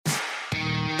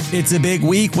It's a big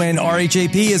week when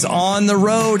RHAP is on the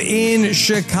road in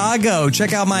Chicago.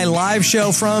 Check out my live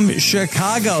show from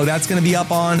Chicago. That's going to be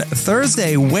up on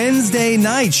Thursday. Wednesday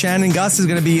night, Shannon Gus is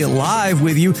going to be live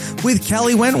with you with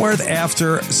Kelly Wentworth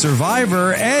after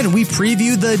Survivor. And we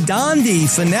preview the Dondi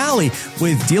finale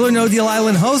with Deal or No Deal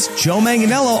Island host Joe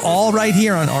Manganiello, all right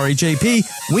here on RHAP.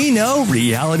 We know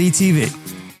reality TV.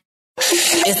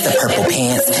 It's the Purple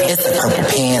Pants, it's the Purple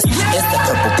Pants, it's the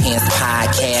Purple Pants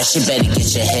podcast. You better get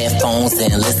your headphones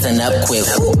and listen up quick.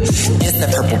 It's the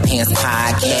Purple Pants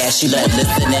podcast. You better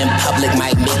listen in public,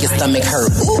 might make your stomach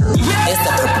hurt. It's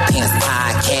the Purple Pants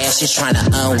podcast. You're trying to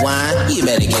unwind, you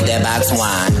better get that box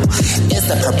wine. It's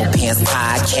the Purple Pants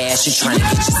podcast. You're trying to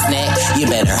get your snack, you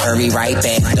better hurry right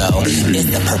back though. It's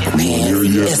the Purple Pants,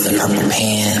 it's the Purple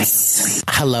Pants.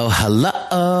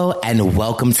 Hello, and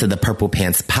welcome to the Purple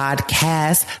Pants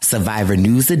podcast, Survivor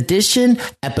News Edition,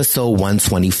 episode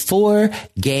 124,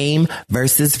 Game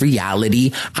versus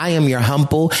Reality. I am your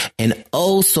humble and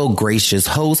oh so gracious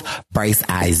host, Bryce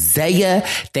Isaiah.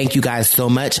 Thank you guys so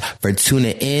much for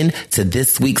tuning in to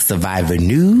this week's Survivor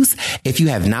News. If you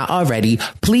have not already,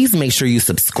 please make sure you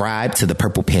subscribe to the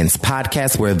Purple Pants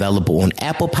podcast. We're available on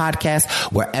Apple Podcasts,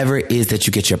 wherever it is that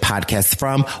you get your podcasts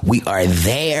from. We are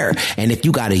there. And if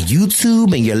you got a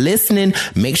YouTube and you're listening,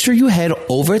 make sure you head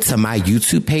over to my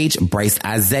YouTube page, Bryce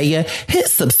Isaiah, hit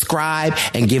subscribe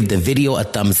and give the video a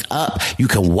thumbs up. You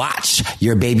can watch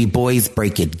your baby boys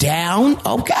break it down.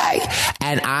 Okay.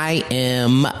 And I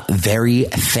am very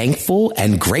thankful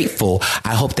and grateful.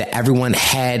 I hope that everyone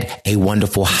had a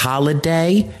wonderful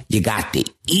holiday. You got to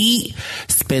eat,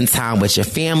 spend time with your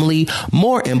family.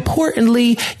 More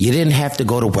importantly, you didn't have to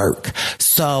go to work.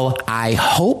 So I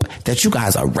hope that you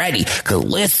guys are ready. Cause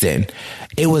listen,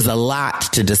 it was a lot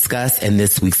to discuss in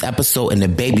this week's episode, and the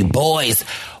baby boys,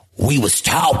 we was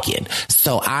talking.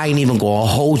 So I ain't even going to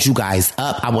hold you guys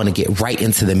up. I want to get right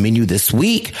into the menu this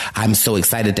week. I'm so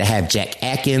excited to have Jack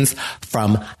Atkins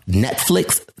from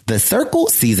Netflix, The Circle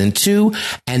Season 2,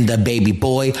 and the baby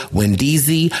boy,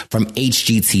 Wendeezy from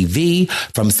HGTV,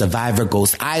 from Survivor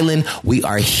Ghost Island. We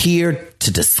are here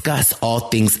to discuss all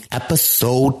things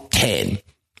episode 10.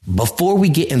 Before we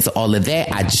get into all of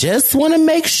that, I just want to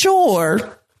make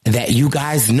sure that you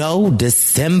guys know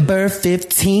December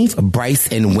 15th,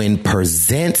 Bryce and Wynn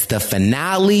presents the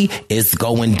finale is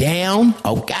going down.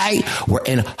 Okay. We're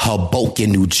in Hoboken,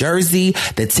 New Jersey.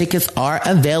 The tickets are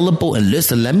available. And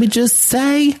listen, let me just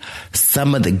say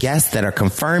some of the guests that are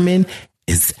confirming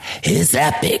is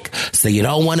epic. So you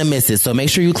don't want to miss it. So make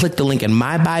sure you click the link in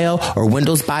my bio or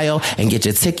Windows bio and get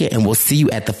your ticket, and we'll see you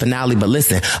at the finale. But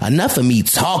listen, enough of me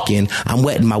talking. I'm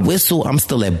wetting my whistle. I'm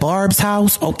still at Barb's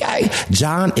house. Okay.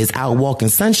 John is out walking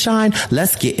sunshine.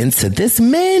 Let's get into this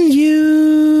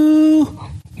menu.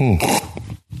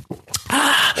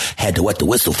 Had to wet the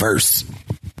whistle first.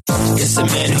 It's a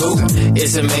man who,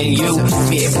 it's a menu.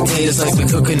 Me and potatoes like we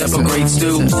cooking up a great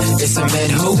stew. It's a man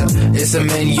who, it's a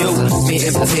menu. Me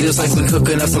and potatoes like we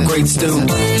cooking up a great stew.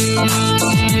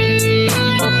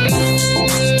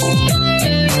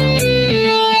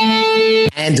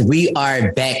 And we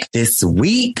are back this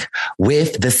week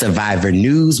with the Survivor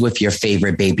News with your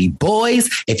favorite baby boys.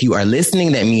 If you are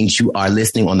listening, that means you are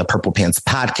listening on the Purple Pants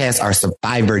podcast, our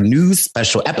Survivor News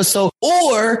special episode,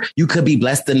 or you could be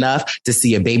blessed enough to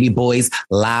see your baby boys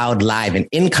loud, live, and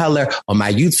in color on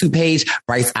my YouTube page,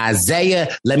 Bryce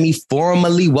Isaiah. Let me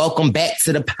formally welcome back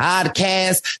to the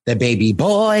podcast, the baby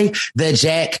boy, the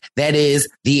Jack, that is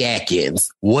the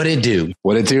Atkins. What it do?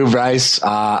 What it do, Bryce?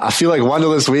 I feel like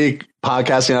wonderless week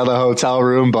podcasting out of the hotel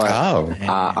room, but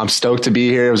I'm stoked to be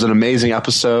here. It was an amazing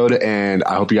episode, and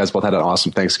I hope you guys both had an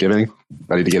awesome Thanksgiving.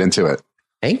 Ready to get into it.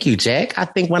 Thank you, Jack. I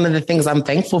think one of the things I'm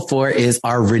thankful for is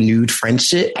our renewed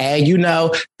friendship. And, you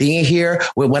know, being here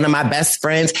with one of my best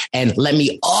friends. And let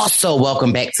me also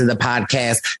welcome back to the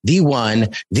podcast, the one,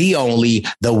 the only,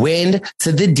 the Wind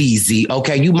to the DZ.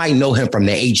 Okay, you might know him from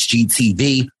the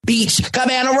HGTV. Beach,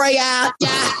 Cabana Royale.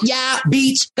 Yeah,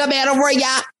 Beach, Cabana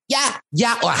Royale.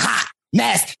 Yeah, or hot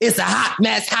mess. It's a hot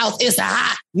mess house. It's a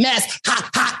hot mess,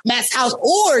 hot mess house.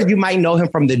 Or you might know him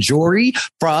from the jury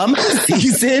from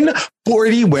season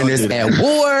 40, Winners at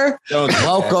War.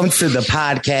 Welcome to the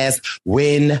podcast,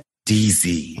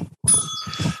 Wendeezy.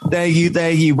 Thank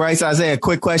you, Bryce Isaiah.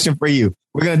 Quick question for you.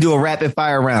 We're going to do a rapid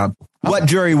fire round. What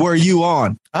jury were you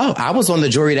on? Oh, I was on the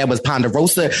jury that was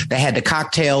Ponderosa that had the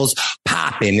cocktails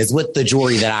popping. Is what the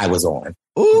jury that I was on.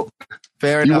 Ooh.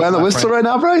 Fair you enough. wetting the whistle right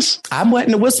now, Bryce? I'm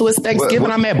wetting the whistle. It's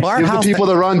Thanksgiving. I'm at Bar Give House. the people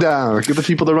the rundown. Give the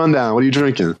people the rundown. What are you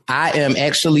drinking? I am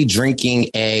actually drinking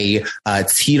a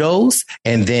Tito's,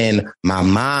 and then my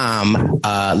mom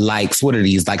likes, what are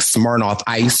these? Like Smirnoff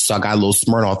Ice. So I got a little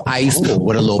Smirnoff Ice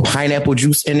with a little pineapple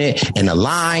juice in it and a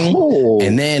lime.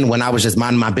 And then when I was just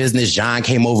minding my business, John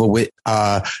came over with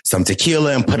some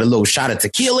tequila and put a little shot of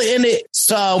tequila in it.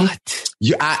 So,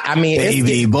 I mean,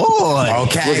 baby boy.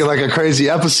 Okay. Looking like a crazy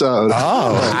episode.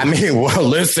 Oh, I mean, well,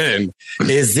 listen,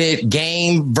 is it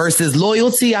game versus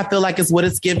loyalty? I feel like it's what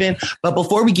it's given. But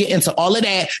before we get into all of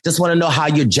that, just want to know how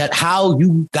you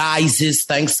guys'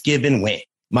 Thanksgiving went.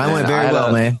 Mine went very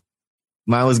well, man.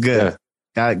 Mine was good.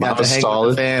 Yeah. Got to hang with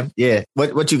the fam. Yeah.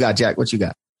 What you got, Jack? What you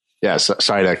got? Yeah,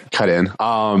 sorry to cut in.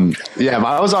 Yeah,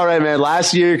 I was all right, man.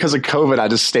 Last year, because of COVID, I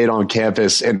just stayed on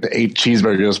campus and ate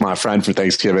cheeseburgers with my friend for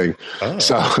Thanksgiving. Oh.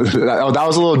 So that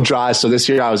was a little dry. So this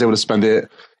year I was able to spend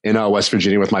it in West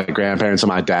Virginia with my grandparents and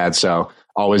my dad. So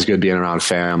always good being around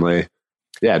family.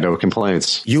 Yeah, no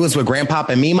complaints. You was with Grandpop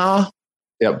and Mima?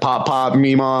 Yeah, Pop,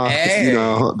 Mima, hey. You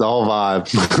know, the whole vibe.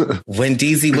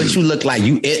 Wendeezy, what you look like?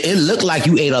 It looked like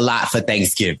you ate a lot for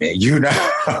Thanksgiving, you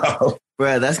know?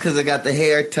 Bro, that's because I got the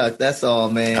hair tucked. That's all,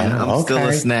 man. I'm still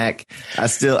a snack. I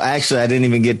didn't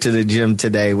even get to the gym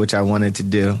today, which I wanted to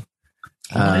do.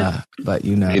 But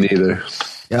you know. Me neither.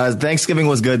 Thanksgiving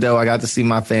was good, though. I got to see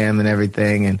my fam and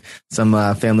everything, and some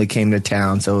family came to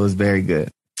town, so it was very good.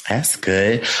 That's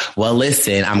good. Well,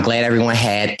 listen, I'm glad everyone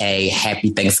had a happy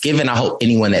Thanksgiving. I hope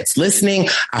anyone that's listening,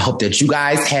 I hope that you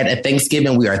guys had a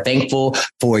Thanksgiving. We are thankful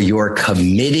for your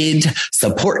committed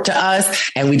support to us.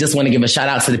 And we just want to give a shout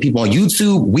out to the people on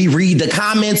YouTube. We read the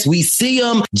comments. We see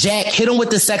them. Jack, hit them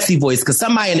with the sexy voice, because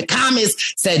somebody in the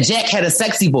comments said Jack had a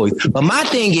sexy voice. But my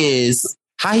thing is,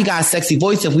 how he got a sexy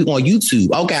voice if we on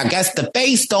YouTube? Okay, I guess the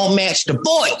face don't match the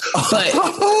voice, but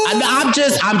I'm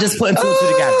just putting two and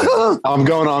two together. I'm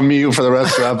going on mute for the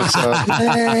rest of the episode.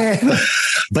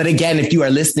 But again, if you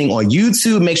are listening on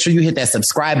YouTube, make sure you hit that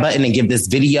subscribe button and give this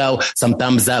video some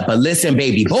thumbs up. But listen,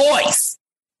 baby boys,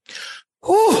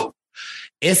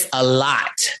 it's a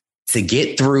lot to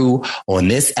get through on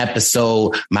this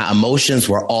episode. My emotions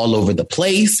were all over the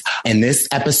place. And this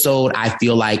episode, I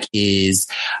feel like, is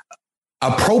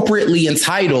appropriately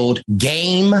entitled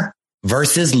Game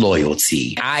versus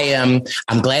Loyalty. I'm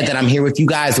glad that I'm here with you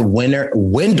guys.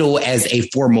 Wendell, as a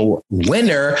former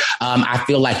winner, I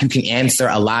feel like you can answer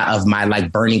a lot of my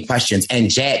burning questions.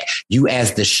 And Jack, you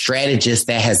as the strategist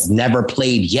that has never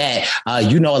played yet,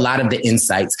 you know a lot of the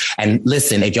insights. And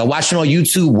listen, if you're watching on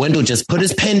YouTube, Wendell just put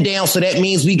his pen down, so that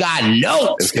means we got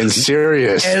notes. It's getting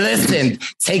serious. And listen,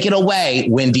 take it away,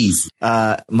 Wendy's.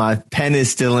 My pen is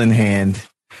still in hand.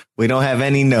 We don't have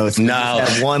any notes. We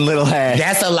just have one little hash.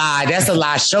 That's a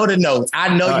lie. Show the notes.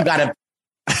 I know you got to.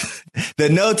 The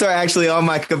notes are actually on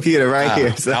my computer right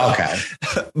here. So. Okay.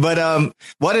 But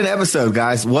what an episode,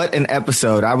 guys. What an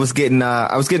episode. I was getting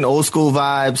old school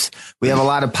vibes. We have a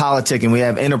lot of politicking. We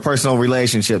have interpersonal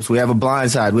relationships. We have a blind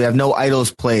side. We have no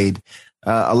idols played.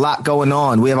 A lot going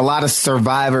on. We have a lot of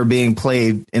Survivor being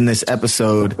played in this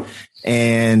episode.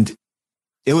 And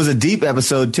it was a deep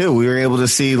episode, too. We were able to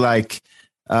see the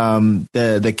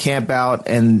camp out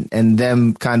and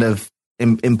them kind of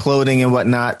imploding and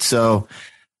whatnot. So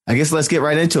I guess let's get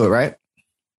right into it, right?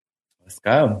 Let's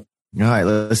go. All right,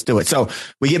 let's do it. So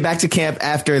we get back to camp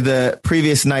after the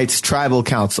previous night's tribal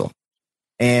council.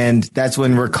 And that's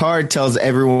when Ricard tells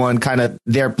everyone kind of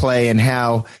their play and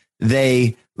how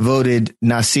they voted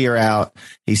Nasir out.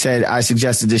 He said, I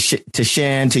suggested to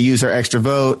Shan to use her extra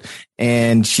vote,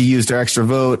 and she used her extra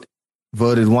vote.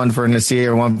 Voted one for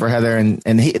Nasir, one for Heather, and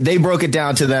they broke it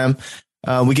down to them.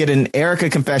 We get an Erica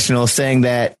confessional saying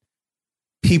that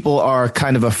people are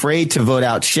kind of afraid to vote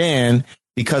out Shan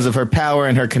because of her power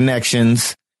and her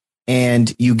connections.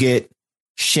 And you get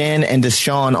Shan and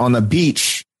Deshawn on the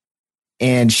beach,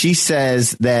 and she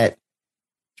says that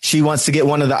she wants to get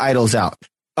one of the idols out.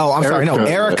 Oh, I'm sorry. No,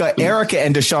 Erica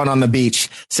and Deshawn on the beach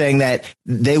saying that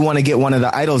they want to get one of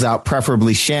the idols out,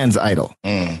 preferably Shan's idol.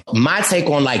 My take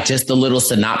on just the little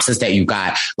synopsis that you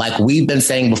got, we've been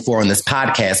saying before on this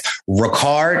podcast,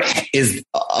 Ricard is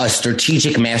a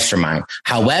strategic mastermind.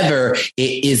 However,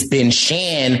 it has been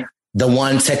Shan the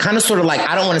one to kind of sort of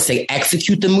I don't want to say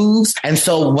execute the moves. And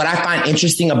so what I find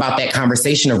interesting about that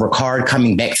conversation of Ricard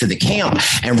coming back to the camp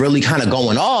and really kind of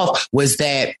going off was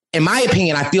that, in my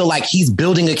opinion, I feel like he's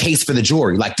building a case for the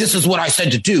jury. This is what I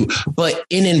said to do. But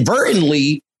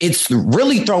inadvertently, it's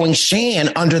really throwing Shan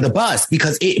under the bus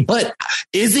but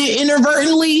is it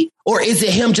inadvertently, or is it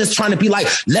him just trying to be like,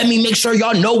 let me make sure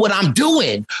y'all know what I'm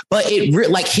doing? But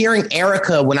like hearing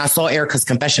Erica, when I saw Erica's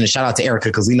confession, and shout out to Erica,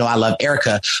 because we know I love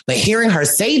Erica, but hearing her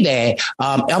say that,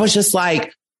 I was just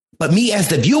like, but me as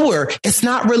the viewer, it's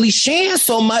not really Shan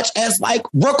so much as like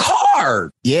Ricard.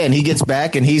 Yeah, and he gets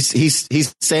back and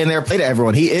he's saying their play to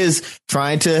everyone. He is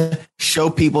trying to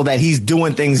show people that he's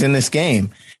doing things in this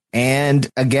game. And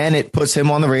again, it puts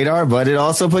him on the radar, but it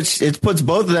also puts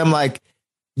both of them like,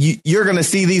 you're going to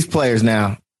see these players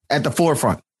now at the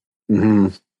forefront. Mm-hmm.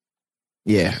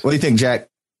 Yeah. What do you think, Jack?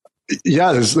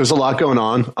 Yeah, there's a lot going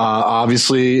on.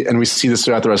 Obviously, and we see this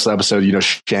throughout the rest of the episode, you know,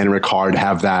 Shan and Ricard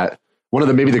have that, one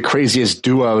of maybe the craziest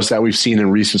duos that we've seen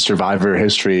in recent Survivor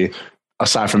history,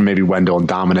 aside from maybe Wendell and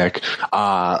Dominic,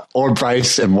 or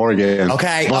Bryce and Morgan.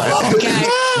 Okay. Okay.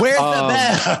 Where's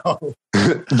the bell?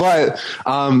 But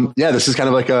yeah, this is kind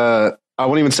of like I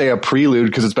won't even say a prelude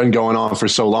because it's been going on for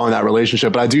so long, that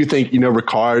relationship. But I do think, you know,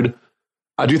 Ricard,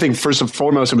 I do think first and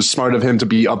foremost, it was smart of him to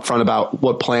be upfront about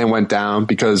what plan went down,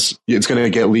 because it's going to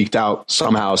get leaked out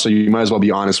somehow. So you might as well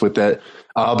be honest with it.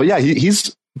 But yeah,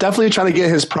 he's definitely trying to get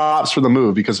his props for the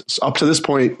move, because up to this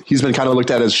point, he's been kind of looked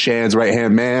at as Shan's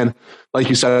right-hand man. Like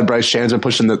you said, Bryce, Shan's been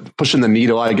pushing the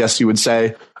needle, I guess you would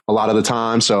say, a lot of the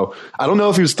time. So I don't know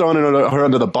if he was throwing her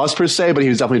under the bus per se, but he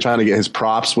was definitely trying to get his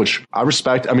props, which I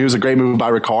respect. I mean, it was a great move by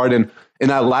Ricard. And in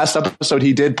that last episode,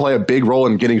 he did play a big role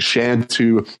in getting Shan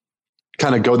to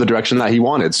kind of go the direction that he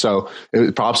wanted. So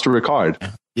props to Ricard.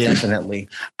 Yeah, definitely.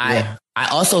 I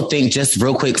also think, just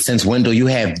real quick, since Wendell, you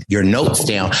have your notes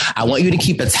down, I want you to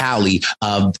keep a tally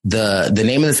of the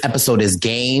name of this episode is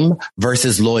Game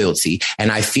versus Loyalty.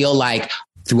 And I feel like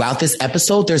throughout this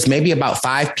episode, there's maybe about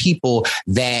 5 people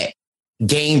that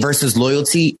Game versus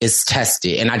Loyalty is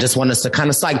tested. And I just want us to kind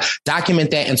of like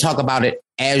document that and talk about it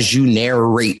as you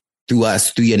narrate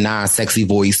through your non-sexy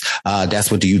voice.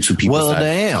 That's what the YouTube people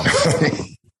say. Well, damn.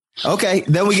 Okay,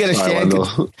 then we get a Shan.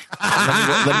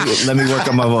 Let me work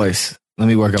on my voice.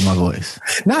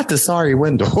 Not the sorry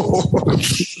Wendell.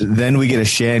 Then we get a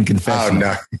Shan confession. Oh,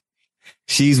 no.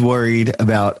 She's worried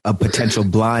about a potential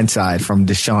blindside from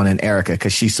Deshaun and Erica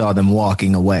because she saw them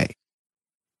walking away,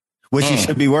 which she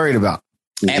should be worried about.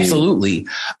 Absolutely.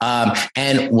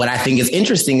 And what I think is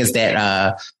interesting is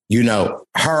that,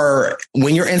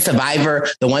 when you're in Survivor,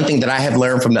 the one thing that I have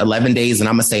learned from the 11 days, and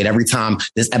I'm going to say it every time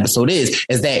this episode is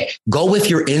that go with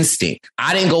your instinct.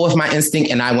 I didn't go with my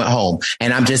instinct and I went home.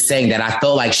 And I'm just saying that I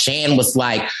feel like Shan was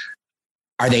like,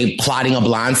 are they plotting a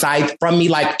blindside from me?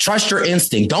 Like, trust your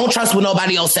instinct. Don't trust what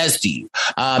nobody else says to you.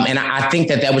 And I think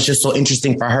that was just so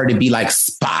interesting for her to be like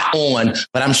spot on.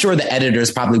 But I'm sure the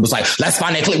editors probably was like, let's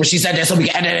find that clip where she said that so we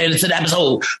can edit it into the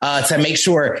episode to make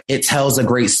sure it tells a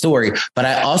great story. But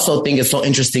I also think it's so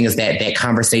interesting is that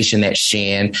conversation that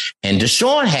Shan and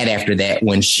Deshaun had after that,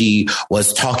 when she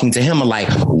was talking to him, like,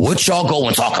 what y'all go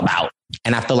and talk about?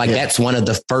 And I feel like that's one of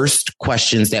the first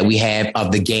questions that we have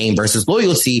of the Game versus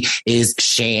Loyalty is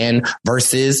Shan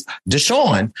versus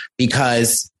Deshaun,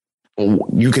 because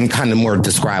you can kind of more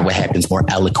describe what happens more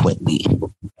eloquently.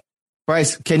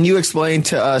 Bryce, can you explain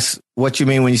to us what you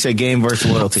mean when you say Game versus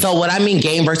Loyalty? So what I mean,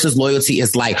 Game versus Loyalty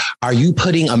is like, are you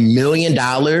putting $1 million,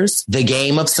 the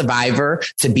game of Survivor,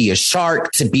 to be a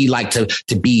shark, to be like,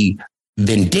 to be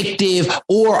vindictive,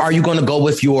 or are you going to go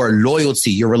with your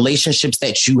loyalty, your relationships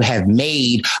that you have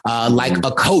made, like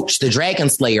a coach, the Dragon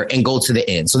Slayer, and go to the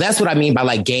end? So that's what I mean by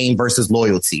like Game versus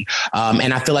Loyalty.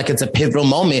 And I feel like it's a pivotal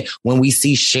moment when we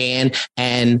see Shan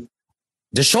and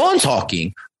Deshaun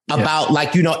talking about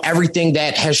everything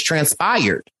that has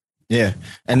transpired. Yeah.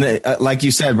 And like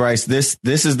you said, Bryce, this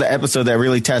is the episode that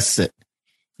really tests it.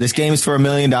 This game is for $1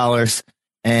 million.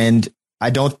 And I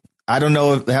don't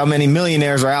know how many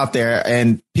millionaires are out there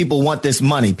and people want this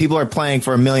money. People are playing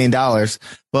for $1 million.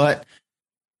 But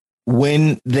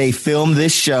when they filmed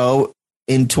this show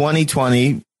in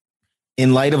 2020,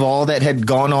 in light of all that had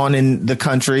gone on in the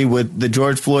country with the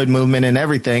George Floyd movement and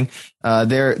everything,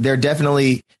 they're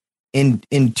definitely in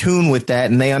tune with that,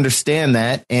 and they understand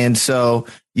that. And so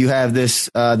you have this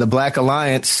the Black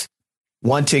Alliance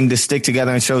wanting to stick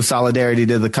together and show solidarity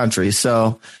to the country.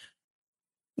 So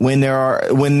when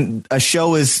a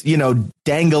show is,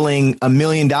 dangling $1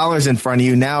 million in front of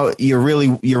you, now you're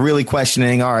really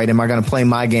questioning, all right, am I going to play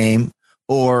my game,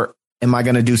 or am I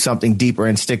going to do something deeper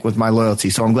and stick with my loyalty?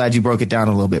 So I'm glad you broke it down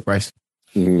a little bit, Bryce.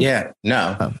 Yeah,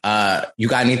 no. You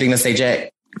got anything to say,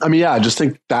 Jack? I mean, yeah, I just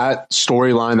think that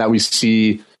storyline that we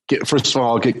see first of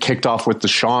all, get kicked off with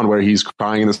Deshaun, where he's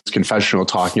crying in this confessional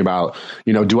talking about,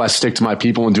 do I stick to my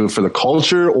people and do it for the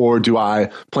culture, or do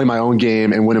I play my own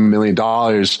game and win $1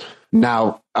 million?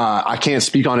 Now, I can't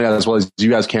speak on it as well as you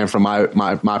guys can from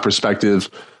my perspective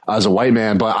as a white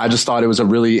man, but I just thought it was a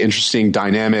really interesting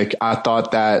dynamic. I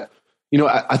thought that,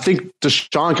 I think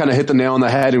Deshaun kind of hit the nail on the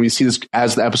head, and we see this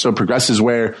as the episode progresses,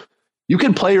 where you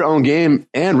can play your own game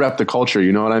and rep the culture.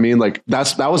 You know what I mean? Like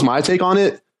that was my take on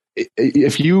it.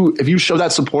 If you show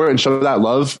that support and show that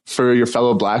love for your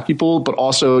fellow Black people, but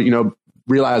also,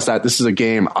 realize that this is a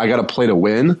game I got to play to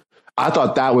win. I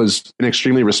thought that was an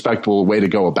extremely respectable way to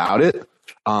go about it.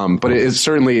 But it is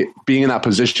certainly, being in that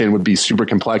position would be super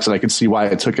complex, and I could see why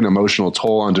it took an emotional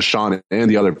toll on Deshaun and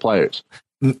the other players.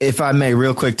 If I may,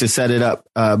 real quick to set it up,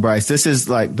 Bryce, this is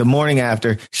like the morning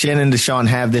after Shannon and Deshaun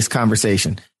have this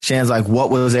conversation. Shannon's like, what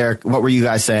were you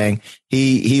guys saying?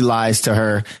 He lies to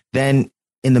her. Then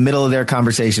in the middle of their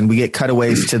conversation, we get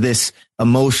cutaways to this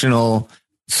emotional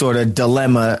sort of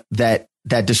dilemma that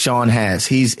Deshaun has.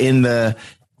 He's in the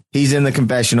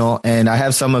confessional, and I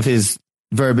have some of his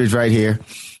verbiage right here.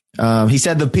 He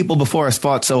said the people before us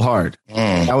fought so hard.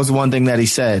 That was one thing that he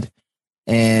said.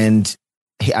 And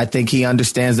I think he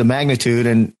understands the magnitude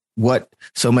and what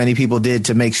so many people did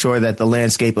to make sure that the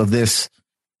landscape of this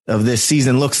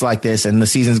season looks like this and the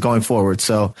season's going forward.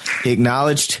 So he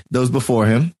acknowledged those before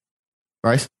him.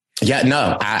 Right? Yeah,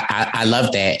 no, I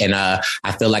love that. And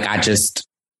I feel like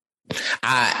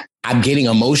I'm getting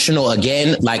emotional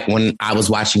again, like when I was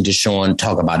watching Deshaun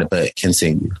talk about it, but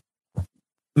continue.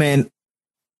 Man,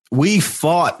 we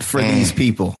fought for these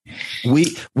people.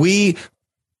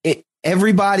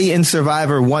 Everybody in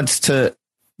Survivor wants to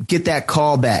get that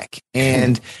call back.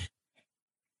 And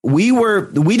we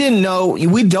don't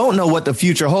know what the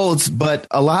future holds, but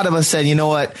a lot of us said, you know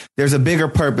what, there's a bigger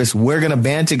purpose. We're going to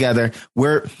band together.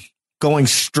 We're going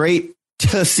straight to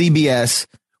CBS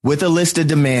with a list of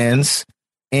demands.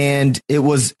 And it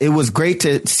was great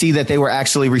to see that they were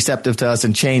actually receptive to us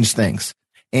and changed things.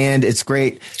 And it's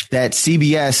great that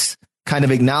CBS kind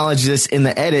of acknowledged this in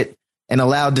the edit and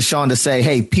allowed Deshaun to say,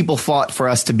 hey, people fought for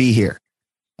us to be here.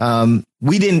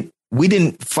 We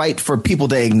didn't fight for people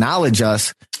to acknowledge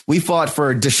us. We fought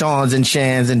for Deshaun's and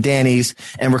Shan's and Danny's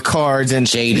and Ricard's and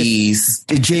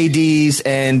JD's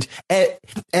and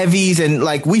Evie's. And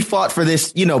like, we fought for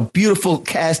this, beautiful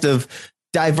cast of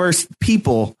diverse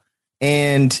people.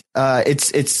 And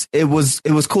it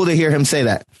was cool to hear him say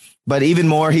that. But even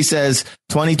more, he says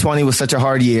 2020 was such a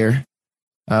hard year.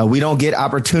 We don't get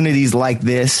opportunities like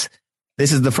this.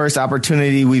 This is the first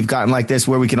opportunity we've gotten like this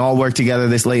where we can all work together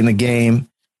this late in the game.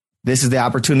 This is the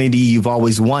opportunity you've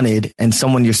always wanted, and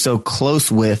someone you're so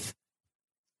close with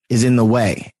is in the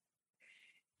way,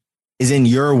 is in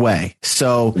your way.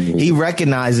 So he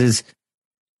recognizes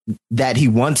that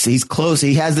he's close.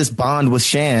 He has this bond with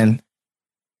Shan,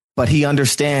 but he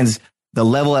understands the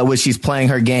level at which she's playing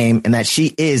her game and that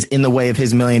she is in the way of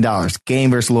his $1 million, game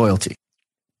versus loyalty.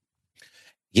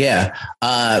 Yeah.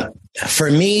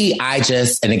 For me,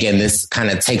 and again, this kind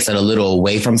of takes it a little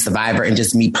away from Survivor and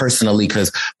just me personally,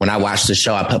 because when I watch the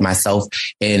show, I put myself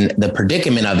in the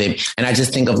predicament of it. And I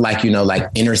just think of like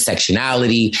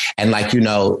intersectionality and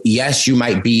yes, you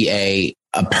might be a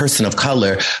person of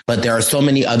color, but there are so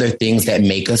many other things that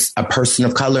make us a person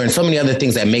of color and so many other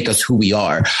things that make us who we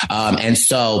are. And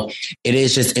so it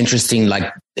is just interesting,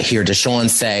 like hear Deshaun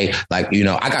say, I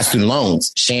got student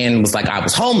loans. Shan was like, I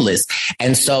was homeless.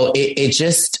 And so it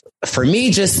just, for me,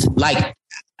 just like,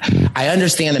 I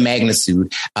understand the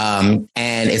magnitude. And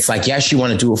it's like, yes, you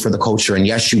want to do it for the culture. And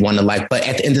yes, you want to but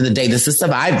at the end of the day, this is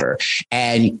Survivor.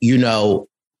 And,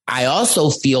 I also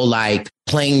feel like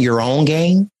playing your own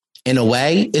game in a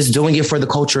way is doing it for the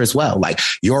culture as well. Like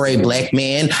you're a Black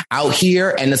man out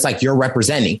here and it's like you're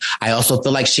representing. I also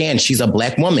feel like Shan, she's a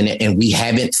Black woman and we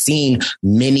haven't seen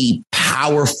many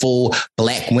powerful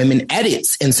Black women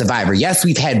edits in Survivor. Yes,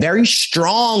 we've had very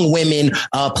strong women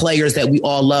players that we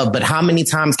all love, but how many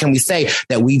times can we say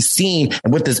that we've seen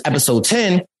with this episode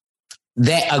 10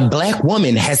 that a Black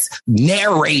woman has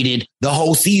narrated the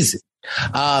whole season?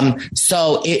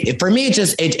 So for me, it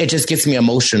just gets me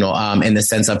emotional, in the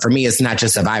sense of, for me, it's not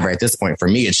just Survivor at this point. For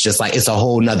me, it's just like, it's a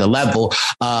whole nother level,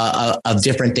 of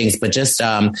different things, but just,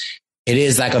 it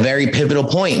is like a very pivotal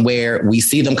point where we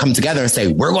see them come together and say,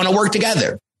 we're going to work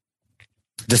together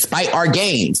despite our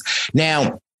games.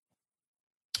 Now,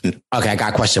 okay, I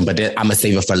got a question, but I'm gonna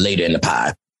save it for later in the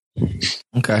pod.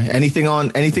 Okay. Anything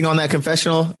on that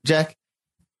confessional, Jack?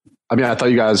 I mean, I thought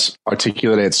you guys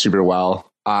articulated it super well.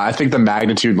 I think the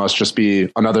magnitude must just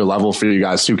be another level for you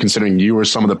guys too, considering you were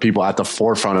some of the people at the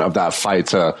forefront of that fight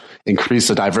to increase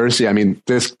the diversity. I mean,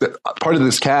 part of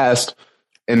this cast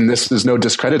and this is no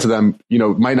discredit to them,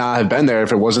 might not have been there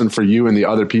if it wasn't for you and the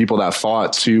other people that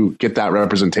fought to get that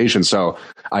representation. So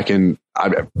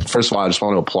first of all, I just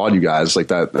want to applaud you guys. Like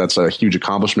that's a huge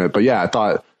accomplishment. But yeah, I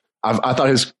thought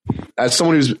as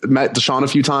someone who's met Deshaun a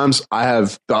few times, I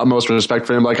have the utmost respect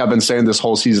for him. Like I've been saying this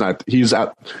whole season, he's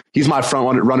my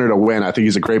front runner to win. I think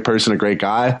he's a great person, a great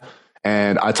guy.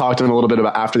 And I talked to him a little bit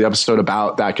about after the episode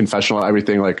about that confessional,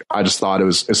 everything. Like I just thought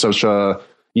it's such a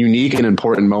unique and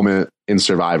important moment in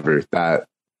Survivor that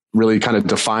really kind of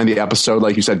defined the episode.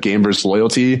 Like you said, game versus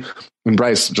loyalty. And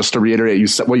Bryce, just to reiterate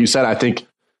what you said, I think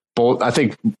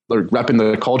repping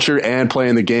the culture and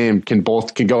playing the game can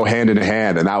go hand in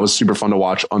hand. And that was super fun to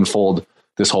watch unfold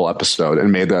this whole episode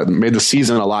and made the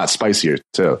season a lot spicier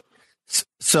too.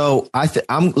 So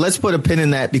let's put a pin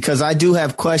in that because I do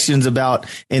have questions about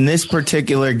in this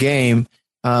particular game,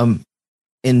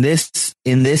 in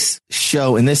this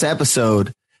show, in this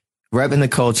episode, repping the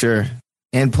culture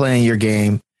and playing your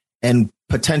game and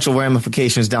potential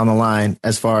ramifications down the line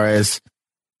as far as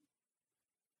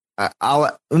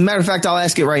matter of fact, I'll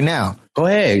ask it right now. Go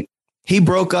ahead. He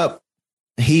broke up.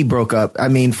 I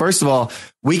mean, first of all,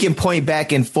 we can point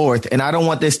back and forth, and I don't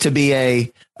want this to be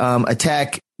a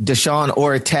attack Deshaun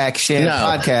or attack Shan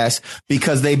podcast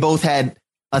because they both had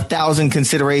 1,000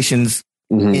 considerations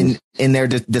in their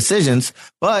decisions.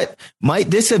 But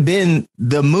might this have been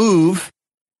the move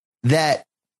that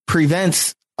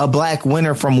prevents a black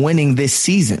winner from winning this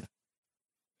season?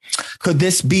 Could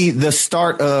this be the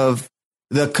start of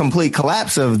the complete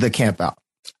collapse of the camp out?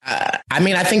 I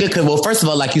mean, I think it could. Well, first of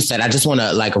all, like you said, I just want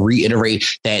to reiterate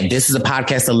that this is a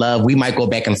podcast of love. We might go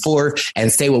back and forth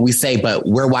and say what we say, but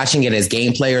we're watching it as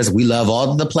game players. We love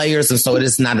all of the players. And so it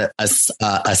is not a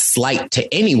slight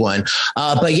to anyone.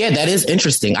 But yeah, that is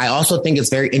interesting. I also think it's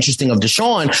very interesting of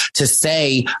Deshaun to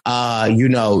say,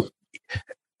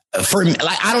 for me,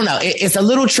 I don't know. It's a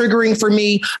little triggering for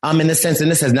me, in the sense,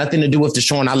 and this has nothing to do with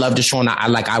Deshaun. I love Deshaun.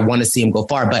 I want to see him go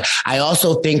far, but I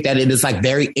also think that it is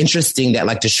very interesting that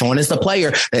Deshaun is the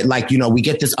player that we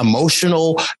get this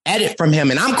emotional edit from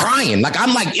him and I'm crying.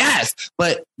 I'm yes,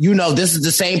 but this is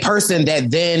the same person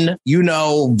that then,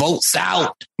 votes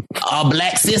out a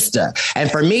black sister.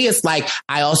 And for me, it's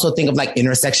I also think of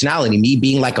intersectionality, me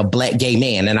being a black gay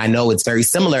man. And I know it's very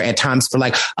similar at times for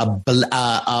a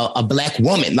black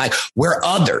woman, we're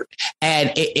othered.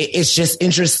 And it's just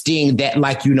interesting that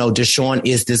Deshaun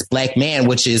is this black man,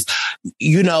 which is,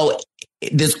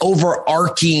 this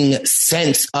overarching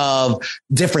sense of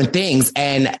different things.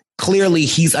 And clearly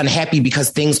he's unhappy because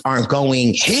things aren't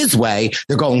going his way.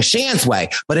 They're going Shan's way.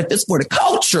 But if it's for the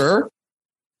culture,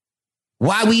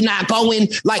 why we not going,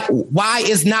 why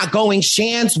is not going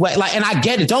Shan's way? And I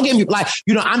get it. Don't get me,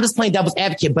 I'm just playing devil's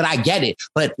advocate, but I get it.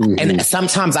 But, and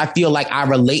sometimes I feel I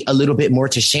relate a little bit more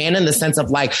to Shan in the sense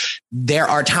of there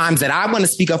are times that I want to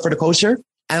speak up for the culture.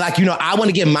 And I want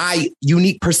to give my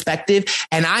unique perspective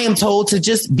and I am told to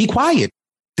just be quiet.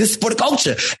 This is for the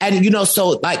culture. And,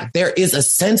 so there is a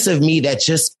sense of me that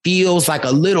just feels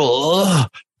a little,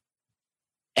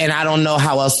 and I don't know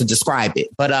how else to describe it,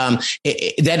 but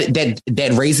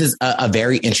that raises a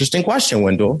very interesting question,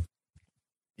 Wendell.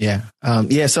 Yeah.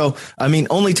 So, I mean,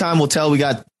 only time will tell. We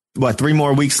got 3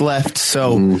 more weeks left.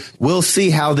 So we'll see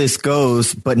how this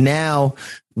goes. But now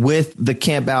with the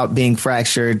camp out being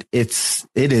fractured, it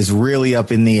is really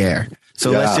up in the air.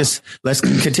 So let's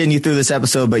continue through this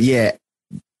episode. But yeah,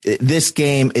 this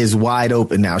game is wide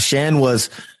open now. Shan was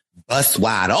bust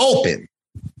wide open.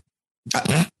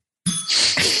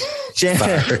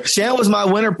 Shan was my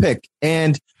winner pick,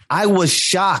 and I was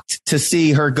shocked to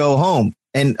see her go home.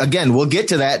 And again, we'll get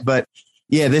to that, but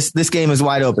yeah, this game is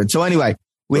wide open. So anyway,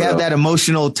 we have that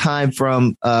emotional time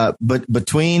from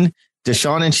between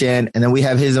Deshaun and Shan, and then we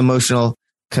have his emotional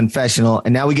confessional,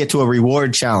 and now we get to a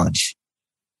reward challenge.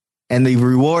 And the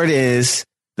reward is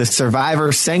the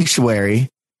Survivor Sanctuary,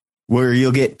 where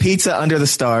you'll get pizza under the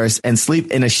stars and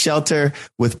sleep in a shelter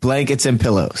with blankets and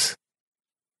pillows.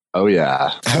 Oh,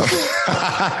 yeah.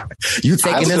 You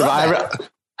taking this?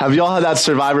 Have y'all had that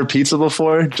Survivor pizza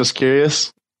before? Just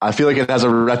curious. I feel like it has a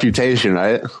reputation,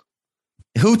 right?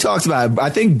 Who talks about it? I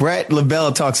think Brett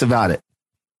LaBelle talks about it.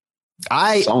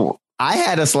 I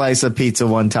had a slice of pizza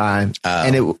one time,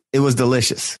 and it was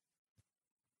delicious.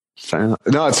 No,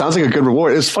 it sounds like a good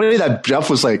reward. It's funny that Jeff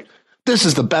was like, this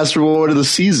is the best reward of the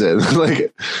season.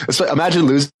 Imagine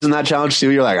losing that challenge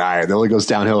too. You're all right, it only goes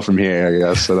downhill from here, I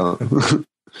guess. So don't.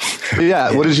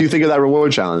 Yeah, what did you think of that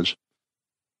reward challenge?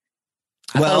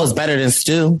 I thought it was better than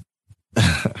stew.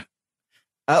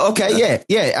 Okay,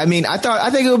 yeah. I mean, I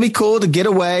think it would be cool to get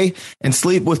away and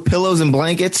sleep with pillows and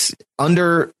blankets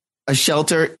under a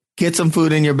shelter get some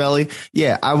food in your belly.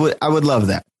 Yeah, I would love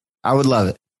that. I would love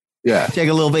it. Yeah. Take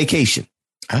a little vacation.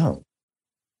 Oh.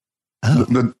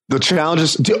 The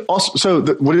challenges.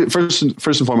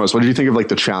 First and foremost, what did you think of like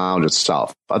the challenge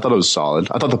itself? I thought it was solid.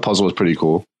 I thought the puzzle was pretty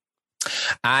cool.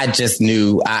 I just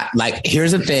knew,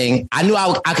 here's the thing. I knew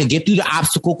I could get through the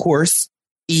obstacle course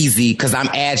easy because I'm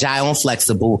agile and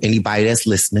flexible. Anybody that's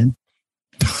listening.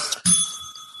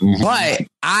 But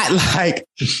I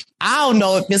don't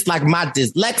know if it's like my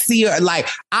dyslexia or like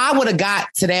I would have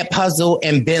got to that puzzle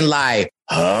and been like,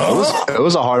 oh. It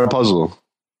was a hard puzzle.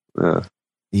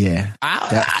 Yeah.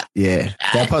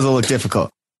 That puzzle looked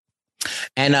difficult.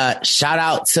 And shout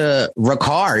out to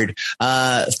Ricard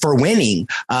for winning.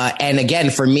 And again,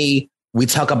 for me, we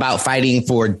talk about fighting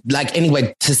for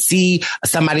to see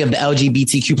somebody of the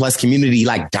LGBTQ plus community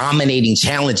like dominating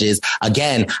challenges.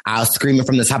 Again, I'll scream it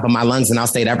from the top of my lungs and I'll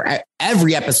say it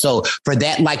every episode for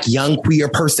that like young queer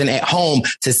person at home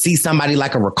to see somebody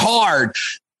like a Ricard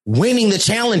winning the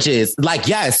challenges. Like,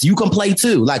 yes, you can play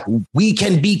too. Like we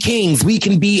can be kings. We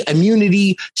can be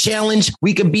immunity challenge.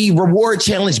 We can be reward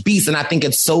challenge beasts. And I think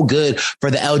it's so good for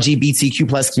the LGBTQ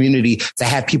plus community to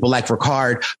have people like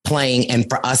Ricard playing and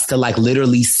for us to like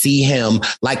literally see him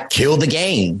like kill the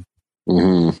game.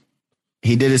 Mm-hmm.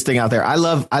 He did his thing out there. I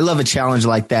love a challenge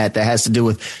like that has to do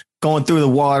with going through the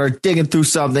water, digging through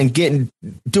something,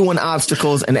 doing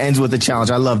obstacles and ends with a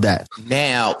challenge. I love that.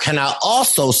 Now, can I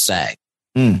also say,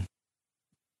 I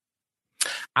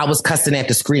was cussing at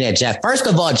the screen at Jeff. First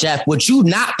of all, Jeff, what you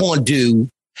not going to do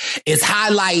is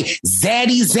highlight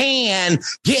Zaddy Zan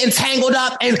getting tangled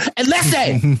up. And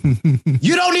listen,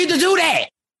 you don't need to do that.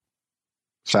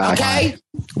 Okay?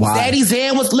 Why? Zaddy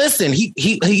Zan was, listen,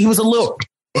 he was a little,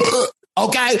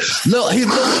 okay? Look, he's a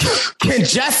little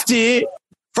congested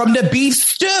from the beef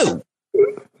stew.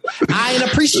 I didn't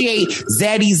appreciate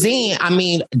Zaddy Zan. I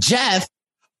mean, Jeff,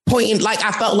 pointing like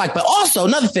I felt like, but also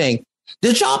another thing,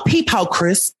 did y'all peep how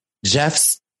crisp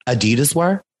Jeff's Adidas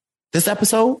were this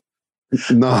episode?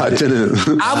 No, I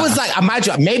didn't. I was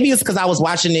like, maybe it's because I was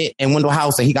watching it in Window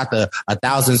House and he got the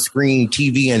 1,000 screen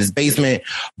TV in his basement.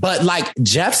 But like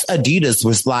Jeff's Adidas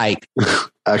was like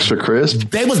extra crisp.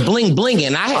 They was bling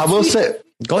blinging. I will say,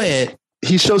 go ahead.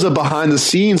 He shows up behind the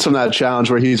scenes from that challenge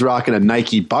where he's rocking a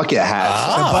Nike bucket hat.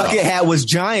 Oh. The bucket hat was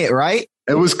giant, right?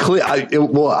 It was clean.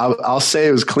 I'll say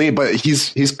it was clean, but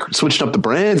he's switching up the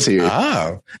brands here.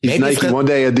 Oh, he's Nike one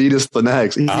day, Adidas the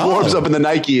next. He warms up in the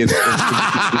Nike and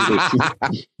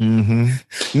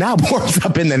now warms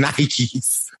up in the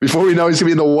Nikes. Before we know, he's gonna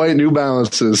be in the white New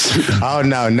Balances. Oh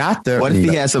no, not the. What if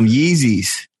he has some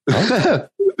Yeezys?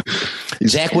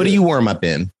 Jack, what do you warm up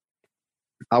in?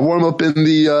 I warm up in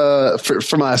the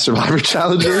for my Survivor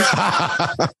challenges.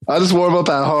 I just warm up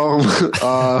at home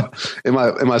in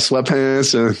my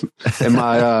sweatpants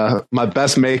and my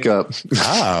best makeup.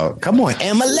 Oh, come on,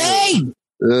 Emily.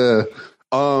 Yeah.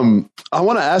 I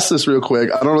want to ask this real quick.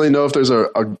 I don't really know if there's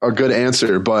a good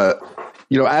answer, but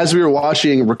you know, as we were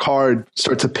watching Ricard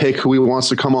start to pick who he wants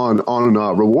to come on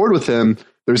reward with him,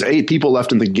 there's 8 people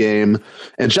left in the game,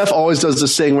 and Jeff always does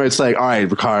this thing where it's like, all right,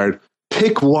 Ricard,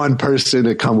 pick one person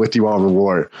to come with you on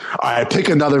reward. All right, pick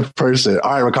another person.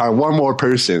 All right, Ricard, one more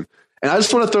person. And I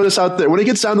just want to throw this out there. When it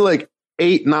gets down to like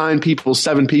 8, 9 people,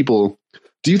 7 people,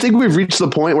 do you think we've reached the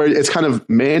point where it's kind of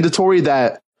mandatory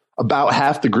that about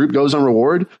half the group goes on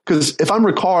reward? Because if I'm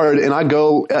Ricard and I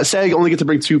go, say I only get to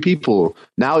bring 2 people,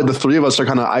 now the 3 of us are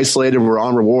kind of isolated, we're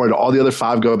on reward, all the other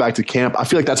 5 go back to camp. I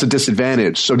feel like that's a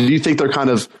disadvantage. So do you think they're kind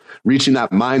of reaching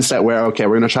that mindset where, okay,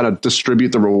 we're going to try to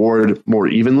distribute the reward more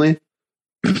evenly?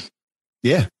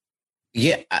 Yeah.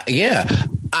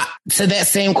 To that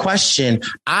same question,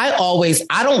 I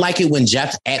don't like it when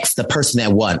Jeff asks the person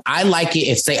that won. I like it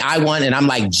if, say, I won and I'm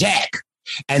like, Jack.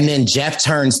 And then Jeff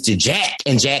turns to Jack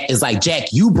and Jack is like,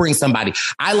 Jack, you bring somebody.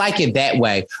 I like it that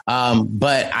way.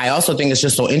 But I also think it's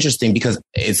just so interesting because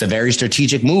it's a very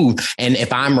strategic move. And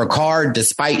if I'm Ricard,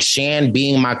 despite Shan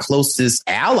being my closest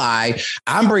ally,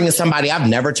 I'm bringing somebody I've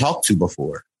never talked to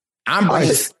before.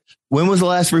 When was the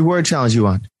last reward challenge you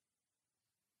won?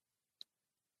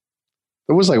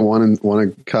 It was like one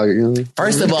in Calgary.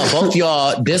 First of all, both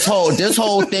y'all, this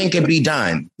whole thing can be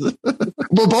done. But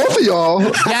both of y'all.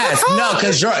 Yes, no,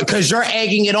 because you're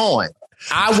egging it on.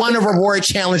 I won a reward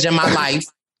challenge in my life.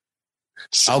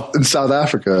 In South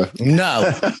Africa.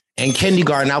 No. In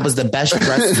kindergarten, I was the best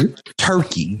dressed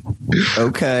turkey.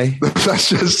 Okay. The best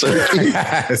dressed turkey.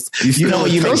 Yes. You know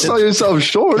what you don't sell yourself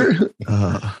short.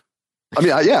 I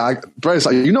mean, Bryce,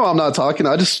 you know I'm not talking.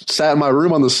 I just sat in my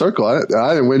room on the circle. I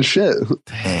didn't win shit.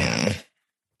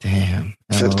 Damn.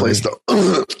 Fifth place though.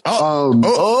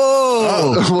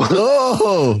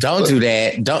 Don't do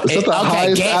that. Don't. Is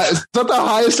that the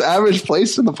highest average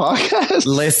place in the podcast?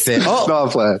 Listen. No, I'm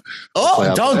playing.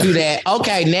 Don't do that.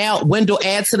 Okay, now Wendell,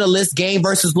 add to the list: game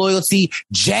versus loyalty.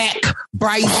 Jack,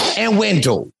 Bryce, and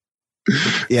Wendell.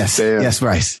 Yes. Damn. Yes,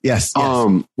 Bryce. Yes.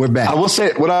 We're back. I will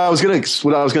say what I was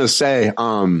gonna say.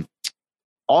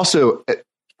 Also,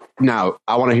 now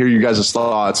I want to hear you guys'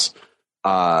 thoughts.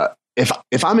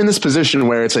 If I'm in this position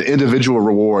where it's an individual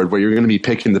reward where you're going to be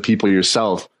picking the people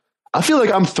yourself, I feel like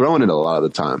I'm throwing it a lot of the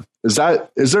time. Is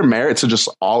there merit to just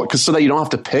so that you don't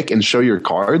have to pick and show your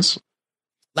cards?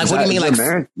 Like, what do you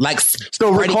mean? Like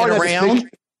spreading it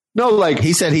around? No, like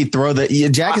he said he'd throw the.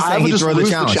 Jack is saying he'd throw the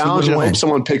challenge. And hope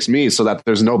someone picks me so that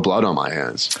there's no blood on my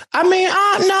hands. I mean,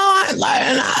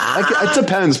 it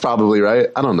depends, probably, right?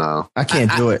 I don't know. I can't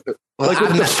do it. Like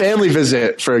with the family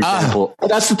visit, for example,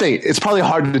 that's the thing. It's probably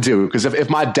hard to do because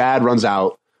if my dad runs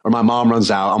out or my mom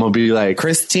runs out, I'm gonna be like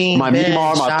Christine, my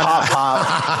mom, my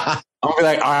pop. I'm gonna be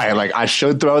like, all right, like I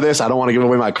should throw this. I don't want to give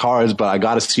away my cards, but I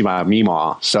got to see my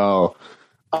Meemaw. So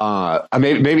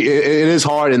maybe it is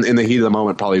hard in the heat of the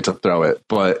moment probably to throw it,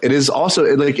 but it is also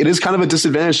it is kind of a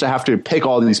disadvantage to have to pick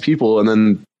all these people and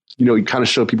then you kind of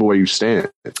show people where you stand.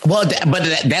 Well,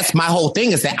 but that's my whole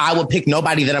thing is that I would pick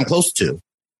nobody that I'm close to.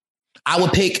 I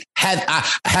would pick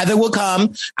Heather would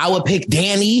come. I would pick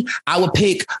Danny. I would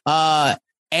pick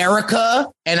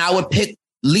Erica, and I would pick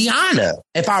Liana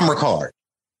if I'm Ricard.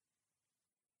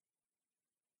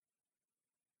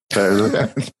 All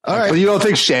right. But you don't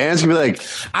think Shan's gonna be like?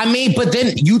 I mean, but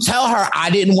then you tell her I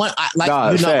didn't want.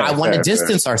 I want to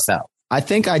distance ourselves. I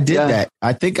think I did that.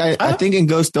 I think in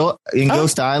Ghost Island.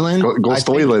 Ghost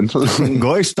Island.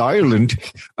 Ghost Island.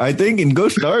 I think in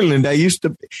Ghost Island I used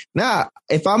to. Now,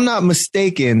 if I'm not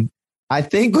mistaken, I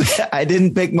think I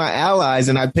didn't pick my allies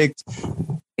and I picked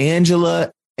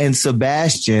Angela and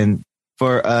Sebastian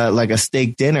for like a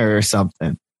steak dinner or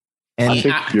something. And I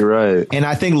think you're right. And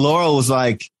I think Laurel was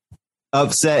like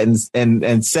upset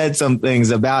and said some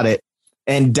things about it.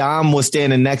 And Dom was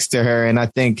standing next to her, and I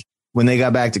think. When they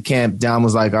got back to camp, Dom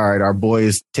was like, all right, our boy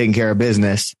is taking care of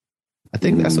business. I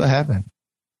think that's what happened.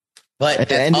 But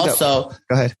go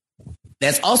ahead.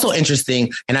 That's also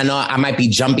interesting. And I know I might be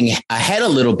jumping ahead a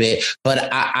little bit, but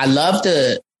I love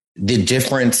the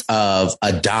difference of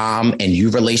a Dom and you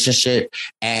relationship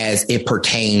as it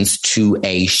pertains to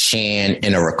a Shan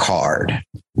and a Ricard.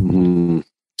 Mm-hmm.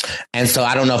 And so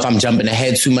I don't know if I'm jumping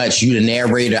ahead too much. You the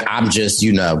narrator. I'm just,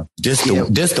 this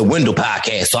the Wendell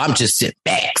podcast. So I'm just sitting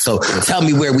back. So tell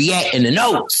me where we at in the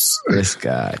notes. This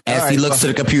guy. As he looks to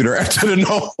the computer after the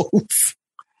notes.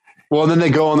 Well, then they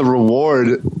go on the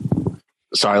reward.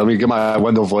 Sorry, let me get my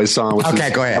Wendell voice on. Okay,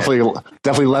 go ahead.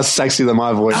 Definitely less sexy than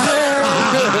my voice.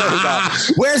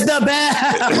 Where's the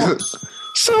bell?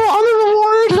 So on the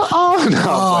reward.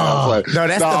 No,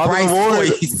 that's the Bryce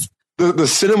voice. The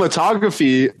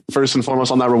cinematography, first and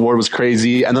foremost, on that reward was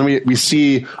crazy. And then we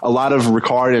see a lot of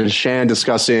Ricard and Shan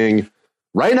discussing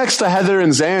right next to Heather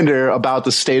and Xander about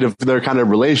the state of their kind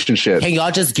of relationship. Can y'all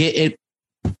just get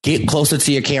closer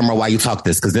to your camera while you talk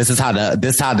this? Because this is how the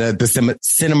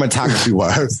cinematography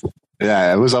was.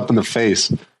 Yeah, it was up in the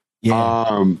face.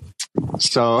 Yeah.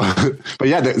 So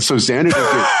Xander doesn't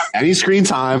get any screen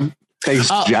time.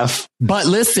 Thanks, Jeff. But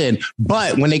listen,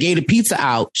 when they gave the pizza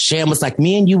out, Shan was like,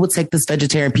 me and you will take this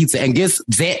vegetarian pizza. And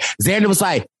Xander was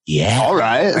like, yeah. All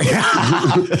right.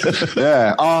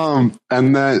 Yeah.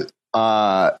 And then,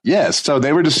 so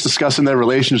they were just discussing their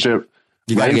relationship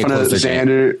right in front of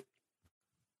Xander,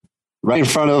 right in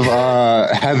front of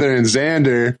Heather and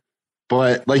Xander.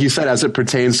 But like you said, as it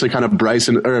pertains to kind of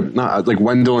Bryson or not like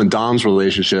Wendell and Dom's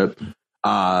relationship,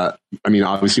 I mean,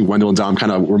 obviously Wendell and Dom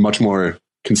kind of were much more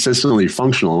consistently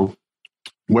functional,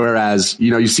 whereas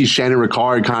you see Shannon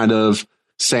Ricard kind of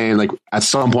saying like at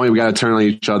some point we got to turn on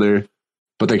each other,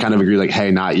 but they kind of agree like, hey,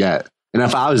 not yet. And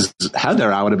if I was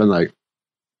Heather, I would have been like,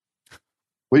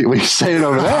 what are you saying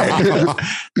over there?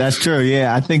 That's true.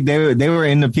 Yeah, I think they were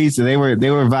in the pizza. They were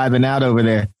vibing out over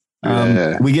there.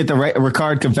 We get the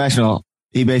Ricard confessional.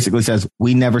 He basically says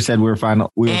we never said we were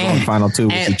going final two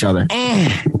with each other.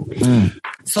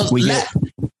 So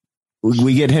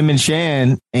we get him and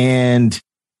Shan, and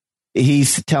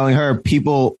he's telling her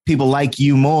people like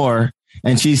you more.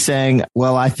 And she's saying,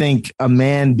 well, I think a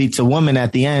man beats a woman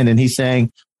at the end. And he's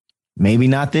saying, maybe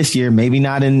not this year, maybe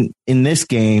not in this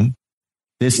game.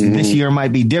 This year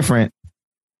might be different.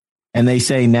 And they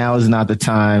say now is not the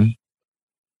time.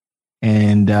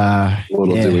 And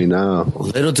little do we know.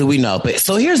 Little do we know. But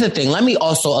so here's the thing. Let me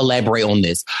also elaborate on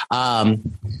this.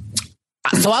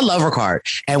 So I love Ricard.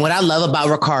 And what I love about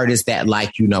Ricard is that,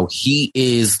 like, you know, he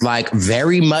is like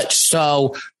very much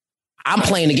so, I'm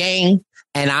playing the game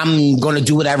and I'm going to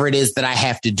do whatever it is that I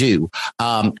have to do.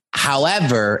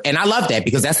 However, and I love that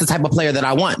because that's the type of player that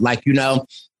I want, like, you know,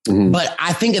 but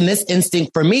I think in this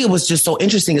instinct for me, it was just so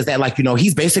interesting is that, like, you know,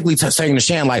 he's basically saying to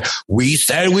Shan, like, we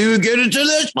said we would get into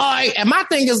this fight. And my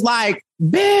thing is like,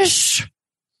 bish,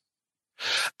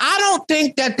 I don't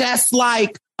think that that's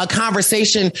like a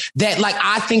conversation that, like,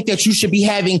 I think that you should be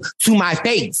having to my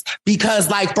face, because,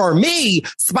 like, for me,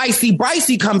 Spicy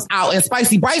Brycey comes out and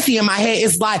Spicy Brycey in my head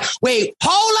is like, wait,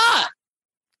 hold up.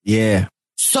 Yeah.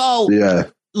 So, yeah,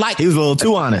 like, he was a little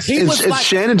too honest. It's like,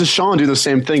 Shan and Deshaun do the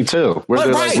same thing too, where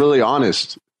they're like really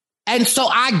honest. And so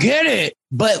I get it,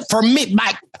 but for me,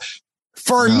 like,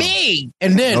 me,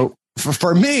 and then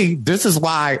for me, this is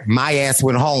why my ass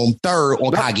went home third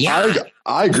on Kagiana.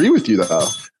 I agree with you though.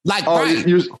 Like,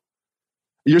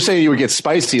 you're saying you would get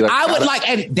spicy. Like, I would like,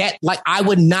 and that, like, I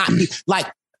would not be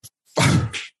like,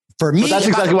 for me. But that's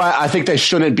exactly why I think they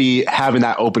shouldn't be having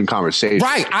that open conversation.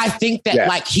 Right. I think that,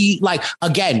 like, he, like,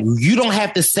 again, you don't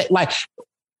have to say, like,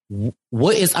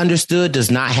 what is understood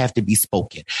does not have to be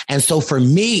spoken. And so for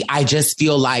me, I just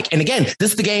feel like, and again,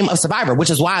 this is the game of Survivor, which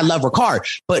is why I love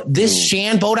Ricard, but this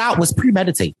Shan vote out was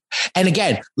premeditated. And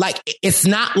again, like, it's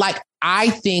not like,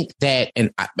 I think that,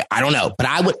 and I don't know, but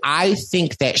I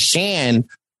think that Shan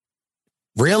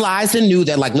realized and knew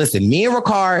that, like, listen, me and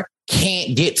Ricard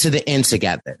can't get to the end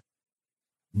together,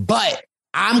 but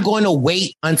I'm going to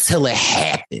wait until it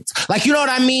happens. Like, you know what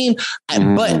I mean?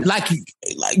 But like,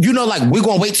 you know, like, we're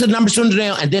going to wait till the numbers turn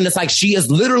down. And then it's like, she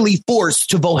is literally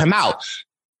forced to vote him out.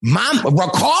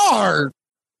 Ricard,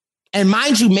 and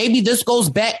mind you, maybe this goes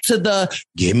back to the,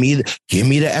 give me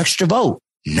the extra vote.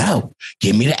 No,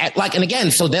 give me the, like, and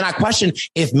again, so then I question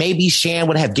if maybe Shan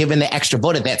would have given the extra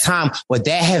vote at that time. Would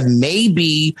that have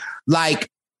maybe, like,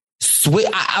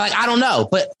 I don't know.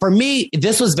 But for me,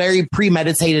 this was very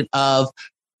premeditated of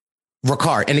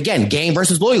Ricard. And again, game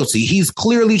versus loyalty. He's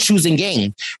clearly choosing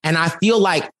game. And I feel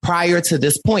like prior to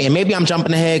this point, and maybe I'm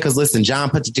jumping ahead because, listen, John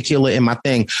put the tequila in my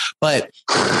thing. But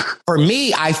for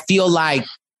me, I feel like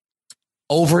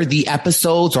over the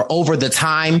episodes or over the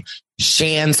time,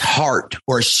 Shan's heart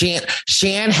or Shan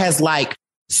has, like,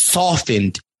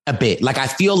 softened a bit. Like, I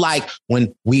feel like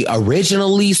when we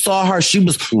originally saw her, she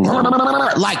was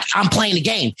like, I'm playing the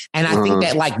game. And I think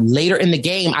that, like, later in the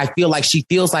game, I feel like she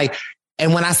feels like,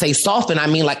 and when I say soften, I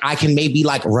mean, like, I can maybe,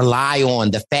 like, rely on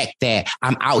the fact that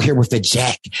I'm out here with a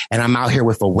Jack and I'm out here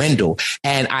with a Wendell.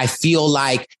 And I feel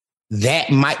like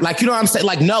that might, like, you know what I'm saying?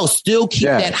 Like, no, still keep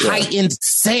that heightened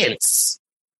sense.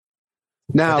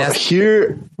 Now,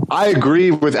 here, I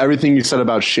agree with everything you said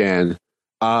about Shan.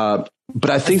 But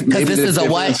I think maybe this is a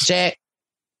what, Jack?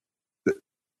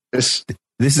 This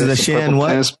is a Shan what?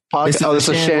 This is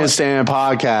a Shan Stan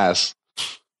podcast.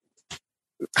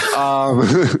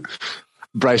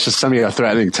 Bryce just sent me a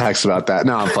threatening text about that.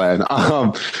 No, I'm playing.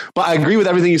 But I agree with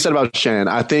everything you said about Shan.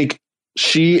 I think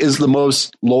she is the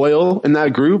most loyal in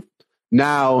that group.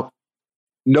 Now,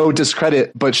 no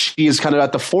discredit, but she is kind of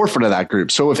at the forefront of that group.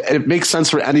 So if it makes sense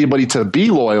for anybody to be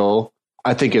loyal,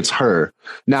 I think it's her.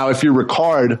 Now, if you're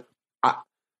Ricard,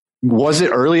 was it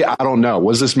early? I don't know.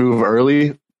 Was this move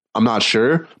early? I'm not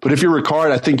sure. But if you're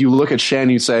Ricard, I think you look at Shan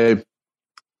and you say,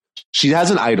 she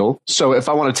has an idol. So if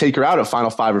I want to take her out at Final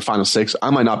 5 or Final 6, I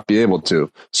might not be able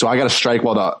to. So I got to strike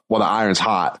while the iron's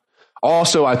hot.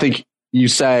 Also, I think you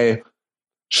say,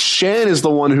 Shan is the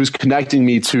one who's connecting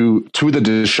me to the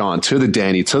Deshaun, to the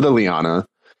Danny, to the Liana.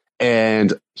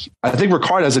 And I think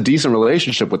Ricard has a decent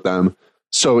relationship with them.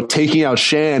 So taking out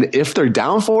Shan, if they're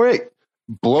down for it,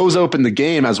 blows open the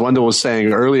game, as Wendell was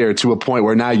saying earlier, to a point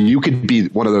where now you could be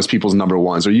one of those people's number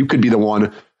ones, or you could be the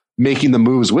one making the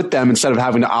moves with them instead of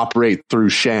having to operate through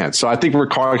Shan. So I think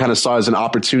Ricard kind of saw it as an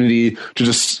opportunity to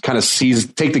just kind of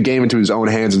take the game into his own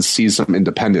hands and seize some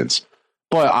independence.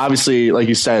 But obviously, like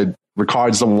you said,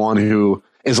 Ricard's the one who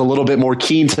is a little bit more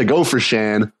keen to go for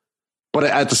Shan. But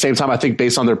at the same time, I think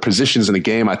based on their positions in the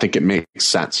game, I think it makes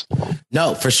sense.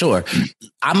 No, for sure.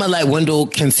 I'm going to let Wendell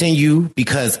continue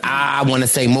because I want to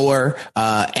say more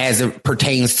as it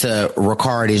pertains to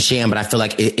Ricard and Shan, but I feel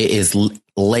like it is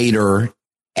later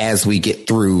as we get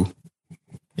through.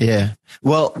 Yeah.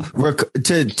 Well,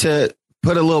 to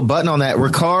put a little button on that,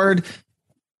 Ricard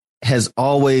has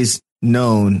always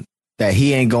known that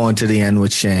he ain't going to the end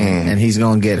with Shan and he's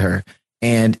going to get her.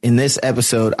 And in this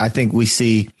episode, I think we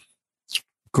see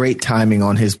great timing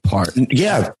on his part.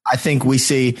 Yeah. I think we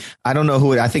see, I don't know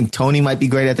who, I think Tony might be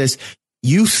great at this.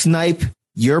 You snipe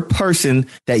your person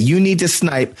that you need to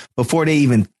snipe before they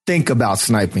even think about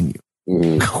sniping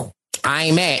you. I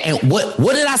ain't mad. And what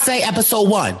did I say? Episode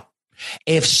 1.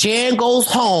 If Shan goes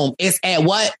home, it's at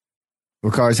what?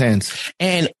 Ricard's hands.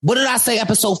 And what did I say?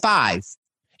 Episode 5.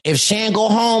 If Shan go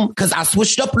home, because I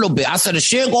switched up a little bit. I said if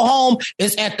Shan go home,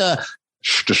 it's at the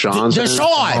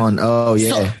Deshaun. Oh yeah.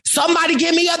 So, somebody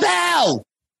give me a bell.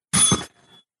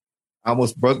 I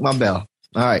almost broke my bell.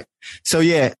 All right. So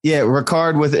yeah.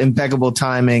 Ricard with impeccable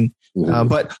timing.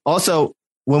 But also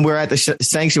when we're at the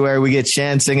sanctuary, we get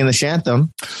Shan singing the Shanthem.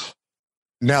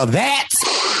 Now that's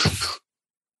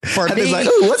for me. Like,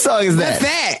 ooh, what song is that? What's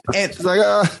that? And it's like,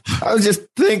 I was just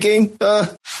thinking.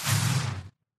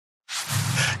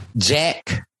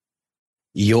 Jack,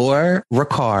 you're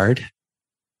Ricard.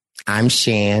 I'm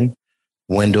Shan.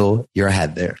 Wendell, you're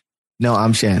Heather. No,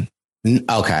 I'm Shan.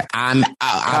 Okay,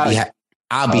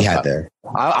 I'll be Heather.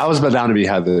 I was about down to be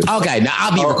Heather. Okay, now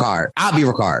I'll be Ricard. I'll be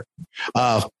Ricard.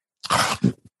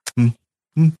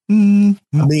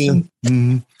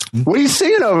 What are you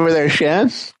singing over there,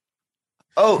 Shan?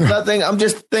 Oh, nothing. I'm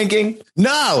just thinking.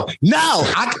 No.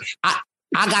 I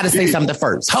gotta say something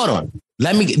first. Hold on.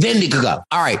 Then you can go.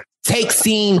 All right. Take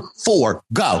scene 4.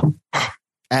 Go.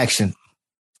 Action.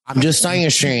 I'm just saying,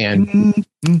 Shan.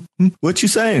 What you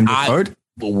saying, Ricard?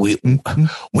 We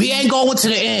ain't going to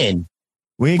the end.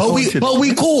 We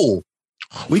cool.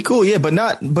 We cool, yeah, but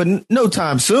no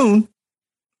time soon.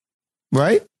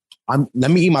 Right?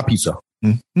 Let me eat my pizza.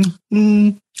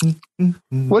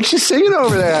 What you singing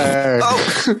over there?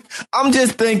 Oh, I'm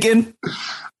just thinking.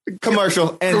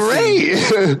 Commercial. And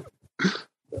great.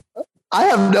 I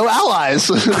have no allies.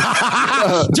 Where's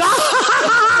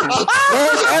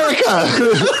Erica?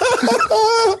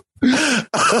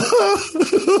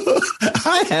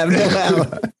 I have no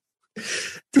allies.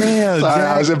 Damn, sorry,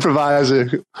 I was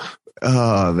improvising.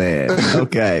 Oh man.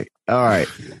 Okay. All right.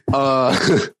 All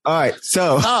right.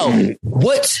 So,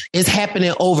 what is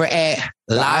happening over at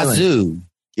Lazoo?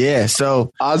 Yeah.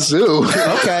 So, Azoo.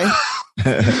 Okay.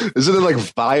 Isn't it like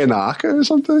Vianaka or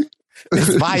something? It's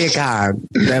Viacom.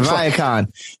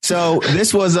 Viacom. So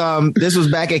this was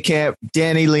back at camp.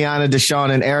 Danny, Liana,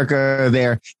 Deshaun, and Erica are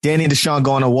there. Danny and Deshaun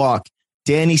go on a walk.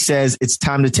 Danny says it's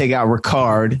time to take out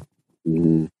Ricard.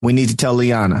 We need to tell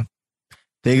Liana.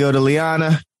 They go to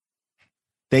Liana.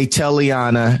 They tell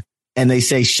Liana, and they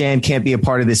say Shan can't be a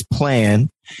part of this plan.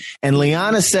 And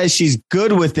Liana says she's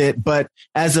good with it, but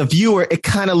as a viewer, it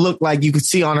kind of looked like you could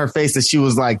see on her face that she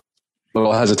was like,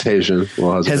 little hesitation,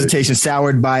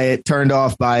 soured by it, turned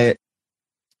off by it.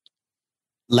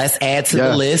 Let's add to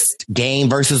the list: game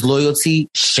versus loyalty,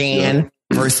 Shan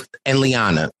versus and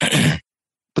Liana.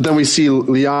 But then we see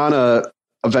Liana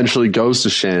eventually goes to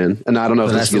Shan, and I don't know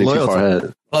if that's getting too far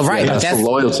ahead. Well, right, that's the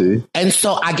loyalty. And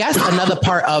so I guess another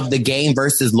part of the game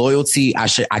versus loyalty, I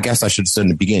should have said in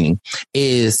the beginning,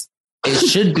 is it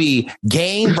should be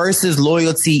game versus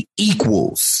loyalty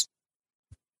equals.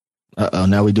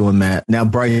 Now we're doing math. Now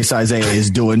Bryce Isaiah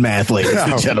is doing math, ladies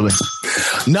and gentlemen.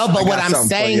 No, but what I'm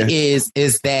saying is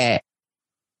that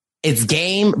it's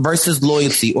game versus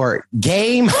loyalty or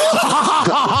game. You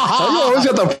always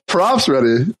got the props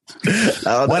ready.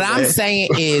 What I'm saying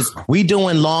is we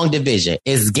doing long division.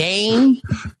 It's game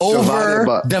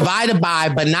over divided by,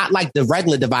 but not like the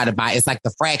regular divided by. It's like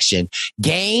the fraction.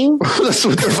 Game that's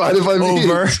what divided by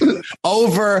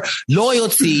over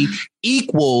loyalty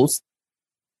equals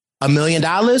 $1 million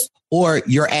or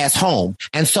your ass home.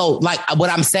 And so like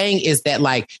what I'm saying is that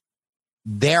like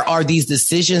there are these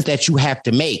decisions that you have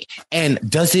to make, and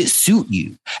does it suit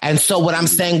you? And so what I'm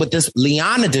saying with this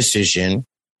Liana decision,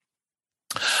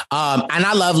 and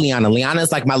I love Liana. Liana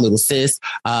is like my little sis.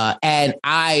 And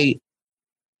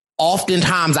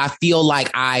oftentimes I feel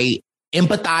like I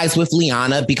empathize with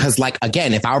Liana because like,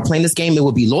 again, if I were playing this game, it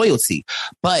would be loyalty.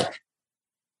 But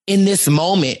in this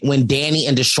moment, when Danny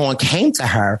and Deshaun came to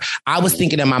her, I was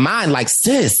thinking in my mind, like,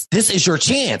 sis, this is your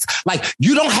chance. Like,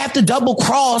 you don't have to double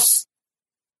cross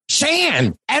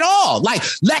Shan at all. Like,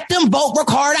 let them vote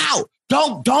Ricard out.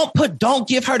 Don't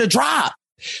give her the drop.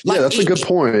 Like, yeah, that's a good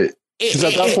point. Because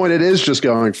at that point, it is just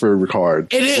going for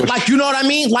Ricard. It is like, you know what I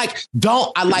mean? Like,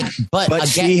 but again,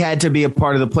 she had to be a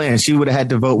part of the plan. She would have had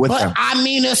to vote with them. I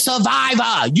mean, a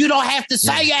survivor. You don't have to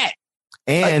say it.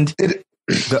 And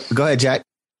go ahead, Jack.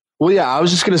 Well, yeah, I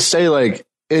was just going to say, like,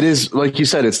 it is, like you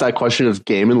said, it's that question of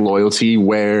game and loyalty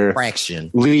where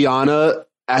Liana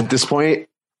at this point,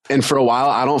 and for a while,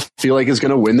 I don't feel like is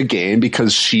going to win the game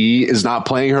because she is not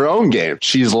playing her own game.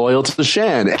 She's loyal to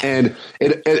Shan. And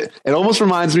it almost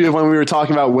reminds me of when we were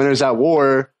talking about Winners at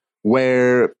War,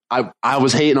 where I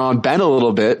was hating on Ben a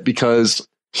little bit because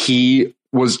he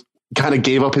was kind of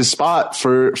gave up his spot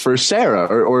for Sarah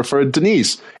or for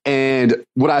Denise. And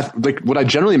what I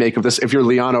generally make of this, if you're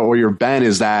Liana or you're Ben,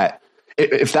 is that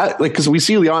if that, like, because we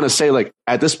see Liana say, like,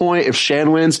 at this point, if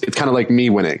Shan wins, it's kind of like me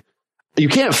winning. You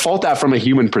can't fault that from a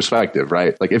human perspective,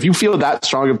 right? Like, if you feel that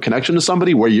strong of connection to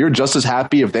somebody where you're just as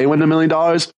happy if they win $1 million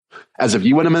as if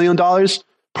you win $1 million,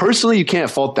 personally, you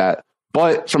can't fault that.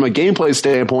 But from a gameplay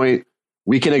standpoint,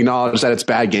 we can acknowledge that it's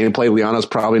bad gameplay. Liana's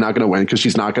probably not going to win because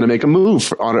she's not going to make a move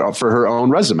for her own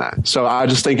resume. So I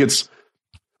just think it's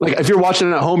like, if you're watching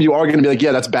it at home, you are going to be like,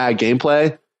 yeah, that's bad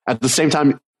gameplay. At the same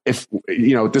time, if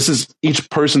you know, this is each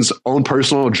person's own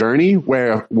personal journey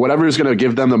where whatever is going to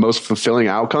give them the most fulfilling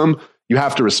outcome, you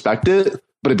have to respect it,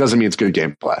 but it doesn't mean it's good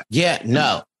gameplay. Yeah,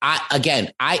 no. I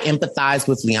empathize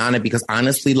with Liana because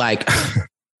honestly, like,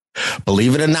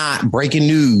 believe it or not, breaking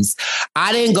news,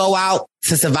 I didn't go out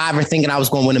to Survivor thinking I was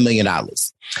going to win $1 million.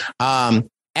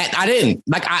 And I didn't.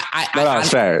 Like, that's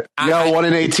fair. You got 1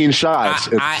 in 18 shots.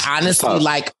 I honestly,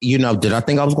 like, you know, did I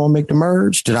think I was going to make the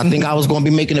merge? Did I think I was going to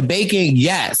be making a baking?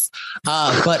 Yes.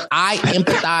 But I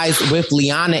empathize with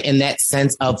Liana in that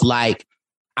sense of, like,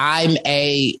 I'm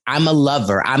a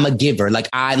lover. I'm a giver. Like,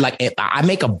 if I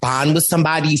make a bond with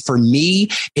somebody, for me,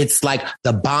 it's like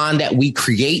the bond that we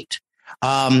create.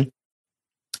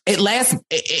 It lasts.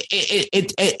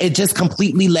 It just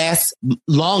completely lasts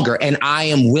longer, and I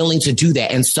am willing to do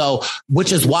that. And so,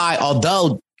 which is why,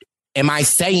 although, am I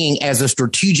saying as a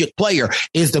strategic player,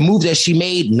 is the move that she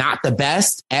made not the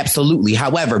best? Absolutely.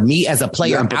 However, me as a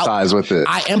player, I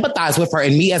empathize with her,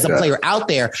 and me as a player out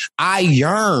there, I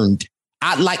yearned.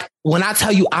 When I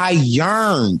tell you, I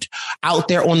yearned out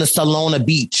there on the Salona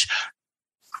beach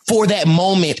for that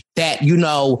moment that, you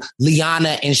know,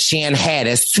 Liana and Shan had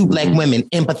as two Black women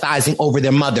empathizing over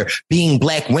their mother, being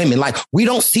Black women. Like, we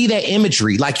don't see that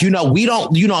imagery. Like, you know, we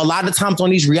don't, you know, a lot of times on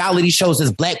these reality shows,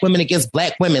 it's Black women against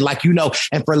Black women. Like, you know,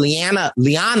 and for Liana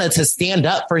to stand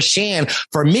up for Shan,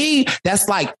 for me, that's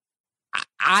like,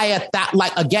 I thought,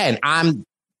 like, again, I'm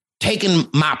taking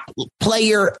my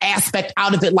player aspect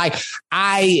out of it. Like,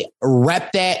 I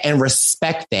rep that and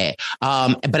respect that.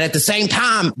 But at the same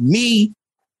time, me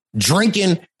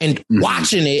drinking and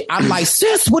watching it, I'm like,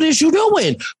 sis, what is you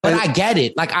doing? But I get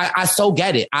it. Like, I so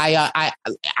get it. I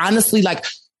honestly, like,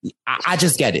 I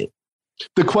just get it.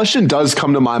 The question does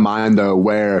come to my mind, though,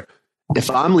 where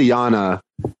if I'm Liana,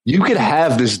 you could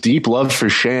have this deep love for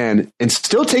Shan and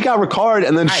still take out Ricard,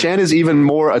 and then Shan is even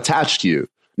more attached to you.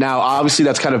 Now, obviously,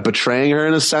 that's kind of betraying her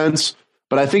in a sense,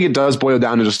 but I think it does boil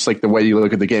down to just like the way you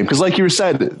look at the game. Because like you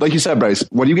said, Bryce,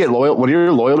 when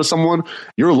you're loyal to someone,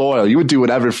 you're loyal. You would do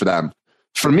whatever for them.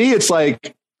 For me, it's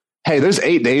like, hey, there's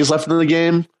 8 days left in the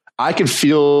game. I can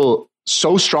feel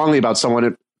so strongly about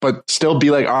someone, but still be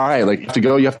like, all right, like,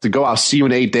 you have to go. I'll see you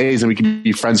in 8 days and we can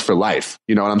be friends for life.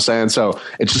 You know what I'm saying? So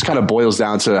it just kind of boils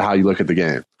down to how you look at the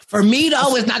game. For me,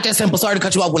 though, it's not that simple. Sorry to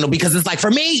cut you off, Wendell, because it's like, for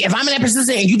me, if I'm in that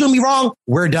position and you do me wrong,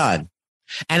 we're done.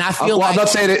 And I feel I'm not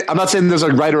saying there's a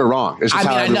right or a wrong. It's just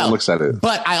how everyone looks at it.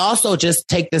 But I also just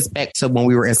take this back to when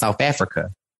we were in South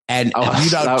Africa. And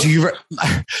do you remember?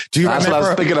 That's what I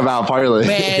was thinking about, partly.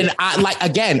 Man,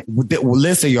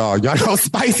 listen, y'all know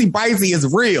Spicy Bicey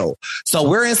is real. So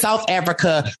we're in South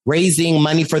Africa raising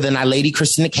money for the Naledi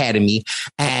Christian Academy.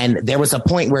 And there was a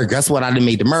point where, guess what? I didn't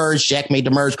make the merge. Jack made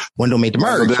the merge. Wendell made the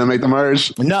merge. Wendell didn't make the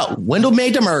merge? No, Wendell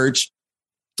made the merge.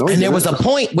 And there was a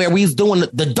point where we was doing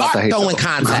the dart throwing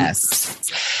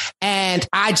contest. And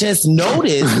I just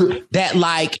noticed that,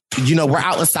 like, you know, we're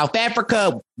out in South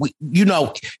Africa.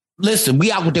 Listen,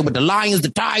 we out there with the lions, the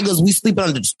tigers, we sleeping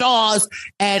under the stars.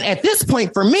 And at this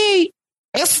point, for me,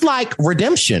 it's like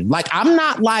redemption. Like, I'm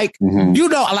not like, you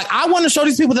know, like, I want to show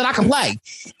these people that I can play.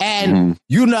 And,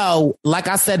 you know, like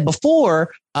I said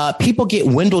before, people get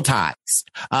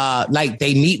Wendell-tized. Like,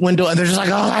 they meet Wendell and they're just like,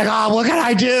 oh my God, what can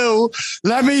I do?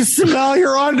 Let me smell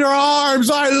your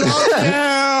underarms. I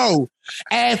love you.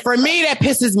 And for me, that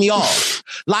pisses me off.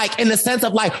 Like, in the sense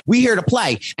of, like, we here to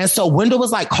play. And so Wendell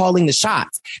was like calling the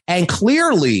shots. And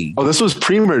clearly. Oh, this was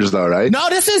pre-merge though, right? No,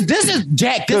 this is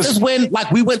Jack. This is when,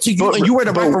 like, we went to you and you were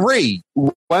the referee.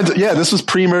 Yeah, this was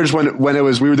pre-merge when we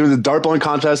were doing the dart bowling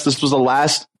contest. This was the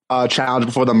last challenge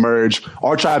before the merge.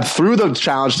 Our tribe threw the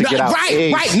challenge to get out.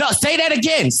 Right. No, say that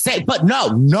again. No.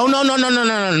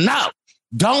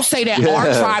 Don't say that. Our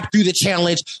tribe threw the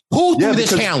challenge. Who threw the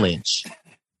challenge?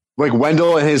 Like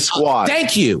Wendell and his squad.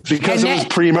 Thank you. Because it was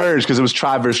pre-merge, because it was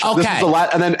tribe versus. Okay. This was the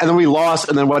last, and then we lost,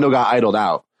 and then Wendell got idled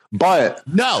out. But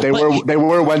they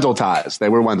were Wendell ties. They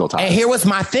were Wendell ties. And here was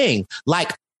my thing.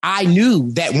 Like, I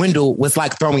knew that Wendell was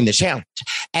like throwing the challenge.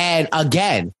 And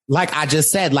again, like I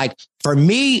just said, like, for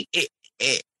me,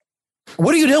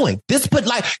 what are you doing? This put,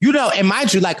 like, you know, and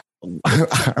mind you, like,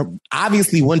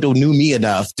 obviously Wendell knew me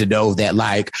enough to know that,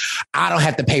 like, I don't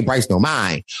have to pay Bryce no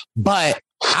mind. But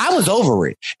I was over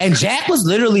it. And Jack was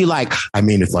literally like, I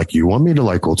mean, if like you want me to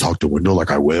like go talk to Wendell,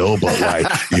 like I will, but like,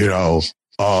 you know,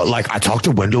 like I talked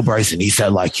to Wendell Bryce and he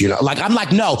said like, you know, like, I'm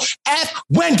like, no, F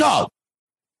Wendell.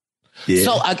 Yeah.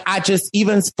 So I just,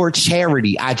 even for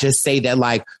charity, I just say that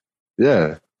like,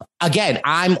 yeah, again,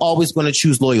 I'm always going to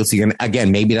choose loyalty. And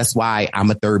again, maybe that's why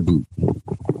I'm a third boot.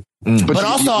 But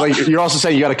also, like, you're also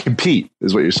saying you got to compete,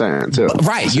 is what you're saying too.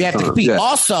 Right, you have to compete. Yeah.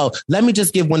 Also, let me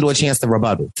just give Wendell a chance to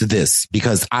rebuttal to this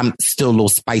because I'm still a little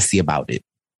spicy about it.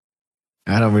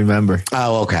 I don't remember.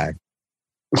 Oh, okay.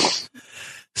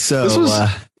 So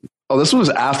this was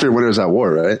after Winners at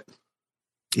War, right?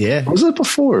 Yeah. Or was it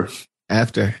before?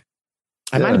 After.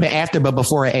 It might have been after, but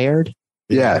before it aired.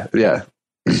 Yeah.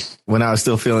 When I was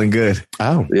still feeling good.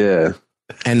 Oh, yeah.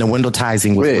 And the Wendell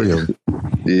Tizing was real.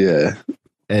 Yeah.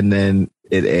 And then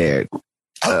it aired.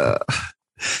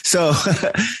 So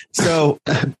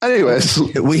anyways,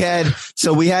 we had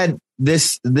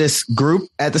this group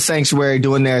at the sanctuary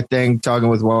doing their thing, talking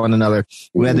with one another.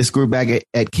 We had this group back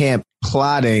at camp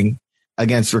plotting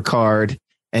against Ricard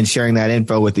and sharing that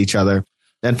info with each other.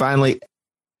 Then finally,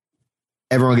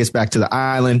 everyone gets back to the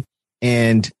island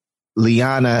and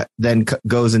Liana then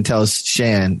goes and tells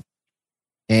Shan.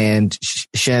 And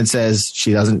Shan says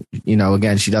she doesn't,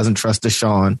 she doesn't trust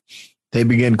Deshawn. They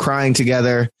begin crying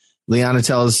together. Liana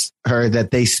tells her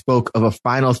that they spoke of a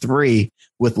final 3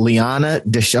 with Liana,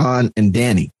 Deshawn, and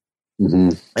Danny. Mm-hmm.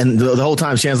 And the whole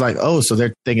time Shan's like, oh, so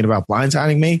they're thinking about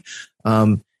blindsiding me?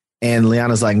 And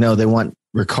Liana's like, no, they want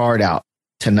Ricard out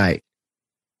tonight.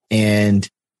 And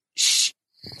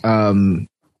so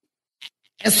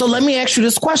let me ask you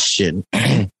this question.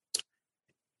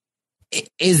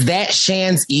 Is that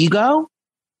Shan's ego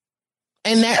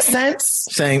in that sense?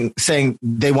 Saying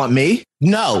they want me?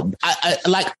 No,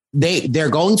 like they're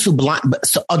going to blind. But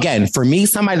so again, for me,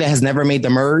 somebody that has never made the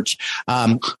merge,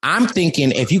 I'm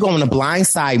thinking if you go on the blind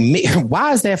side, me,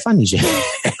 why is that funny, Jay?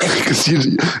 Because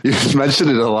you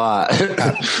mentioned it a lot.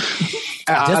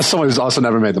 As someone who's also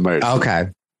never made the merge. Okay.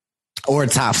 Or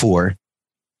top 4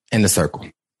 in the circle.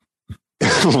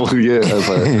 Well, yeah,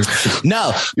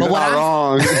 no, you're but not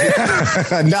wrong.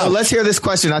 No, so let's hear this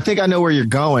question. I think I know where you're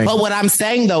going. But what I'm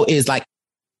saying though is like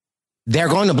they're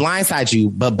going to blindside you,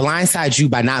 but blindside you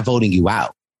by not voting you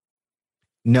out.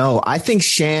 No, I think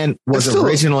Shan was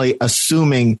originally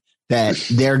assuming that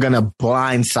they're going to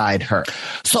blindside her.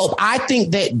 So I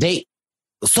think that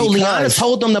Liana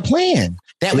told them the plan.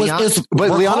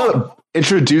 Liana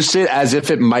introduced it as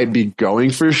if it might be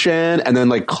going for Shan and then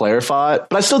like clarify it.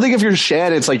 But I still think if you're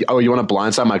Shan, it's like, oh, you want to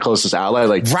blindside my closest ally?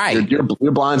 Like, right. You're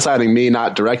blindsiding me,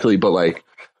 not directly, but like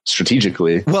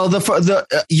strategically. Well,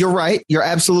 you're right. You're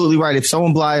absolutely right. If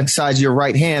someone blindsides your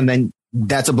right hand, then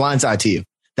that's a blindside to you.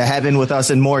 That happened with us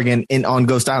and Morgan on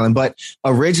Ghost Island. But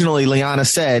originally, Liana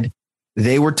said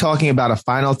they were talking about a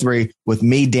final 3 with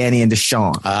me, Danny, and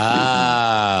Deshawn.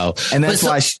 Oh. And that's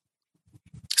why...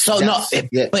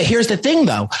 But here's the thing,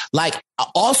 though. Like,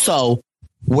 also,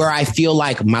 where I feel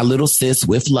like my little sis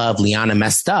with love, Liana,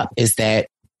 messed up is that,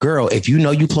 girl, if you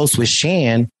know you close with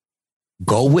Shan,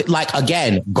 go with them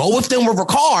with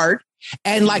Ricard,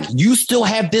 and like you still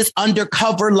have this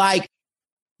undercover, like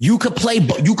you could play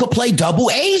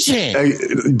double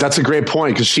agent. That's a great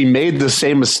point because she made the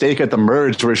same mistake at the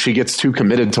merge where she gets too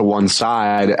committed to one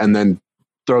side and then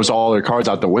throws all her cards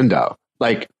out the window.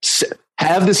 Like,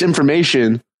 have this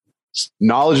information.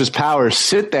 Knowledge is power.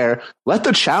 Sit there. Let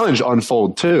the challenge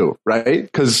unfold too, right?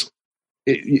 Because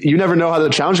you never know how the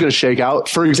challenge is going to shake out.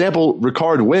 For example,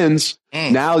 Ricard wins.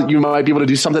 Now you might be able to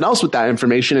do something else with that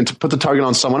information and to put the target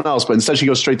on someone else. But instead, she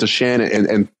goes straight to Shan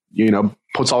and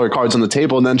puts all her cards on the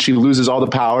table, and then she loses all the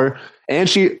power. And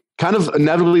she kind of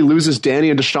inevitably loses Danny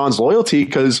and Deshawn's loyalty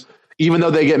because even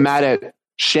though they get mad at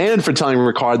Shan for telling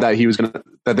Ricard that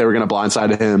they were going to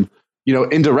blindside him.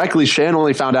 Indirectly, Shan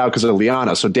only found out because of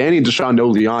Liana. So Danny and Deshawn know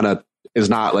Liana is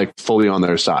not like fully on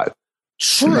their side.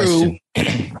 True.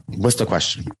 What's the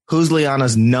question? Who's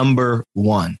Liana's number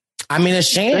 1? I mean, it's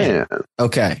Shan.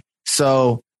 Okay.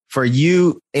 So for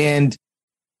you and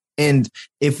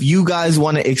if you guys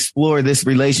want to explore this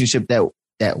relationship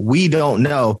that we don't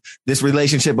know, this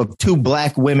relationship of 2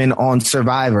 black women on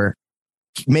Survivor,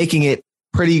 making it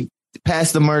pretty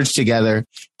past the merge together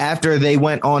after they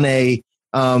went on they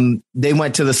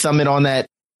went to the summit on that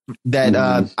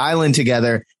island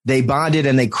together. They bonded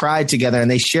and they cried together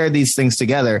and they shared these things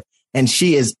together. And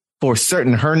she is for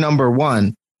certain her number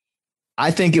 1.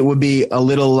 I think it would be a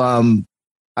little, I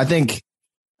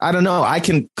don't know. I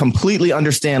can completely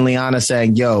understand Liana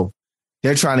saying, yo,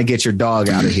 they're trying to get your dog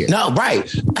out of here. No,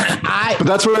 right. But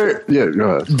that's where,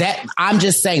 go ahead. I'm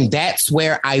just saying that's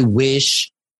where I wish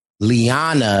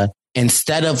Liana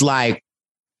instead of like,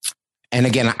 and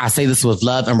again, I say this with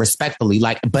love and respectfully,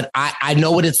 like, but I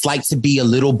know what it's like to be a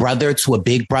little brother to a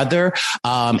big brother.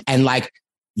 And like,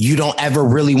 you don't ever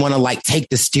really want to like take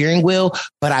the steering wheel,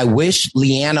 but I wish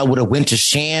Liana would have went to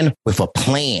Shan with a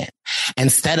plan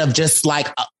instead of just like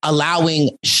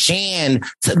allowing Shan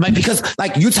to, like, because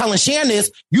like you telling Shan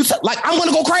this, like, I'm going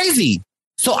to go crazy.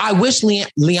 So I wish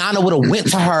Liana would have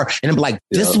went to her and be like,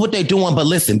 this is what they're doing, but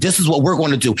listen, this is what we're going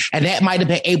to do. And that might have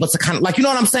been able to kind of like, you know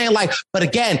what I'm saying? Like, but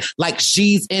again, like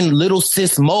she's in little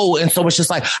sis mode. And so it's just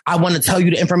like, I want to tell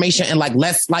you the information and like,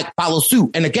 let's like follow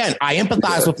suit. And again, I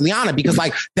empathize with Liana because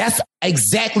like, that's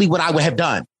exactly what I would have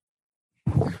done.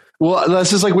 Well,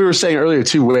 that's just like we were saying earlier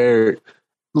too, where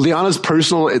Liana's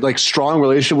personal, like strong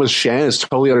relationship with Shan is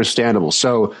totally understandable.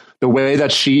 So the way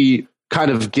that she kind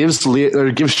of gives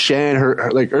Shan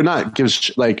her like, or not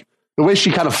gives, like the way she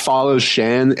kind of follows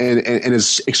Shan and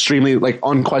is extremely like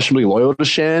unquestionably loyal to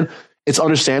Shan, it's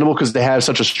understandable because they have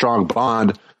such a strong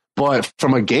bond. But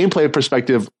from a gameplay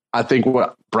perspective, I think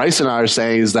what Bryce and I are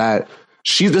saying is that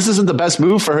this isn't the best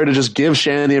move for her to just give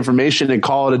Shan the information and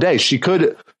call it a day. She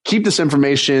could keep this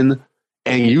information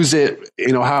and use it,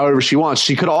 you know, however she wants.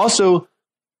 She could also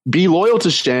be loyal to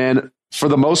Shan for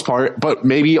the most part, but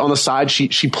maybe on the side, she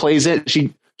plays it.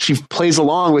 She plays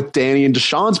along with Danny and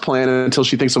Deshaun's plan until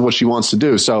she thinks of what she wants to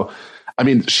do. So, I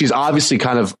mean, she's obviously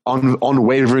kind of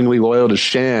unwaveringly loyal to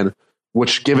Shan,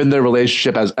 which given their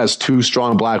relationship as two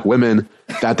strong black women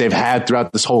that they've had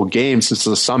throughout this whole game since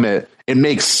the summit, it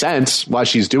makes sense why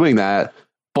she's doing that.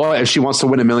 But if she wants to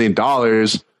win $1 million,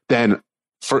 then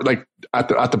for like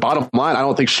at the bottom line, I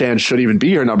don't think Shan should even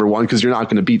be her number one because you're not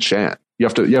going to beat Shan. You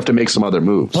have to make some other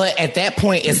moves. But at that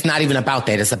point, it's not even about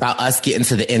that. It's about us getting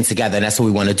to the end together. And that's what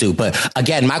we want to do. But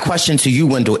again, my question to you,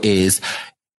 Wendell, is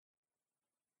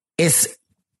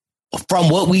from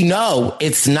what we know,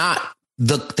 it's not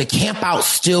the camp out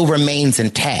still remains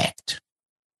intact.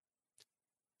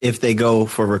 If they go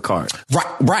for Ricard.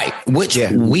 Right. Which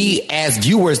we as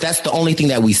viewers, that's the only thing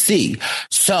that we see.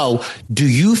 So do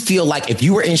you feel like if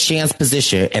you were in Shan's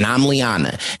position and I'm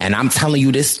Liana and I'm telling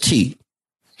you this tea,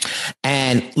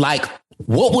 and like,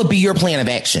 what would be your plan of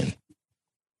action?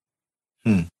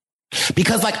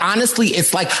 Because like, honestly,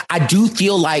 it's like, I do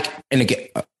feel like, and again,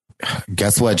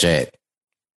 guess what, Jed?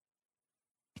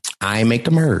 I ain't make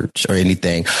the merge or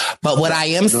anything. But what I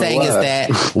am saying is that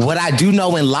what I do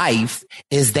know in life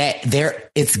is that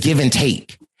it's give and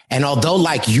take. And although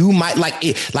like you might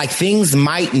like things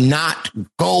might not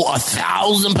go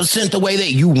 1,000% the way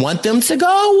that you want them to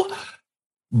go,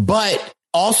 but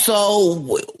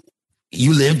also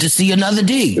you live to see another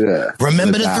D. Yeah,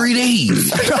 remember the 3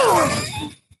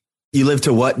 Ds. You live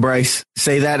to what, Bryce?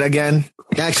 Say that again.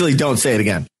 Actually, don't say it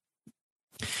again.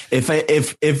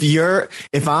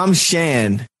 If I'm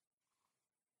Shan,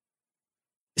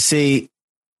 see,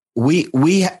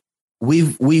 we've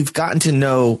gotten to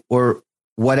know or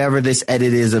whatever this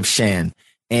edit is of Shan,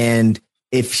 and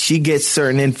if she gets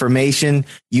certain information,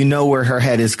 you know where her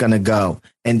head is going to go.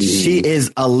 And she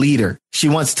is a leader. She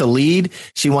wants to lead.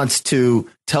 She wants to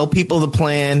tell people the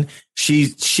plan.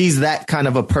 She's that kind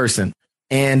of a person.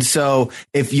 And so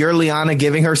if you're Liana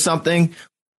giving her something,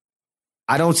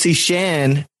 I don't see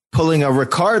Shan pulling a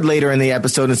Ricard later in the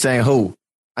episode and saying, "Oh,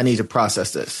 I need to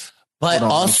process this." But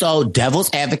also devil's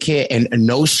advocate and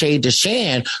no shade to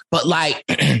Shan, but like,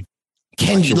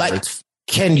 can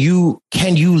you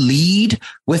lead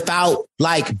without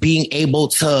like being able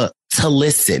to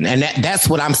listen? And that's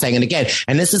what I'm saying. And again,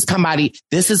 and this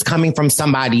is coming from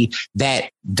somebody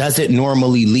that doesn't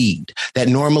normally lead, that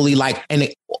normally like, and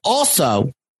it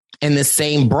also in the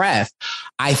same breath,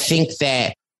 I think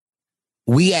that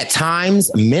we at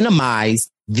times minimize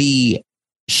the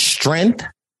strength,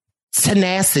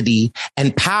 tenacity,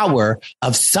 and power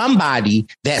of somebody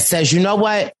that says, you know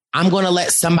what? I'm going to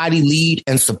let somebody lead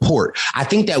and support. I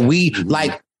think that we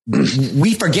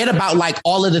forget about like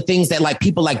all of the things that like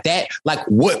people like that, like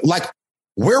what, like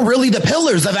we're really the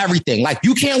pillars of everything. Like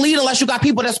you can't lead unless you got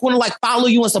people that's going to like follow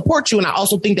you and support you. And I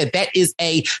also think that is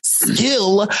a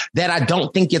skill that I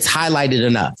don't think gets highlighted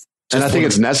enough. And I think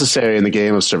it's necessary in the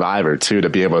game of Survivor too, to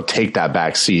be able to take that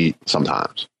back seat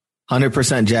sometimes.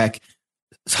 100%, Jack.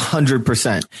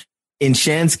 100%. In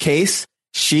Shan's case,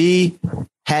 she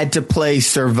had to play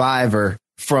Survivor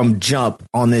from jump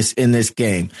in this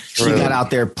game. She got out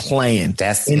there playing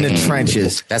in the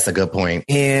trenches. That's a good point.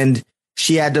 And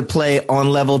she had to play on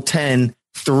level 10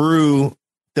 through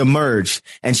the merge.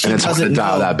 And she doesn't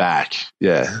dial that back.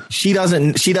 Yeah. She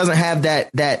doesn't have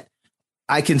that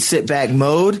I can sit back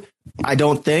mode. I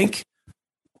don't think.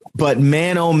 But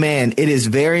man, oh man, it is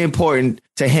very important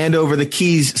to hand over the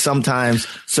keys sometimes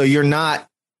so you're not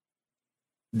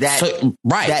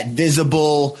that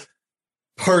visible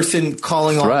person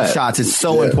calling all the shots is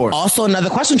so important. Also, another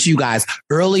question to you guys.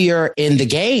 Earlier in the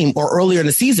game or earlier in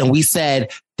the season, we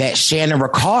said that Shannon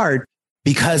Ricard,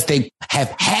 because they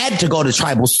have had to go to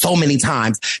tribal so many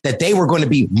times, that they were going to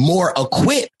be more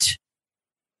equipped.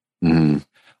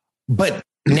 But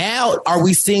now are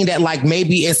we seeing that like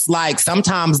maybe it's like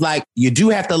sometimes like you do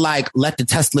have to like let the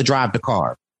Tesla drive the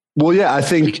car? Well, yeah, I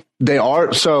think they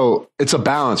are. So it's a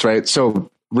balance, right? So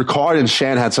Ricard and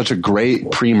Shan had such a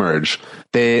great pre-merge.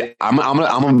 I'm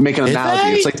gonna make an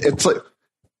analogy. It's like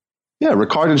yeah,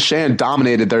 Ricard and Shan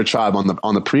dominated their tribe on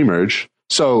the pre-merge.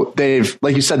 So they've,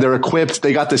 like you said, they're equipped.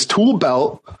 They got this tool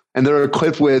belt, and they're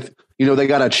equipped with, they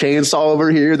got a chainsaw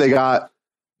over here. They got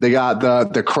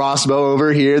the crossbow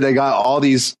over here. They got all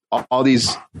these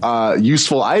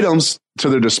useful items to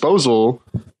their disposal,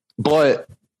 but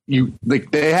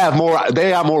they have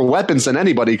more weapons than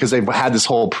anybody because they've had this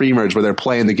whole pre-merge where they're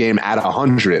playing the game at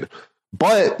 100.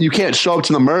 But you can't show up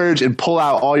to the merge and pull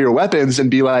out all your weapons and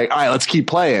be like, all right, let's keep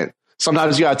playing.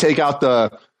 Sometimes you got to take out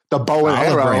the bow and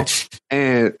arrow branch.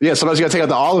 And sometimes you got to take out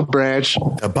the olive branch,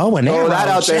 the bow and arrow, throw that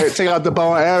out there, take out the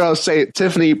bow and arrow, say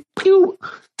Tiffany, pew,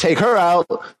 take her out.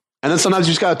 And then sometimes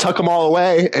you just got to tuck them all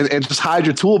away and just hide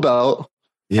your tool belt.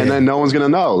 Yeah. And then no one's going to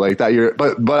know like that.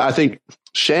 But I think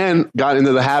Shan got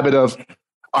into the habit of,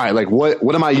 all right, like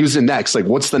what am I using next? Like,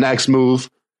 what's the next move?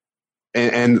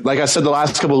 And like I said, the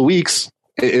last couple of weeks,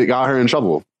 it got her in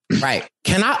trouble. Right.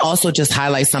 Can I also just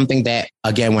highlight something that,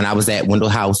 again, when I was at Wendell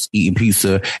House eating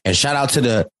pizza, and shout out to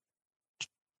the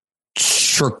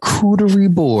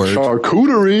charcuterie board.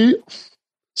 Charcuterie.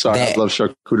 Sorry, I love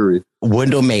charcuterie.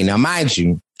 Wendell made. Now, mind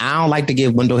you, I don't like to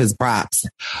give Wendell his props,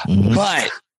 but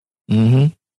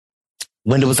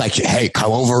Wendell was like, hey,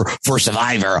 come over for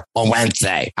Survivor on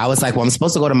Wednesday. I was like, well, I'm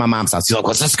supposed to go to my mom's house. He's like,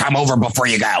 well, just come over before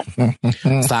you go.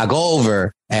 So I go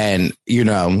over and,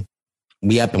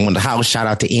 we up in the house. Shout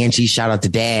out to Angie. Shout out to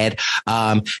Dad.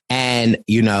 And,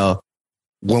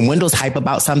 when Wendell's hype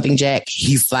about something, Jack,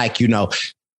 he's like, he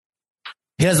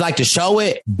doesn't like to show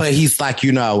it, but he's like,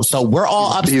 so we're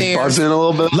all upstairs. He's buzzing a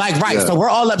little bit. Like, right. Yeah. So we're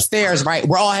all upstairs, right?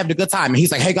 We're all having a good time. And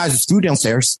he's like, hey, guys, it's food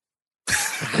downstairs.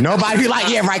 Nobody be like,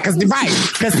 yeah, right. Cause he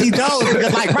knows.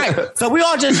 Because like, right. So we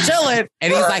all just chilling.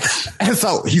 And he's like, and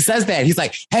so he says that. He's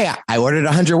like, hey, I ordered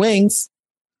 100 wings.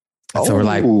 So we're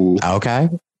like, okay.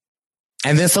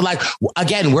 And then, so like,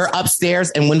 again, we're upstairs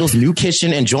in Wendell's new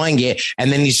kitchen enjoying it.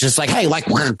 And then he's just like, hey, like,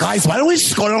 guys, why don't we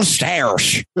just go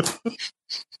downstairs?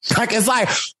 Like, it's like,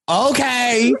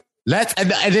 okay,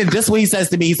 and then this is what he says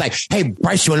to me. He's like, hey,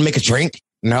 Bryce, you want to make a drink?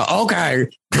 No, okay,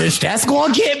 bitch, that's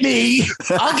going to get me.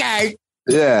 Okay.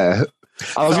 Yeah.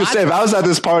 I was going to say, if I was at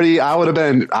this party, I would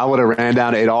have ran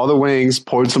down, ate all the wings,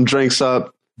 poured some drinks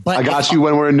up. But I got you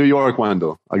when we're in New York,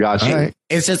 Wendell. I got you. Right.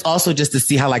 It's just also just to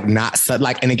see how like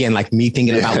and again, like me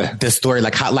thinking about this story,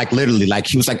 like how like literally like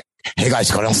he was like, hey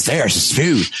guys, go downstairs, it's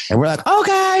food. And we're like,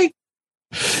 okay,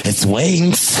 it's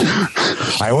wings.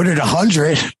 I ordered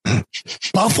 100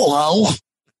 buffalo.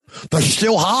 They're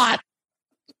still hot.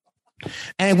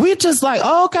 And we're just like,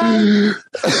 okay.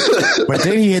 But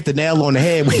then he hit the nail on the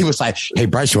head when he was like, hey,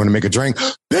 Bryce, you want to make a drink?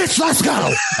 Bitch, let's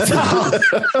go.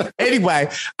 So, anyway,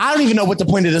 I don't even know what the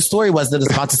point of the story was that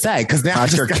it's about to say. Because now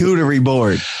charcuterie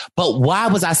board. But why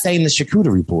was I saying the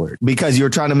charcuterie board? Because you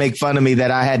were trying to make fun of me that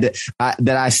I had to,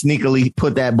 that I sneakily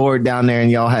put that board down there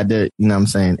and y'all had to, you know what I'm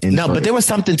saying? No, but there was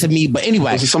something to me. But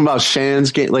anyway. Was it something about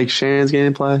Shan's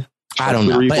gameplay? I don't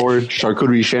know.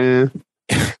 Charcuterie Shan.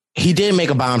 He did make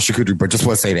a bomb charcuterie board. Just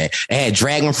want to say that. It had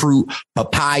dragon fruit,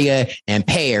 papaya, and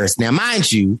pears. Now,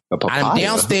 mind you, I'm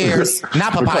downstairs.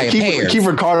 Not papaya, pears. Keep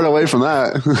Ricardo away from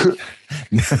that.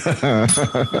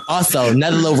 Also,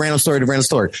 another little random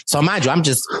story. So, mind you, I'm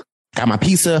just got my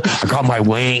pizza, I got my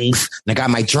wings, and I got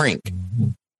my drink.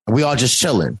 And we all just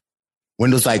chilling.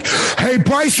 Wendell's like, hey,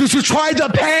 Bryce, you should try the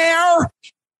pear.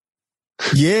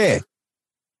 Yeah.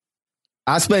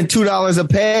 I spent $2 a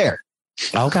pear.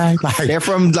 Okay. Like, they're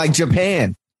from like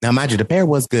Japan. Now, mind you, the pear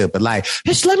was good, but like,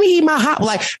 bitch, let me eat my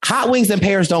hot wings and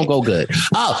pears don't go good.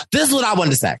 Oh, this is what I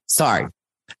wanted to say. Sorry.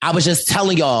 I was just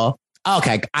telling y'all.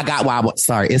 Okay. I got why.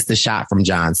 Sorry. It's the shot from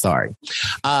John. Sorry.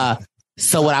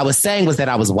 So what I was saying was that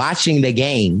I was watching the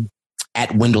game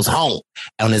at Wendell's home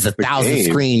and there's 1,000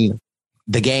 screen,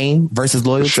 the game versus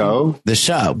Loyalty. The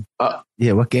show.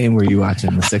 Yeah. What game were you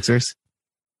watching? The Sixers?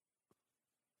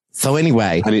 So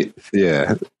anyway,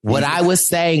 what I was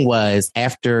saying was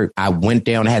after I went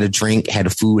down, had a drink, had a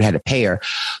food, had a pear.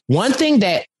 One thing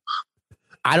that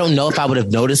I don't know if I would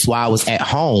have noticed while I was at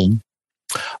home,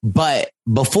 but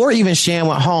before even Shan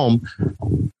went home,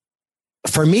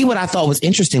 for me, what I thought was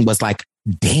interesting was like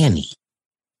Danny.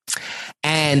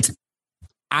 And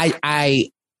I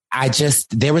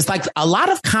just, there was like a lot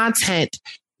of content.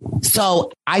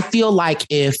 So I feel like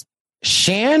if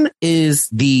Shan is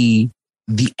the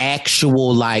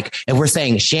actual, like, if we're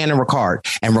saying Shan and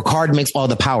Ricard makes all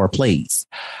the power plays.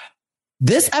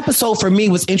 This episode for me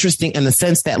was interesting in the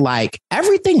sense that, like,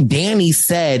 everything Danny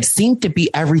said seemed to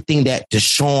be everything that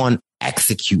Deshaun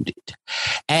executed.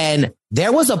 And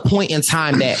there was a point in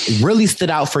time that really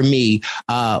stood out for me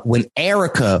when there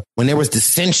was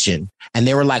dissension and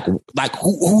they were like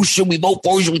who should we vote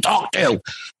for? Who should we talk to?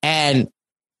 And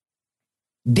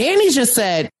Danny just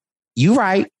said, "You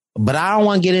right, but I don't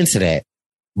want to get into that,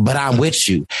 but I'm with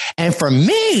you." And for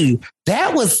me,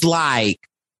 that was like,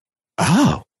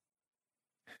 oh.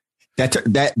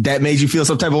 That made you feel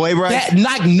some type of way, Bryce?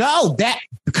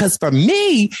 Because for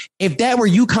me, if that were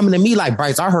you coming to me like,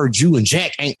 "Bryce, I heard you and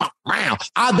Jack ain't around,"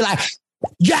 I'd be like,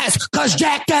 "Yes, because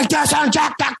Jack.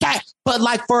 But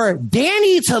like for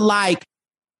Danny to like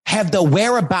have the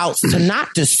whereabouts to not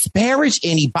disparage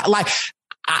anybody, like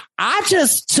I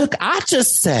just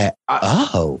said,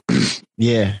 oh,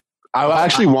 yeah. I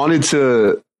actually wanted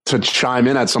to chime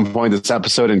in at some point this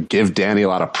episode and give Danny a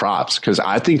lot of props because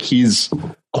I think he's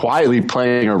quietly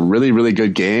playing a really, really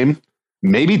good game.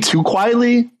 Maybe too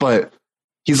quietly, but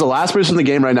he's the last person in the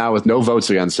game right now with no votes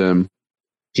against him.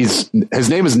 His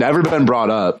name has never been brought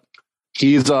up.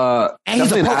 He's he's a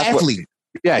pro athlete.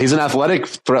 Yeah, he's an athletic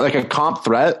threat, like a comp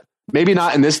threat. Maybe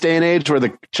not in this day and age where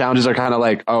the challenges are kind of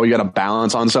like, oh, you got to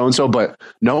balance on so-and-so, but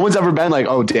no one's ever been like,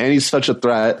 oh, Danny's such a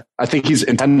threat. I think he's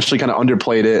intentionally kind of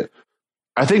underplayed it.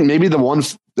 I think maybe the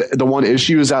one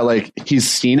issue is that like he's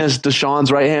seen as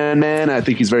Deshaun's right hand man. I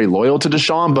think he's very loyal to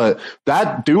Deshaun, but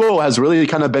that duo has really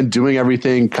kind of been doing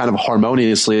everything kind of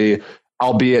harmoniously,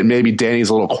 albeit maybe Danny's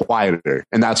a little quieter,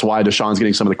 and that's why Deshaun's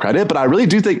getting some of the credit. But I really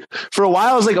do think for a while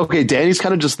I was like, okay, Danny's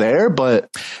kind of just there, but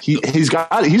he's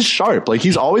sharp, like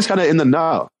he's always kind of in the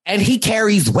know, and he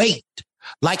carries weight,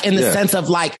 like in the sense of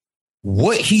like,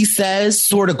 what he says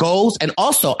sort of goes. And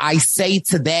also I say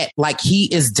to that, like he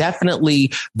is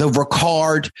definitely the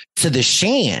Ricard to the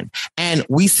Shan. And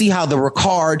we see how the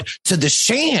Ricard to the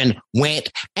Shan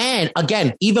went. And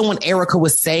again, even when Erica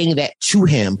was saying that to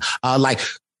him, like,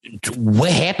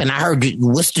 what happened? I heard,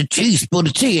 what's the tea? Spill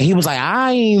the tea. And he was like,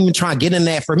 I ain't even trying to get in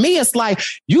that. For me, it's like,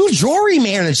 you jury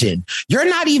managing. You're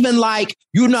not even like,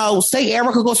 say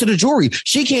Erica goes to the jury.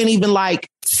 She can't even like,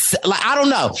 I don't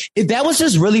know. That was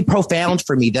just really profound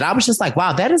for me that I was just like,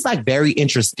 wow, that is like very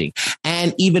interesting.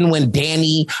 And even when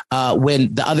Danny,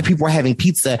 when the other people were having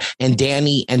pizza and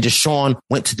Danny and Deshaun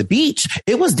went to the beach,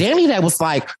 it was Danny that was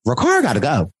like, Ricard got to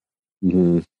go.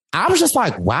 Mm-hmm. I was just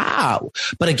like, wow.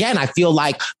 But again, I feel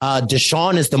like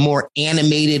Deshaun is the more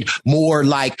animated, more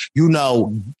like,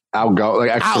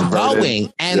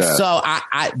 outgoing. And so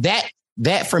I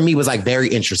that for me was like very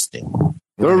interesting.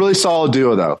 They're a really solid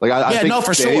duo though. Like I think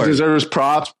for Danny sure deserves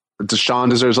props. Deshaun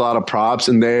deserves a lot of props,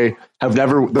 and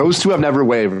those two have never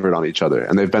wavered on each other,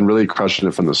 and they've been really crushing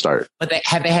it from the start. But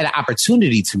have they had an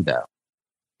opportunity to though?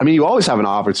 I mean, you always have an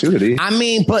opportunity. I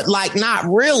mean, but like not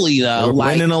really though.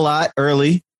 Like winning a lot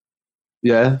early.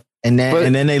 Yeah. And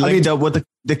then they linked up with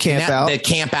the camp out. The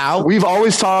camp out. We've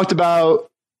always talked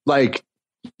about like,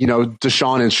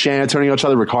 Deshaun and Shan turning on each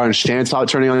other, Ricard and Shan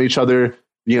turning on each other,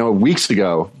 weeks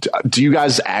ago. Do you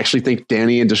guys actually think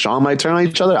Danny and Deshaun might turn on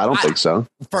each other? I don't think so.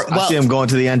 I see them going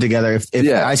to the end together.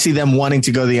 I see them wanting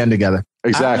to go to the end together.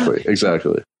 Exactly.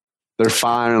 They're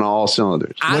firing on all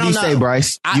cylinders. What do you say,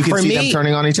 Bryce? You can see them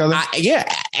turning on each other?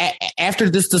 After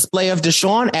this display of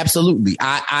Deshaun, absolutely.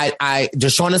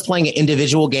 Deshaun is playing an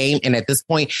individual game. And at this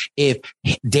point, if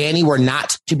Danny were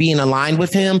not to be in a line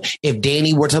with him, if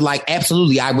Danny were to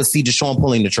absolutely, I would see Deshaun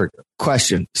pulling the trigger.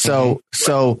 Question. So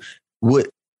what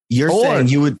you're saying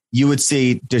you would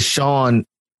see Deshaun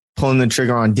pulling the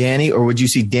trigger on Danny, or would you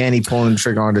see Danny pulling the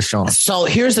trigger on Deshaun? So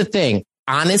here's the thing.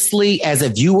 Honestly, as a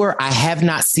viewer, I have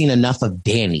not seen enough of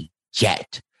Danny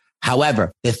yet.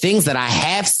 However, the things that I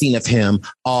have seen of him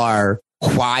are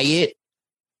quiet,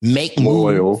 make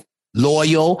moves,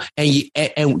 loyal,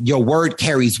 and your word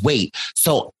carries weight.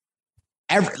 So,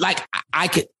 I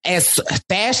could as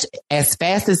fast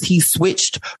as he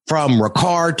switched from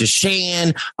Ricard to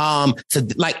Shan,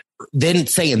 to then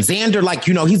saying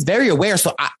Xander, he's very aware.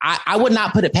 So I would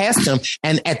not put it past him.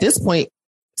 And at this point,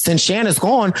 since Shan is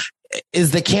gone,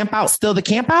 is the camp out still the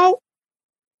camp out?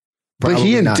 But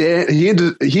he and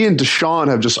Deshaun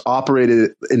have just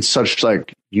operated in such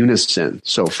unison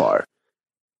so far.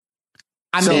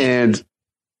 And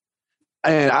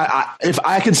I if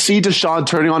I could see Deshaun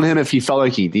turning on him if he felt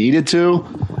like he needed to,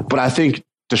 but I think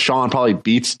Deshaun probably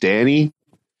beats Danny,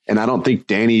 and I don't think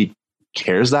Danny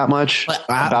cares that much.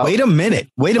 But, wait a minute.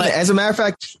 As a matter of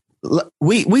fact,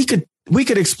 we could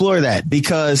explore that,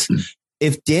 because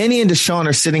if Danny and Deshaun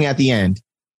are sitting at the end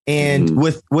and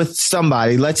with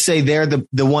somebody, let's say they're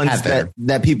the ones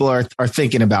that people are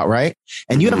thinking about, right?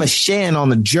 And you have a Shan on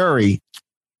the jury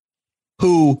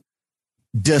who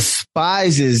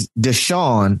despises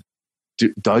Deshaun.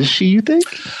 Does she, you think?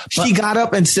 She got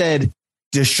up and said,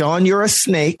 Deshaun, you're a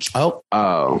snake.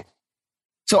 Oh.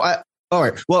 So all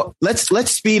right. Well,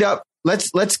 let's speed up.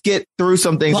 Let's get through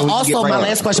some things. Well, also, my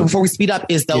last question before we speed up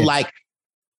is like,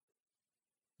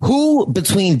 who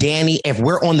between Danny, if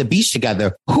we're on the beach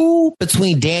together, who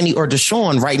between Danny or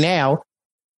Deshaun right now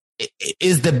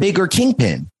is the bigger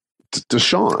kingpin?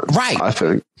 Deshaun, right? I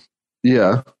think,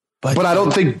 yeah. But I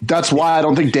don't think that's why I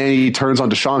don't think Danny turns on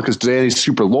Deshaun, because Danny's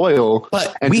super loyal.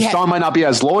 And Deshaun might not be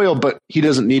as loyal, but he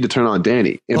doesn't need to turn on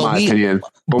Danny, in my opinion.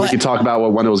 But we can talk about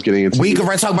what Wendell was getting into. We can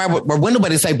talk about what Wendell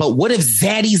would say, but what if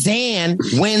Zaddy Zan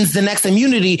wins the next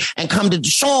immunity and come to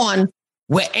Deshaun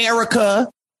with Erica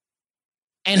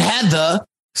and Heather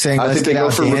saying, I think they go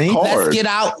for Danny. Let's get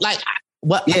out. Like,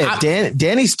 what? Yeah,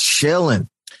 Danny's chilling.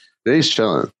 Danny's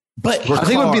chilling. But I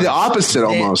think it would be the opposite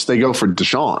almost. They go for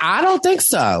Deshaun. I don't think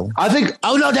so. I think.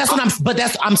 Oh no,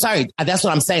 I'm sorry. That's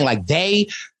what I'm saying. Like they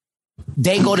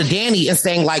go to Danny and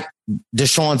saying like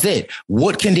Deshaun's it.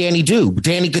 What can Danny do?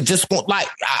 Danny could just like.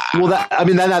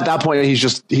 Then at that point he's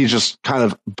just kind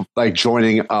of like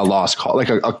joining a lost cause, like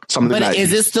something. But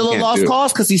is it still a lost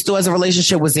cause? Because he still has a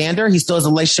relationship with Xander. He still has a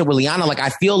relationship with Liana. Like I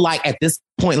feel like at this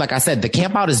point, like I said, the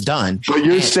camp out is done. But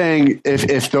you're saying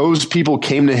if those people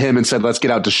came to him and said, "Let's get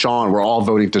out Deshaun," we're all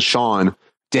voting Deshaun.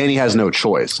 Danny has no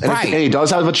choice, and if Danny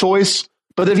does have a choice,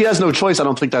 but if he has no choice, I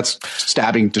don't think that's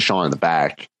stabbing Deshaun in the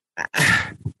back.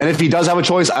 And if he does have a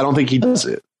choice, I don't think he does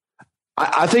it.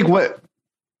 I think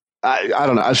I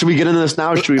don't know. Should we get into this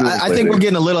now? Or should we I think we're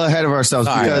getting a little ahead of ourselves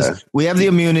because we have the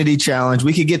immunity challenge.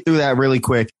 We could get through that really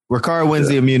quick. Ricard wins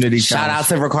the immunity challenge. Shout out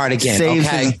to Ricard again.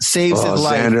 Saves his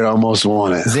life. Xander almost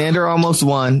won it. Xander almost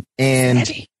won. And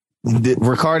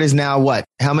Ricard is now what?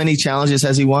 How many challenges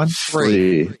has he won?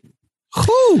 3.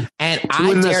 Whew. And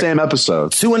two in the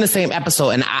same episode.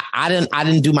 And I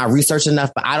didn't do my research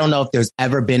enough, but I don't know if there's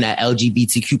ever been an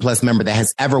LGBTQ plus member that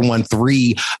has ever won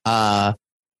 3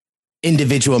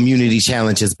 individual immunity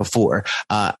challenges before.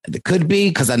 It could be,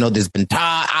 because I know there's been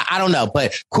I don't know,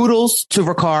 but kudos to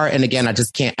Ricard. And again, I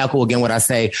just can't echo again what I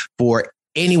say for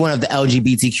anyone of the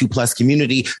LGBTQ plus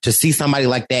community to see somebody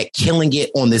like that killing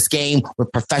it on this game with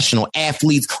professional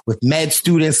athletes, with med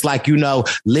students, like,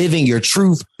 living your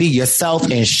truth, be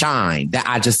yourself and shine. That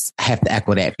I just have to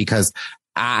echo that because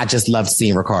I just love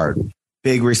seeing Ricard.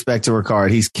 Big respect to Ricard.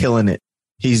 He's killing it.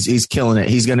 He's killing it.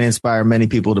 He's going to inspire many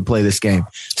people to play this game.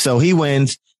 So he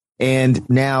wins. And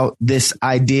now this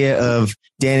idea of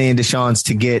Danny and Deshaun's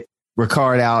to get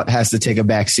Ricard out has to take a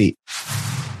back seat.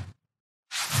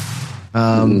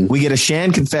 We get a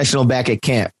Shan confessional back at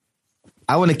camp.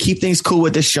 I want to keep things cool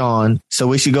with Deshaun, so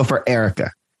we should go for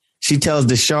Erica. She tells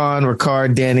Deshaun,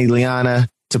 Ricard, Danny, Liana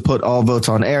to put all votes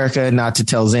on Erica, not to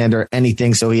tell Xander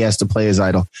anything, so he has to play his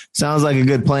idol. Sounds like a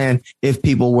good plan if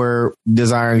people were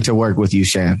desiring to work with you,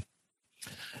 Shan. I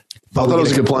thought it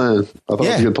was a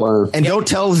good plan. And don't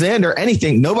tell Xander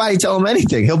anything. Nobody tell him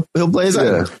anything. He'll play his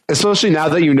idol. Especially now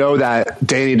that you know that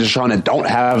Danny and Deshaun don't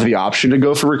have the option to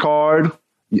go for Ricard,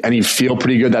 and you feel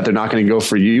pretty good that they're not going to go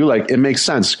for you. Like, it makes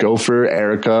sense. Go for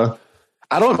Erica.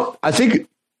 I think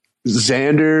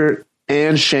Xander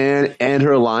and Shan and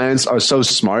her alliance are so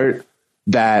smart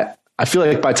that I feel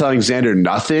like by telling Xander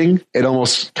nothing, it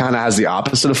almost kind of has the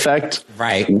opposite effect.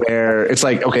 Right. Where it's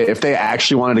like, okay, if they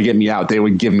actually wanted to get me out, they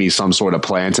would give me some sort of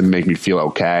plan to make me feel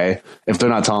okay. If they're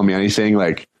not telling me anything,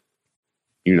 like,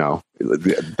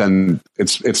 then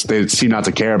it's they seem not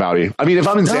to care about you. I mean, if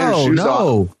I'm in Xander's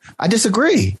shoes, I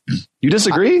disagree. You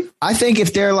disagree? I think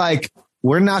if they're like,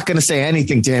 we're not going to say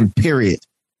anything to him, period.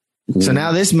 So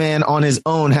now this man on his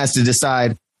own has to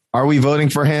decide, are we voting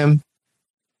for him?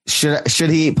 Should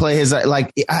he play his,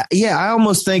 like, I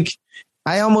almost think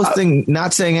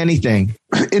not saying anything.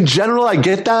 In general, I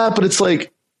get that, but it's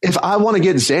like, if I want to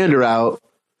get Xander out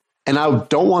and I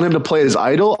don't want him to play his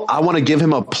idol, I want to give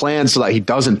him a plan so that he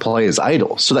doesn't play his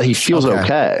idol, so that he feels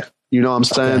okay. You know what I'm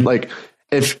saying? Okay.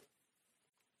 Like,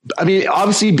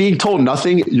 obviously being told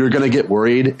nothing, you're going to get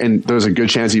worried and there's a good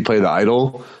chance you play the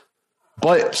idol.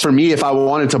 But for me, if I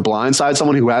wanted to blindside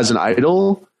someone who has an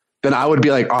idol, then I would be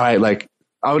like, all right, like,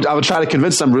 I would try to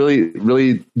convince them really,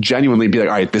 really genuinely be like,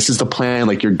 all right, this is the plan.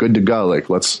 Like, you're good to go. Like,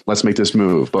 let's make this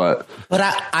move. But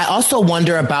I also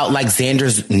wonder about like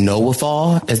Xander's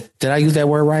know-with-all. Did I use that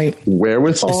word right?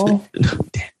 Wherewithal?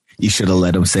 You should have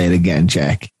let him say it again,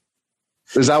 Jack.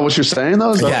 Is that what you're saying,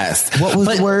 though? Yes. What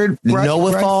was the word?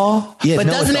 Know-it-all? Yeah, but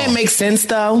doesn't that make sense,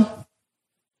 though?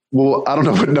 Well, I don't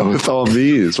know what know-it-all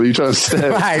means. What are you trying to say?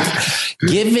 Right.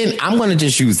 I'm going to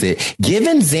just use it.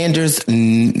 Given Xander's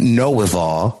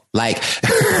know-it-all, like...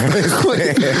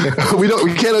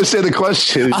 we can't understand the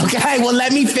question. Okay, well,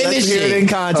 let me finish it in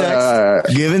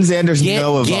context. Given Xander's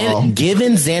know-it-all.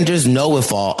 Given Xander's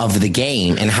know-it-all of the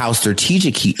game and how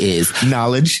strategic he is.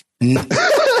 Knowledge.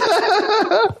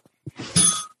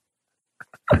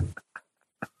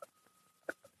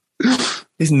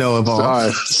 He's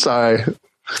know-it-all. Sorry.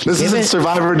 This isn't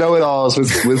Survivor Know-It-Alls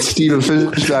with Steven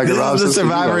Fishback. This is the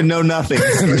Survivor Know Nothing.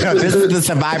 This is the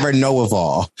Survivor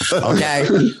Know-It-All. Okay.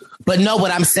 But no,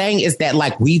 what I'm saying is that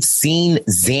like we've seen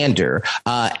Xander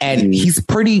and he's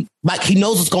pretty like he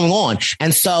knows what's going on.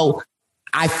 And so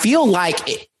I feel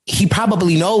like he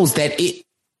probably knows that it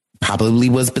probably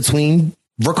was between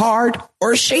Ricard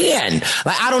or Shan.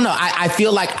 Like, I don't know. I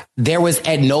feel like there was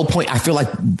at no point, I feel like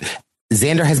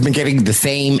Xander has been getting the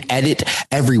same edit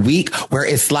every week where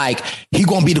it's like he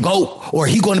going to be the GOAT or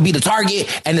he going to be the target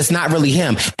and it's not really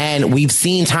him. And we've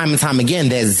seen time and time again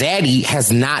that Zaddy has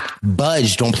not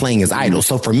budged on playing his idol.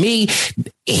 So for me,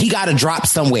 he got to drop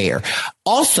somewhere.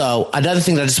 Also, another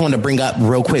thing that I just wanted to bring up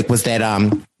real quick was that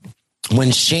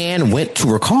when Shan went to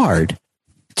Ricard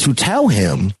to tell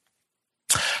him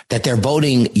that they're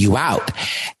voting you out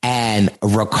and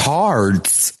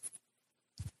Ricard's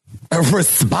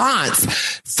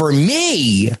response for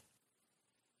me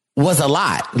was a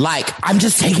lot. Like, I'm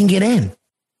just taking it in.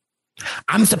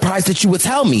 I'm surprised that you would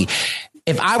tell me.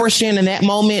 If I were Shan in that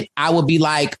moment, I would be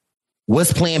like,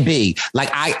 what's plan B?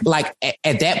 Like,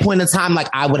 at that point in time, like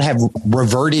I would have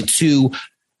reverted to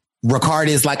Ricard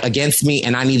is like against me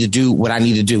and I need to do what I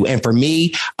need to do. And for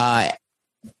me, I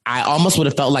almost would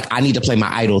have felt like I need to play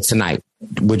my idol tonight.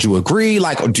 Would you agree?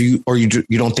 Like, or you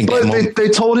don't think that? They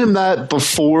told him that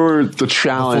before the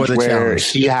challenge,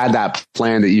 he had that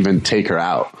plan to even take her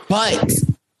out. But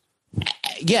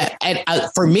yeah, and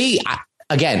for me,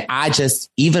 I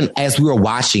just, even as we were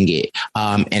watching it,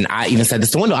 and I even said this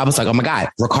to Wendell, I was like, oh my God,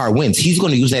 Ricard wins. He's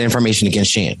going to use that information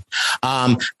against Shan.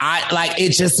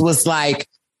 It just was like,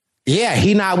 yeah,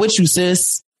 he not with you,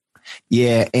 sis.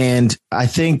 Yeah, and I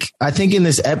think in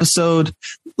this episode,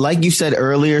 like you said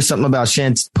earlier, something about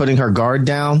Shan putting her guard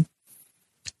down.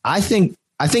 I think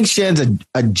Shan's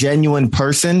a genuine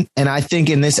person, and I think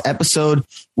in this episode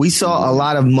we saw a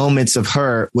lot of moments of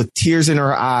her with tears in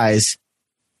her eyes,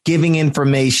 giving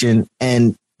information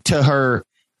and to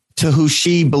who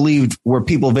she believed were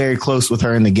people very close with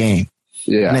her in the game.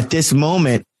 Yeah, and at this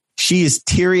moment, she is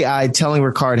teary-eyed, telling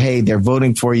Ricard, "Hey, they're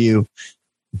voting for you.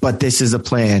 But this is a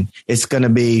plan. It's going to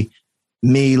be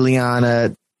me,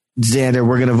 Liana, Xander.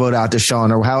 We're going to vote out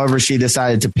Deshawn," or however she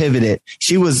decided to pivot it.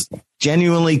 She was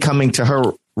genuinely coming to her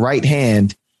right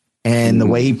hand, and the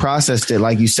way he processed it,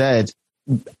 like you said.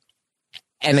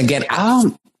 And again,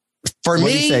 for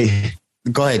me,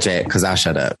 go ahead, Jay, because I'll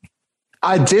shut up.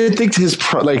 I did think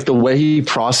the way he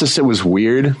processed it was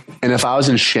weird. And if I was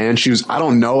in Shan's shoes, I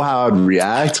don't know how I'd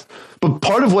react. But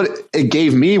part of what it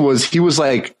gave me was he was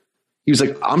like,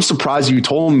 I'm surprised you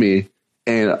told me.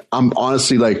 And I'm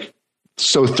honestly like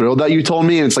so thrilled that you told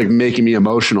me. And it's like making me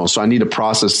emotional. So I need to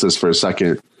process this for a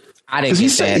second. I didn't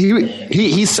get that.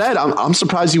 He said, I'm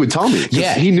surprised you would tell me.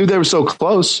 Yeah. He knew they were so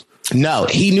close. No,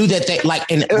 he knew that they like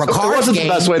in Ricard's game. It wasn't the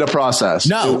best way to process.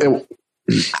 No,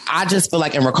 I just feel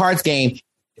like in Ricard's game,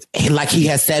 like he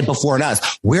has said before in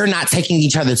us, we're not taking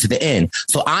each other to the end.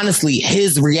 So honestly,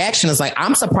 his reaction is like,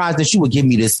 I'm surprised that you would give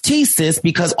me this tea, sis,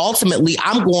 because ultimately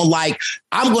I'm going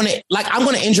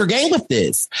to end your game with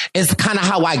this. It's kind of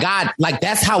how I got, like,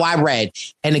 that's how I read.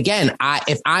 And again,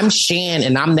 if I'm Shan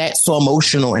and I'm that so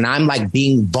emotional and I'm like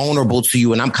being vulnerable to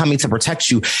you and I'm coming to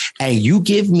protect you and you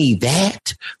give me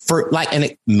that for like,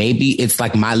 and maybe it's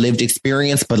like my lived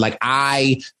experience, but like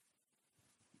I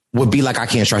would be like, I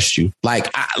can't trust you. And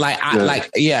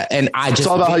I just, it's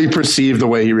all about how you perceive the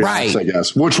way he reacts, right. I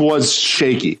guess, which was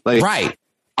shaky. Like, right.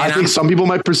 I think some people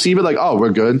might perceive it like, oh, we're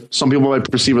good. Some people might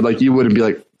perceive it like you would and be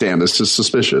like, damn, this is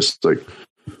suspicious. Like,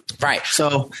 right.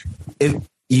 So if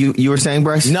you were saying,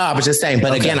 Bryce? No, I was just saying,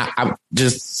 but again, I'm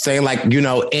just saying like,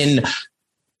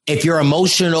 if you're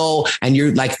emotional and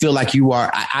you're like, feel like you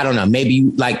are, I don't know, maybe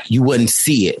like you wouldn't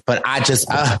see it, but I just,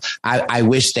 I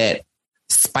wish that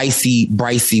spicy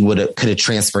Brycey could have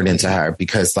transferred into her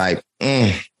because like,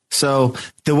 So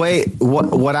the way,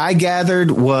 what I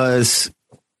gathered was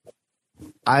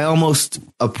I almost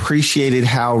appreciated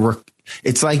how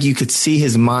it's like you could see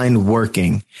his mind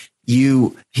working.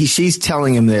 She's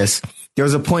telling him this. there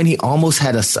was a point he almost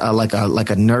had like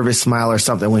a nervous smile or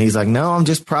something when he's like, no, I'm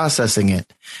just processing it.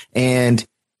 And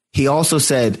he also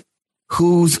said,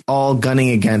 who's all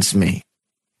gunning against me?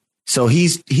 So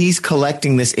he's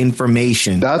collecting this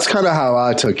information. That's kind of how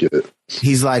I took it.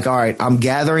 He's like, all right, I'm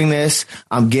gathering this.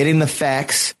 I'm getting the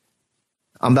facts.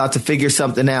 I'm about to figure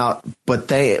something out. But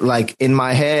they like in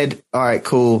my head, all right,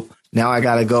 cool. Now I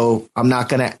got to go. I'm not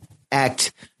going to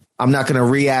act. I'm not going to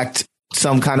react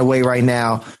some kind of way right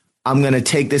now. I'm going to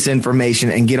take this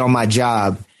information and get on my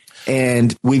job.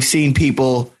 And we've seen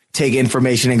people take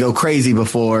information and go crazy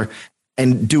before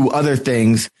and do other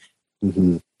things.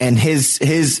 Mm-hmm. And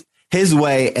his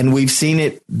way, and we've seen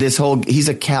it he's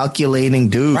a calculating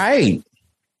dude. Right.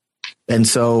 And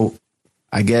so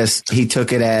I guess he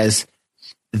took it as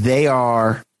they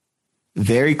are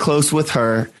very close with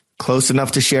her, close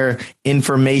enough to share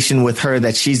information with her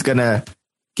that she's going to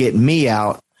get me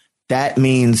out. That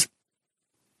means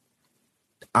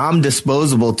I'm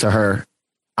disposable to her.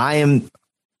 But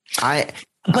I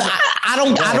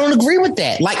don't agree with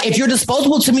that. Like, if you're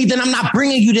disposable to me, then I'm not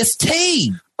bringing you this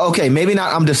tea. Okay, maybe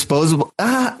not. I'm disposable.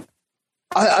 I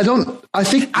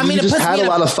think he just had a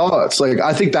lot of thoughts. Like,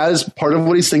 I think that is part of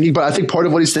what he's thinking. But I think part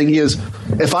of what he's thinking is,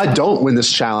 if I don't win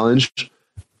this challenge,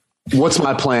 what's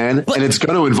my plan? And it's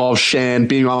going to involve Shan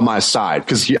being on my side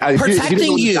because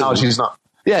protecting you. Challenge, he's not.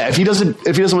 Yeah, if he doesn't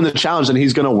win the challenge, then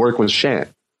he's going to work with Shan.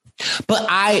 But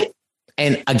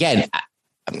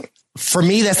for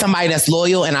me, that's somebody that's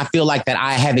loyal, and I feel like that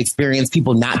I have experienced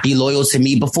people not be loyal to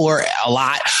me before a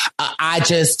lot.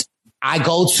 I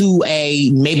go to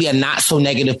maybe a not so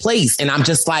negative place, and I'm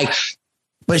just like,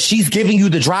 but she's giving you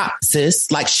the drop, sis.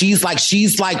 Like she's like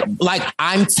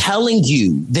I'm telling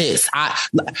you this. I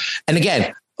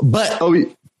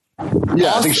think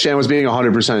Shan was being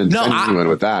 100% genuine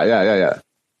with that. Yeah.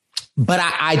 But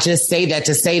I just say that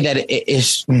to say that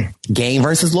it's game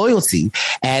versus loyalty.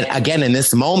 And again, in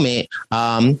this moment,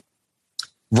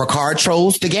 Ricard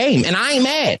chose the game, and I ain't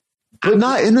mad. But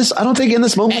not in this. I don't think in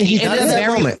this moment he's not in that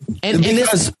moment.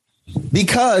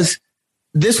 Because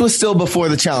this was still before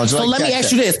the challenge. So let me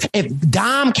ask you this: if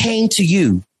Dom came to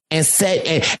you and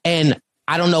said, and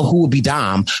I don't know who would be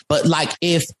Dom, but like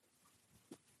if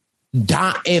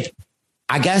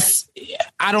I guess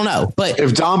I don't know, but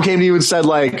if Dom came to you and said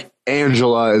like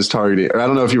Angela is targeting, or I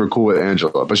don't know if you were cool with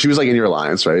Angela, but she was like in your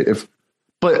alliance, right? This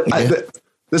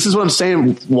is what I'm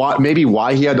saying.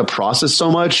 Why he had to process so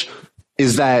much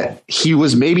is that he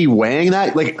was maybe weighing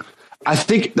that. Like, I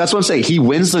think that's what I'm saying. He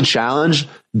wins the challenge.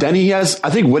 Then I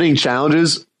think winning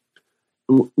challenges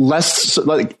less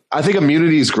like, I think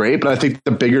immunity is great, but I think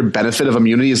the bigger benefit of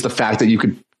immunity is the fact that you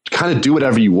could kind of do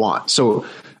whatever you want. So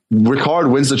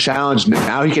Ricard wins the challenge.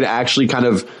 Now he can actually kind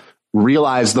of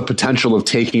realize the potential of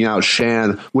taking out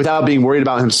Shan without being worried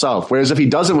about himself. Whereas if he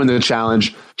doesn't win the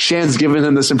challenge, Shan's giving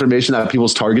him this information that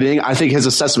people's targeting. I think his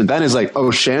assessment then is like,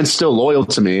 oh, Shan's still loyal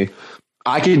to me.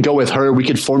 I could go with her. We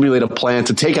could formulate a plan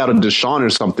to take out a Deshaun or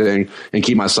something and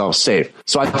keep myself safe.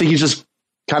 So I think he's just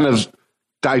kind of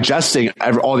digesting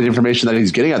all the information that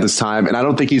he's getting at this time. And I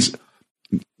don't think he's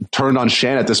turned on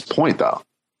Shan at this point, though.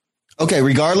 Okay,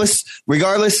 regardless,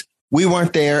 we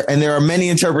weren't there, and there are many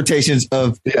interpretations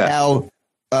of how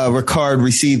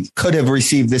Ricard could have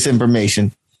received this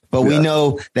information. But we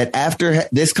know that after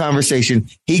this conversation,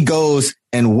 he goes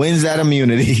and wins that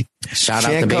immunity. Shout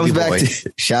out to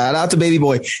Baby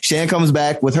Boy. Shan comes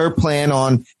back with her plan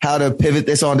on how to pivot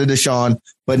this onto Deshaun.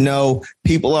 But no,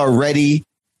 people are ready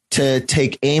to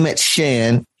take aim at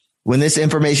Shan. When this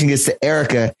information gets to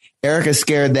Erica, Erica's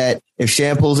scared that if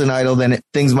Shan pulls an idol, then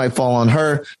things might fall on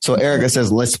her. So Erica says,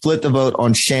 let's split the vote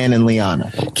on Shan and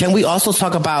Liana. Can we also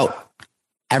talk about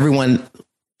everyone?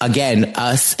 Again,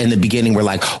 us in the beginning, we're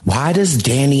like, why does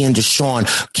Danny and Deshaun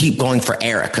keep going for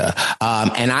Erica?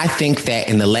 And I think that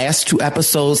in the last 2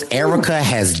 episodes, Erica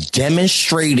has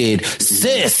demonstrated,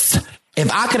 sis,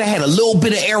 if I could have had a little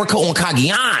bit of Erica on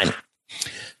Cagayan,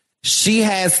 she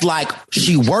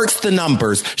works the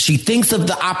numbers. She thinks of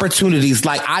the opportunities.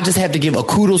 Like, I just have to give a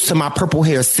kudos to my purple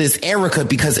hair sis, Erica,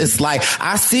 because it's like,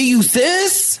 I see you,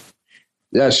 sis.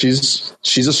 Yeah, she's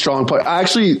a strong player. I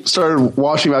actually started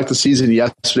watching back the season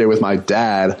yesterday with my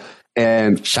dad,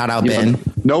 and shout out Ben.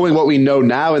 Knowing what we know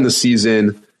now in the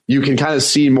season, you can kind of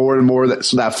see more and more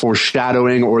that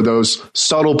foreshadowing or those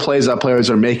subtle plays that players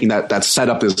are making that set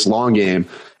up this long game.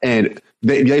 And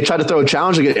they tried to throw a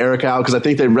challenge to get Erica out because I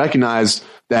think they recognize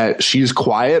that she's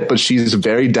quiet, but she's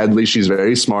very deadly. She's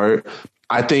very smart.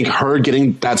 I think her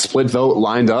getting that split vote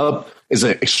lined up is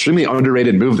an extremely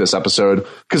underrated move this episode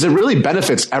because it really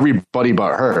benefits everybody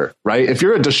but her, right? If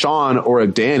you're a Deshaun or a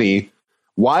Danny,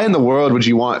 why in the world would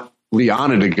you want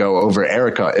Liana to go over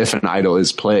Erica if an idol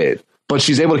is played. But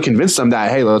she's able to convince them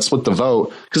that, hey, let's split the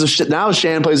vote. Because if now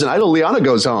Shan plays an idol, Liana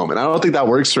goes home. And I don't think that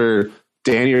works for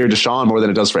Danny or Deshawn more than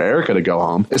it does for Erica to go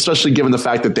home, especially given the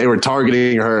fact that they were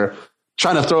targeting her,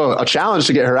 trying to throw a challenge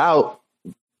to get her out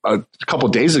a couple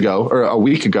days ago or a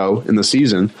week ago in the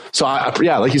season. So,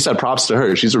 yeah, like you said, props to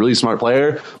her. She's a really smart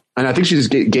player. And I think she's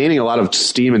gaining a lot of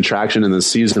steam and traction in this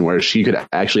season where she could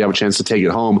actually have a chance to take it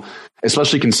home,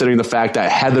 especially considering the fact that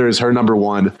Heather is her number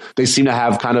one. They seem to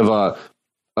have kind of a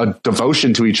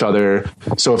devotion to each other.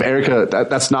 So if Erica,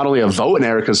 that's not only a vote in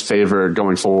Erica's favor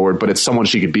going forward, but it's someone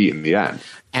she could beat in the end.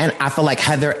 And I feel like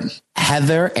Heather,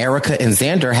 Erica, and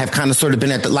Xander have kind of sort of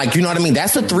been at the, like, you know what I mean?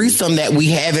 That's a threesome that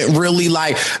we haven't really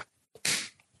like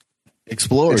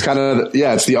explored. It's kind of,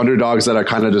 it's the underdogs that are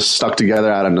kind of just stuck together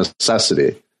out of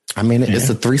necessity. I mean, it's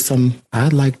a threesome. I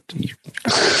like.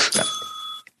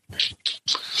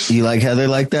 You like Heather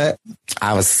like that?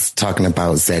 I was talking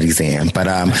about Zeddy Zan, but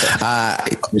I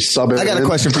got a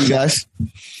question for you guys.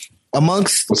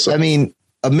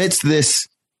 Amidst this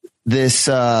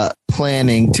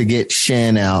planning to get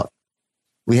Shan out,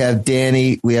 we have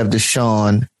Danny, we have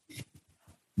Deshawn.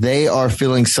 They are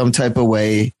feeling some type of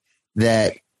way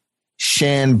that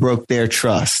Shan broke their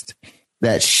trust.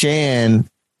 That Shan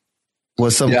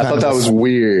was some I thought that was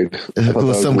weird.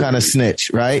 Was some kind of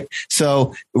snitch, right?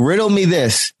 So riddle me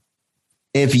this.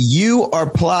 If you are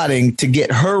plotting to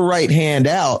get her right hand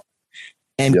out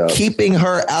and keeping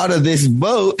her out of this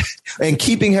vote and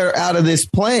keeping her out of this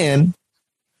plan,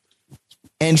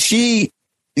 and she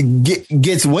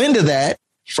gets wind of that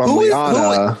from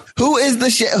Liana, who's the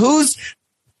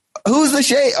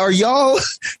shade? Are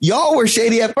y'all were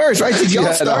shady at first, right? Did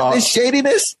y'all start this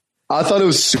shadiness? I thought it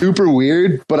was super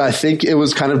weird, but I think it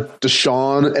was kind of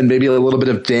Deshawn and maybe a little bit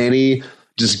of Danny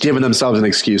just giving themselves an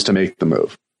excuse to make the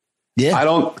move.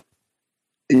 Yeah.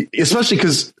 Especially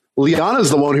because Liana's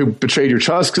the one who betrayed your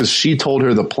trust because she told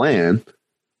her the plan.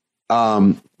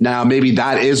 Now, maybe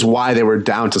that is why they were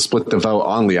down to split the vote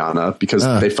on Liana because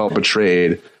they felt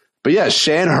betrayed. But yeah,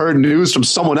 Shan heard news from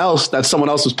someone else that someone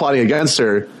else was plotting against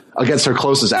her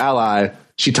closest ally.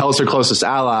 She tells her closest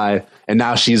ally, and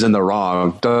now she's in the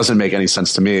wrong. Doesn't make any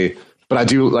sense to me. But I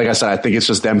do, like I said, I think it's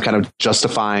just them kind of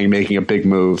justifying making a big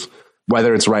move.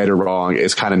 Whether it's right or wrong,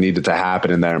 it's kind of needed to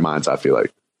happen in their minds, I feel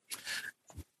like.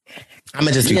 I'm going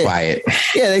to just be quiet.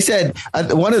 Yeah, they said,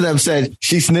 one of them said,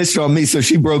 she snitched on me, so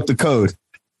she broke the code.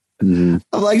 Mm-hmm.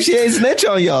 I'm like, she ain't snitch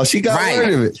on y'all. She got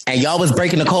word of it. And y'all was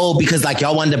breaking the code because like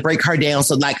y'all wanted to break her down.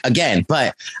 So like, again,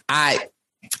 but I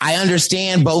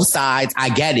understand both sides. I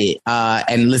get it.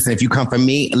 And listen, if you come for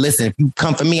me, I'm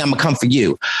going to come for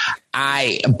you.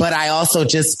 But I also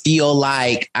just feel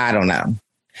like, I don't know.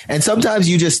 And sometimes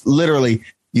you just literally,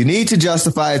 you need to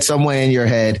justify it some way in your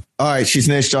head. All right, she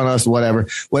snitched on us, whatever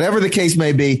the case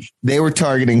may be, they were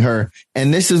targeting her.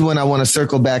 And this is when I want to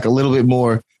circle back a little bit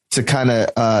more to kind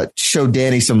of show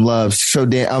Danny some love, show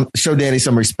Danny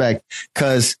some respect,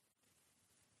 because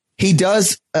he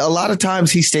does a lot of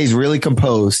times he stays really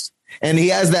composed and he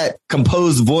has that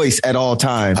composed voice at all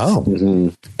times. Oh, mm-hmm.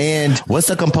 And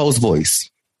what's a composed voice?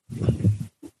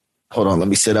 Hold on, let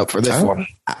me sit up for this one.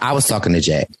 I was talking to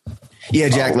Jack. Yeah,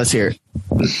 Jack, let's hear it.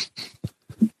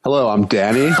 Hello, I'm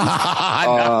Danny.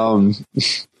 I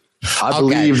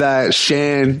believe that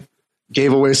Shan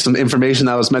gave away some information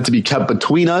that was meant to be kept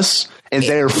between us, and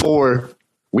therefore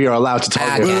we are allowed to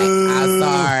talk. I'm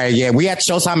sorry. Yeah, we had to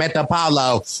show something at the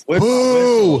Apollo.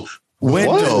 Boo!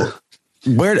 Wendell.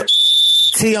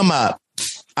 Tee him up.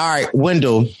 All right,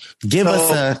 Wendell, give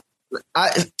us a...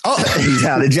 he's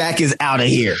out. Jack is out of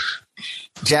here.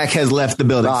 Jack has left the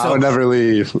building. I would never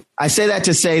leave. I say that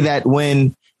to say that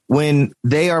when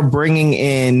they are bringing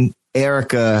in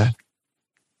Erica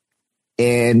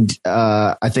and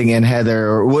I think and Heather,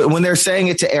 or when they're saying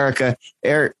it to Erica,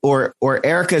 or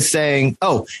Erica is saying,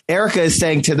 Erica is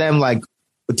saying to them, like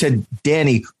to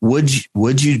Danny,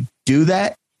 would you do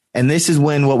that? And this is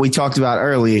when what we talked about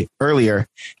earlier.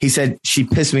 He said she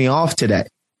pissed me off today.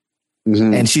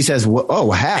 Mm-hmm. And she says,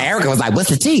 how? Erica was like,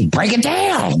 what's the tea? Break it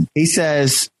down. He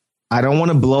says, I don't want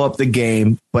to blow up the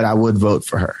game, but I would vote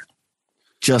for her.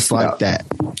 Just like that.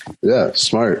 Yeah,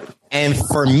 smart. And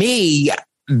for me,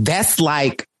 that's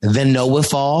like the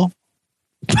know-it-all.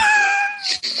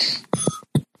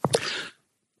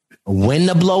 When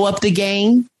to blow up the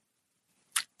game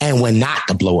and when not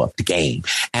to blow up the game.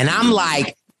 And I'm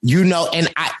like,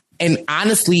 and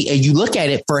honestly, and you look at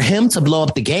it, for him to blow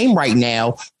up the game right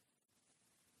now,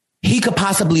 he could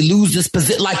possibly lose this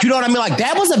position. Like, you know what I mean? Like,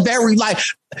 that was a very, like,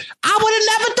 I would have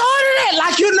never thought of that.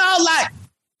 Like, like.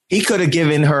 He could have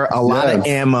given her a lot of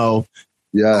ammo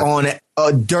on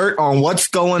dirt on what's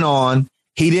going on.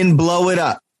 He didn't blow it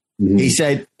up. Mm-hmm. He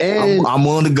said, I'm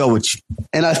willing to go with you.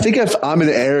 And I think if I'm in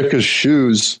Erica's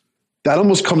shoes, that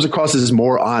almost comes across as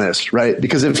more honest, right?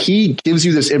 Because if he gives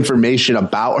you this information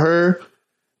about her,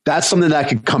 that's something that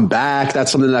could come back.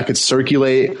 That's something that could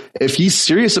circulate. If he's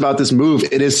serious about this move,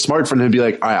 it is smart for him to be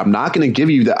like, all right, I'm not going to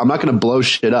give you that. I'm not going to blow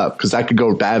shit up because that could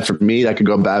go bad for me. That could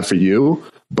go bad for you.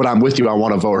 But I'm with you. I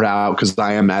want to vote her out because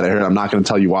I am mad at her. I'm not going to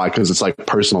tell you why because it's like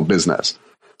personal business.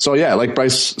 So, yeah, like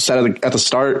Bryce said at the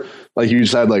start, like you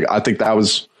said, like I think that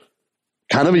was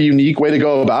kind of a unique way to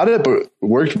go about it, but it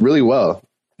worked really well.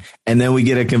 And then we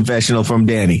get a confessional from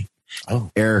Danny.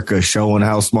 Oh. Erica showing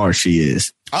how smart she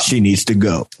is. Oh. She needs to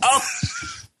go. Oh.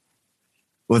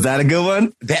 Was that a good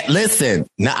one? Listen,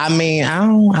 no, I mean, I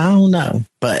don't know,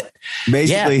 but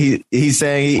basically he's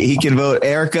saying he can vote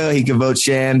Erica, he can vote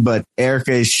Shan, but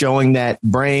Erica is showing that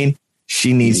brain.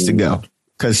 She needs to go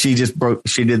because she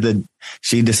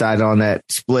decided on that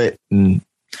split. And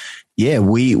yeah,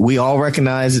 we all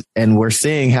recognize and we're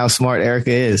seeing how smart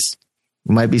Erica is.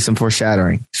 Might be some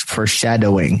foreshadowing,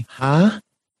 huh?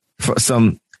 For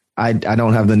some, I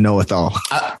don't have the know-it-all.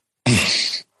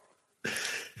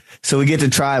 So we get to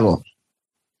tribal,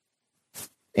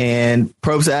 and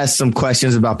Probst asks some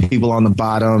questions about people on the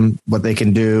bottom, what they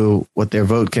can do, what their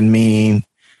vote can mean.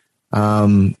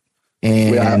 And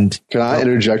can I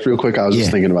interject real quick? I was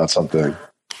just thinking about something.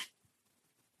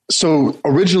 So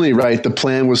originally, right, the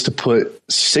plan was to put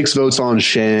 6 votes on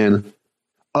Shan.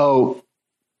 Oh.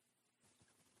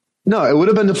 No, it would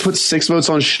have been to put 6 votes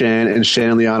on Shan, and Shan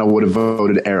and Liana would have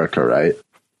voted Erica, right?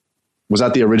 Was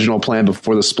that the original plan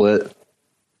before the split?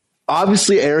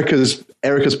 Obviously, Erica's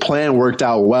plan worked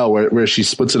out well, where she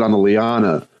splits it on the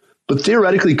Liana. But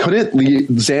theoretically, couldn't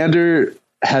Xander,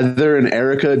 Heather, and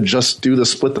Erica just do the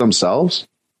split themselves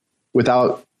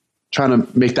without trying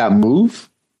to make that move?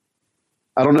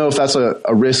 I don't know if that's a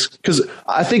risk, because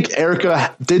I think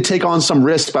Erica did take on some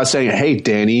risk by saying, hey,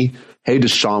 Danny, hey,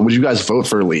 Deshaun, would you guys vote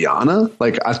for Liana?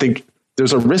 Like, I think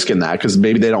there's a risk in that because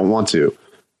maybe they don't want to.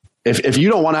 If you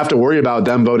don't want to have to worry about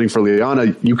them voting for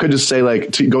Liana, you could just say,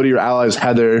 like, go to your allies,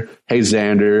 Heather, hey,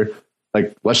 Xander,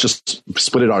 like, let's just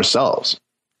split it ourselves.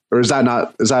 Or is that,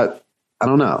 I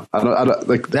don't know. I feel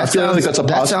like that's a possibility.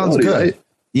 That sounds good. Right?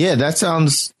 Yeah, that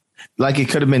sounds like it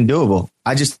could have been doable.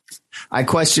 I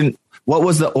question, what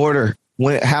was the order?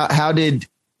 How did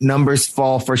numbers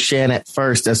fall for Shan at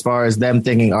first, as far as them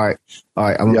thinking, all right,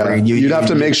 I'm going to you'd have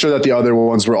to make sure that the other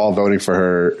ones were all voting for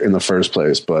her in the first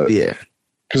place. But yeah,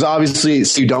 because obviously,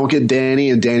 so you don't get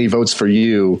Danny and Danny votes for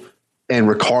you and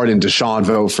Ricard and Deshaun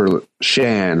vote for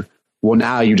Shan. Well,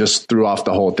 now you just threw off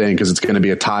the whole thing because it's going to be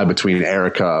a tie between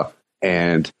Erica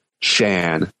and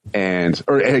Shan,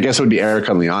 or I guess it would be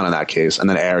Erica and Liana in that case. And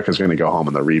then Erica's going to go home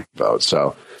in the revote.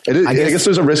 So I guess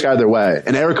there's a risk either way.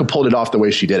 And Erica pulled it off the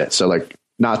way she did it. So like,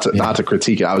 not to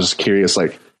critique it. I was just curious,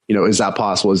 like, you know, is that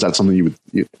possible? Is that something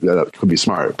that could be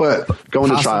smart? But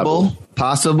going to tribal,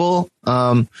 possible.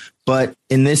 But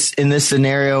in this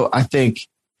scenario, I think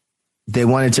they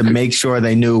wanted to make sure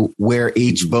they knew where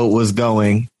each vote was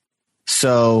going,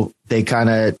 so they kind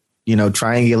of, you know,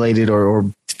 triangulated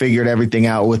or figured everything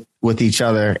out with each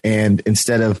other. And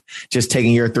instead of just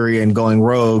taking your 3 and going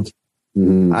rogue,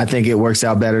 I think it works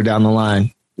out better down the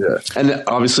line. Yeah, and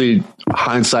obviously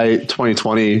hindsight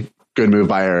 2020, good move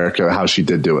by Erica how she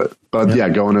did do it. But yeah,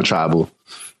 going to tribal.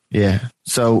 Yeah,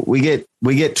 so we get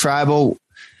tribal.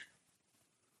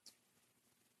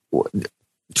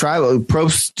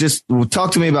 Probst, just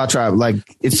talk to me about tribal. Like,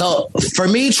 so for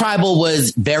me, tribal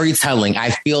was very telling.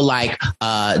 I feel like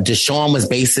Deshaun was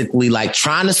basically like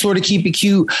trying to sort of keep it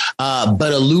cute, but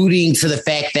alluding to the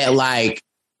fact that like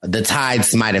the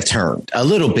tides might have turned a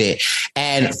little bit.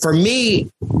 And for me,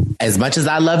 as much as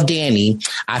I love Danny,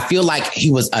 I feel like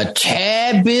he was a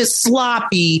tad bit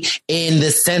sloppy in the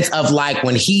sense of like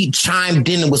when he chimed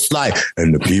in and was like,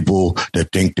 and the people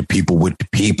that think the people with the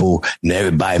people and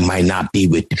everybody might not be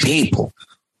with the people.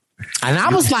 And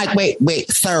I was like,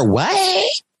 wait, sir,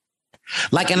 what?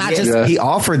 Like, and he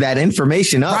offered that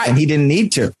information up, right, and he didn't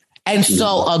need to. And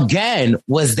so, again,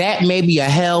 was that maybe a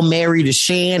Hail Mary to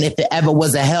Shan, if there ever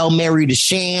was a Hail Mary to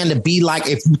Shan, to be like,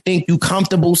 if you think you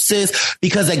comfortable, sis?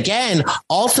 Because, again,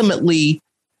 ultimately,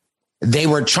 they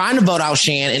were trying to vote out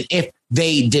Shan. And if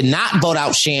they did not vote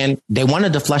out Shan, they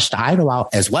wanted to flush the idol out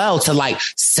as well to, like,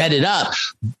 set it up.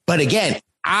 But, again,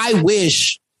 I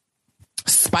wish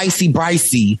Spicy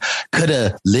Brycey could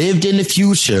have lived in the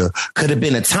future, could have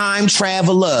been a time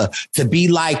traveler to be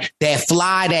like that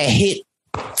fly that hit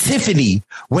Tiffany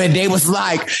when they was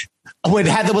like, when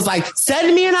Heather was like,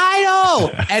 send me an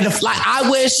idol. And I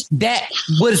wish that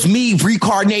was me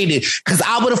reincarnated, because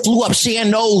I would have flew up Shan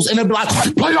nose and it'd be like,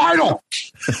 play idol.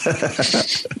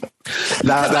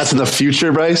 That's in the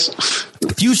future, Bryce.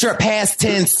 Future, past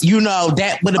tense,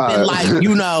 that would have been like,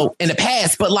 in the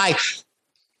past. But like,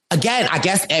 again, I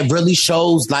guess it really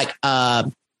shows like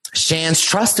Shan's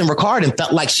trust in Ricard, and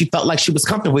felt like she was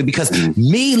comfortable with, because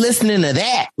me listening to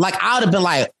that, like I would have been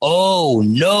like, oh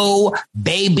no,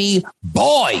 baby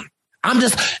boy. And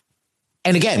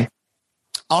again,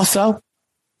 also,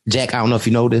 Jack, I don't know if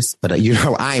you know this, but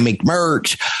I make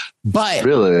merch. But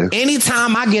really,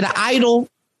 anytime I get an idol,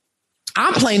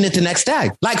 I'm playing it the next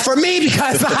day. Like for me,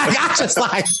 because I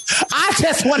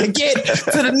just want to get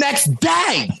to the next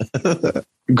day.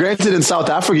 Granted, in South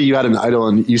Africa, you had an idol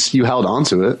and you held on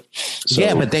to it. So,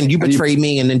 yeah, but then you betrayed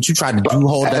me, and then you tried to do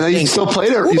hold that and then thing. You still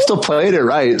played it. You still played it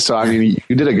right. So I mean,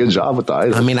 you did a good job with the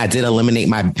idol. I mean, I did eliminate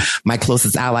my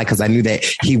closest ally because I knew that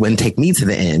he wouldn't take me to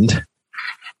the end.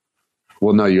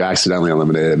 Well, no, you accidentally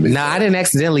eliminated me. No, I didn't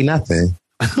accidentally nothing.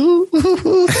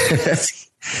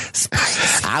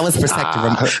 I was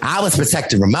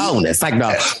protecting Ramon. It's like,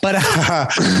 no, but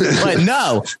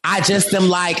no, I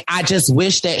just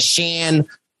wish that Shan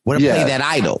would have played that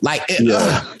idol. Like,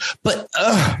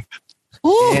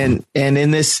 and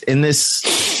in this,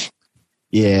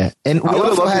 yeah. And we I would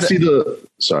also love had to see we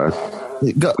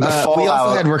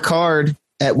also had Ricard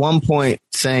at one point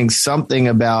saying something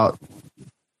about,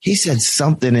 he said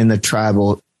something in the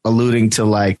tribal alluding to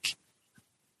like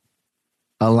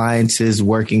alliances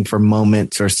working for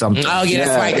moments or something. Oh yeah,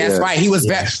 that's right. That's right. He was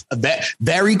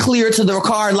very clear to the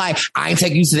Ricard, like, I ain't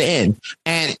take you to the end.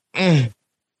 And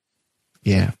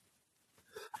yeah,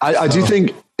 I do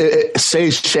think, say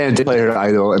Shan did play her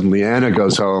idol and Leanna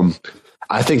goes home,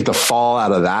 I think the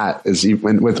fallout of that is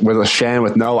even with a Shan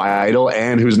with no idol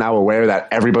and who's now aware that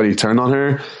everybody turned on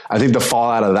her. I think the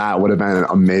fallout of that would have been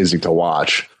amazing to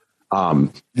watch.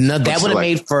 No, that would have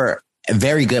made for a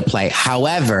very good play.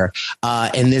 However,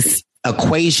 in this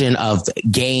equation of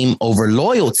game over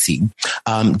loyalty,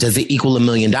 does it equal $1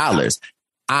 million?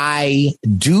 I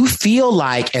do feel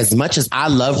like, as much as I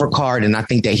love Ricard and I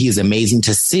think that he is amazing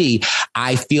to see,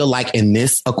 I feel like in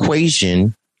this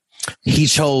equation, he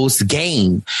chose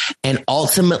game. And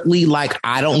ultimately, like,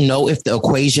 I don't know if the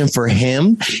equation for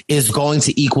him is going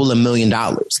to equal $1 million,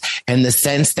 in the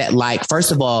sense that, like,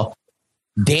 first of all,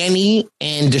 Danny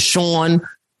and Deshaun,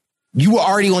 you were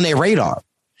already on their radar.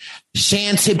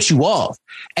 Shan tipped you off,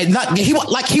 and he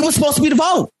was supposed to be the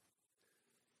vote.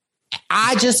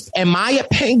 I just, in my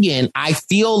opinion, I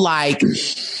feel like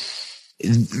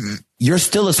you're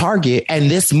still a target,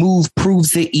 and this move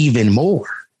proves it even more.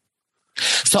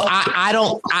 So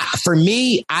for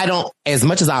me, as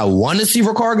much as I want to see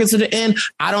Ricard get to the end,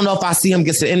 I don't know if I see him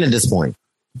get to the end at this point.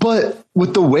 But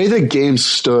with the way the game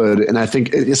stood, and I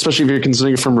think, especially if you're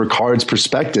considering it from Ricard's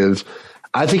perspective,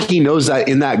 I think he knows that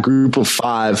in that group of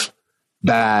 5,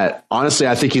 that honestly,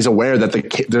 I think he's aware that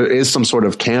there is some sort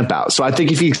of camp out. So I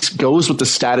think if he goes with the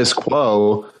status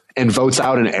quo and votes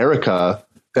out an Erica,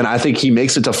 then I think he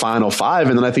makes it to final 5.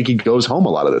 And then I think he goes home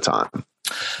a lot of the time.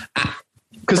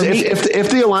 Because if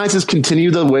the alliances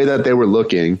continue the way that they were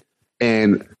looking,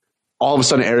 and all of a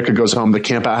sudden Erica goes home, the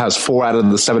camp out has 4 out of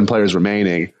the 7 players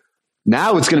remaining.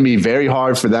 Now it's going to be very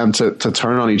hard for them to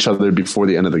turn on each other before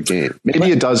the end of the game.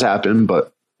 Maybe it does happen,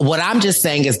 but what I'm just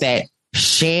saying is that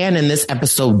Shan in this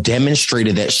episode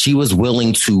demonstrated that she was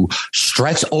willing to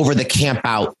stretch over the camp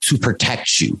out to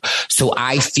protect you. So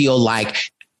I feel like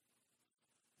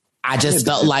I just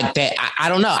felt like that. I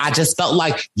don't know. I just felt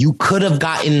like you could have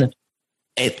gotten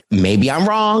it. Maybe I'm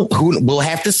wrong. We'll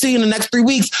have to see in the next 3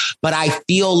 weeks. But I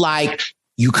feel like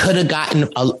you could have gotten,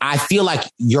 I feel like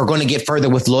you're going to get further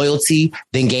with loyalty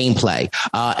than gameplay,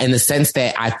 in the sense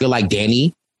that I feel like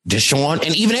Danny, Deshaun,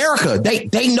 and even Erica,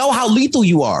 they know how lethal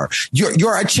you are.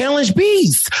 You're a challenge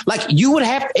beast. Like, you would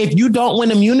have, if you don't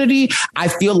win immunity, I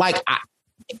feel like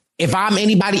if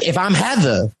I'm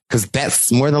Heather, because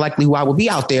that's more than likely who I will be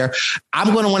out there,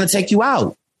 I'm going to want to take you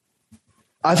out.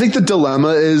 I think the dilemma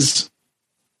is,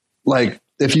 like,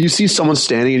 if you see someone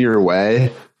standing in your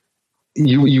way,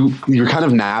 you're kind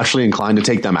of naturally inclined to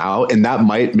take them out, and that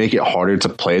might make it harder to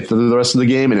play through the rest of the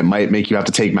game, and it might make you have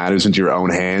to take matters into your own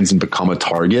hands and become a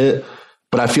target.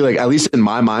 But I feel like, at least in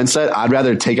my mindset, I'd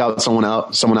rather take out someone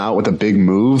out with a big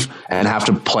move and have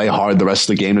to play hard the rest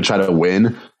of the game to try to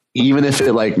win, even if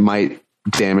it like might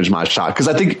damage my shot. Because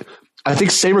I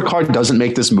think say Ricard doesn't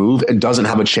make this move and doesn't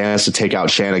have a chance to take out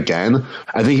Shan again,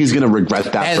 I think he's going to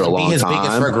regret that for a long time.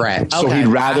 Biggest regret. So he'd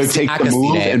rather take the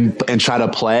move and try to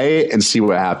play and see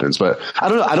what happens. But I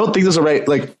don't know. I don't think there's a right,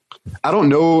 like, don't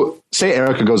know. Say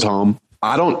Erica goes home.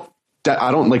 I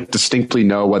don't like distinctly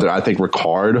know whether I think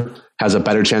Ricard has a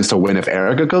better chance to win if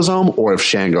Erica goes home or if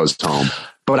Shan goes home.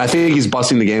 But I think he's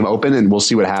busting the game open, and we'll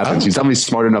see what happens. He's definitely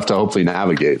smart enough to hopefully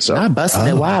navigate. So not busting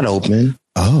it wide open.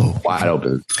 Wide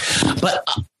open. But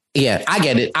yeah, I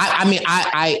get it. I mean,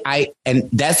 and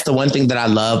that's the one thing that I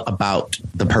love about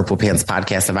the Purple Pants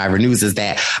Podcast Survivor News is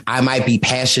that I might be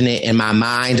passionate in my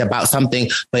mind about something,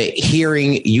 but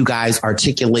hearing you guys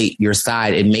articulate your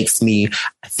side, it makes me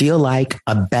feel like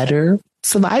a better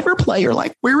Survivor player.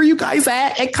 Like, where were you guys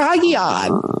at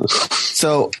Cagayan?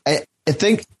 So I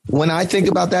think when I think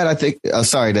about that, I think,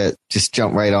 sorry to just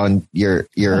jump right on your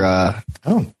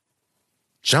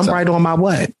jump right on my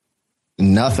what?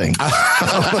 Nothing.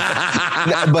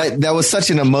 But that was such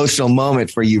an emotional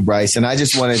moment for you, Bryce. And I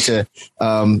just wanted to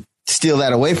steal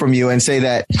that away from you and say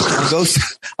that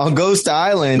on Ghost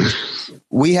Island,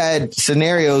 we had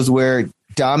scenarios where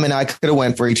Dom and I could have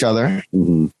went for each other.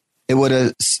 Mm-hmm. It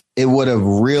would have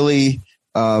really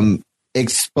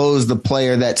exposed the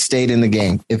player that stayed in the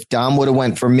game. If Dom would have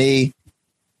went for me,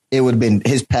 it would have been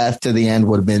his path to the end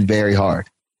would have been very hard.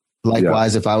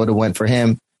 Likewise, if I would have went for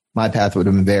him, my path would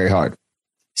have been very hard.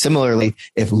 Similarly,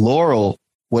 if Laurel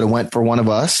would have went for one of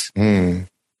us, then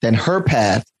her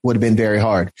path would have been very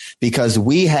hard because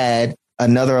we had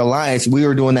another alliance. We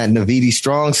were doing that Navidi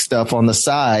Strong stuff on the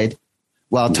side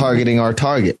while targeting our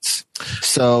targets.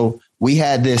 So we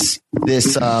had this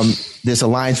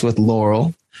alliance with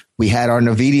Laurel. We had our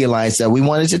Navidi alliance that we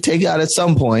wanted to take out at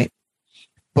some point.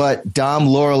 But Dom,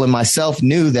 Laurel, and myself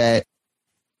knew that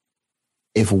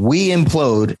if we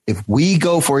implode, if we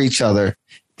go for each other,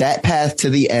 that path to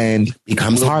the end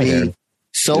becomes harder. Be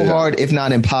so hard, if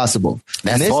not impossible.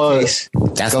 That's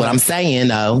what I'm saying,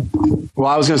 though. Well,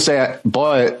 I was going to say,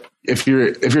 but if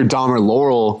you're Dom or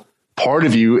Laurel, part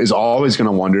of you is always going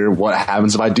to wonder what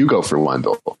happens if I do go for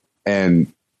Wendell.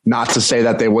 And not to say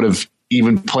that they would have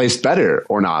even placed better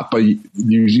or not, but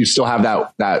you still have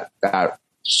that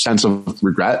sense of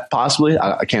regret, possibly.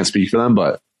 I can't speak for them,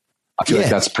 but I feel like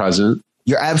that's present.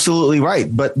 You're absolutely right.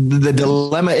 But the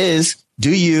dilemma is, do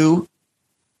you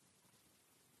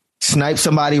snipe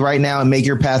somebody right now and make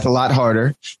your path a lot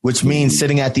harder, which means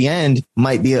sitting at the end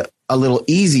might be a little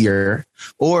easier?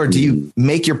 Or do you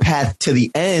make your path to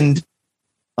the end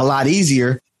a lot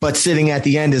easier, but sitting at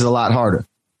the end is a lot harder?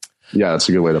 Yeah, that's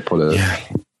a good way to put it. Yeah.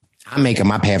 I'm making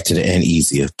my path to the end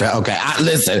easier. Okay,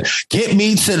 listen, sit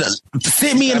me in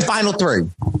the final three.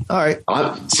 All right.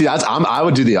 I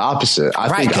would do the opposite.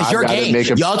 I think because you're game.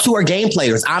 Y'all two are game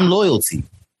players. I'm loyalty.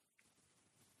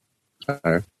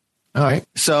 All right.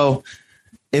 So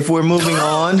if we're moving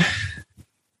on,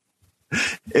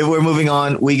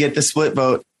 we get the split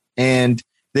vote, and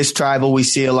this tribal, we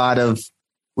see a lot of.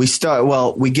 We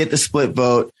get the split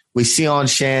vote. We see on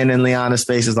Shan and Liana's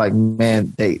faces like,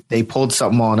 man, they pulled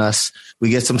something on us. We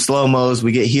get some slow-mos.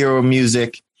 We get hero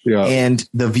music. Yeah. And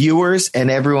the viewers and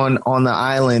everyone on the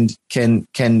island can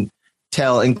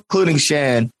tell, including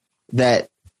Shan, that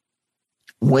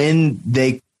when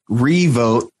they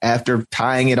re-vote after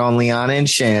tying it on Liana and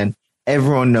Shan,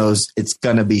 everyone knows it's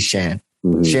going to be Shan.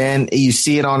 Mm-hmm. Shan, you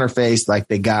see it on her face like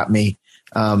they got me.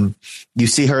 You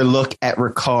see her look at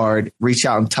Ricard, reach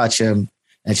out and touch him.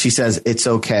 And she says, it's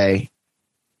okay.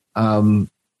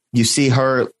 You see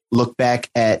her look back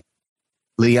at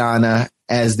Liana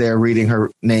as they're reading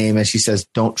her name, and she says,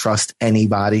 don't trust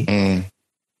anybody.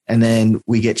 And then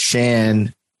we get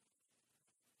Shan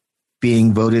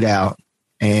being voted out,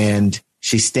 and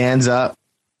she stands up,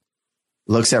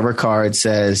 looks at Ricard,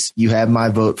 says, you have my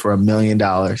vote for $1 million.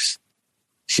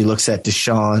 She looks at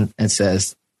Deshawn and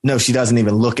says, no, she doesn't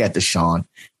even look at Deshawn.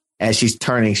 As she's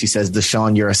turning, she says,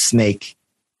 Deshawn, you're a snake.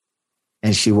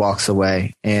 And she walks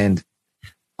away. And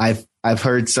I've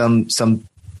heard some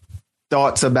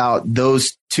thoughts about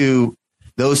those two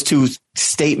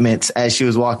statements as she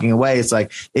was walking away. It's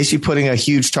like, is she putting a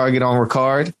huge target on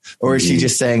Ricard, or is she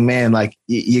just saying, man, like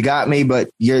you got me,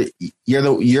 but you're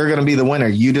going to be the winner.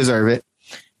 You deserve it.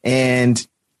 And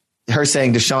her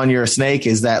saying, Deshawn, you're a snake.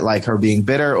 Is that like her being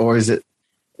bitter, or is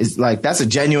like, that's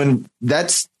genuine.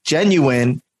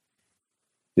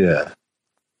 Yeah.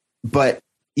 But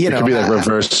it could be like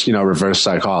reverse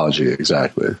psychology.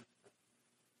 Exactly.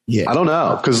 Yeah. I don't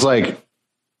know. Cause like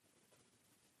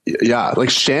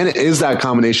Shan is that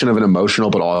combination of an emotional,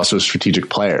 but also a strategic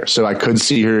player. So I could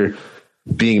see her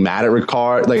being mad at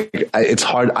Ricard. Like it's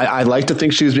hard. I like to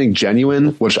think she was being genuine,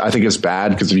 which I think is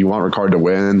bad. Cause if you want Ricard to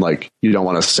win, like you don't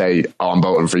want to say, oh, I'm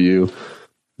voting for you.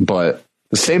 But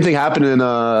the same thing happened in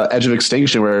Edge of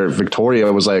Extinction, where Victoria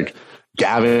was like,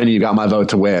 Gavin, you got my vote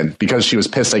to win, because she was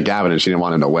pissed at Gavin and she didn't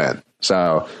want him to win.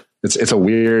 So It's a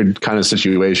weird kind of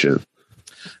situation.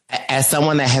 As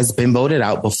someone that has been voted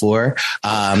out before,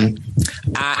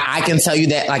 I can tell you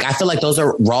that, like, I feel like those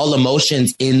are raw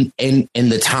emotions in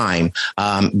the time.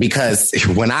 Because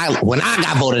when I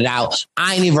got voted out,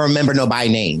 I didn't even remember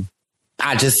nobody's name.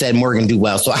 I just said Morgan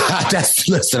Dewell. So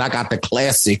listen, I got the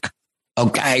classic.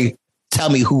 Okay. Tell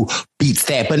me who beats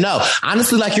that. But no,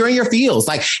 honestly, like, you're in your feels,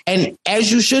 like, and as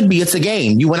you should be, it's a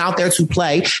game. You went out there to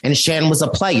play, and Shan was a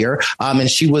player, and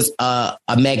she was a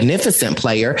magnificent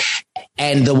player.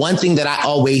 And the one thing that I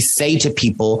always say to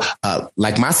people,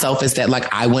 like myself, is that,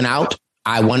 like, I went out,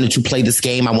 I wanted to play this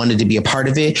game. I wanted to be a part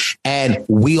of it. And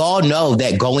we all know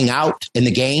that going out in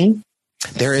the game,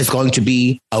 there is going to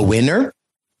be a winner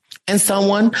and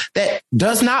someone that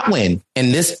does not win.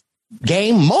 In this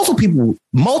game,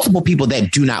 multiple people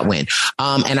that do not win.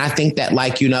 And I think that,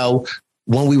 like, you know,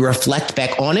 when we reflect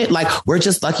back on it, like, we're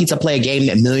just lucky to play a game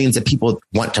that millions of people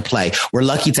want to play. We're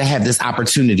lucky to have this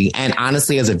opportunity. And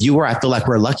honestly, as a viewer, I feel like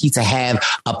we're lucky to have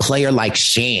a player like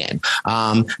Shan,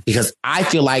 because I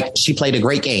feel like she played a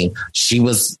great game. She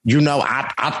was, you know,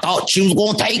 I thought she was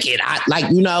going to take it.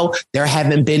 There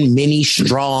haven't been many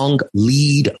strong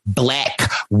lead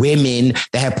Black women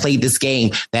that have played this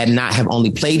game that not have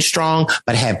only played strong,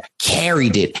 but have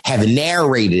carried it, have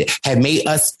narrated it, have made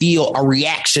us feel a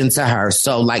reaction to her.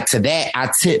 So, like, to that,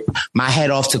 I tip my head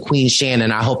off to Queen Shan,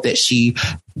 and I hope that she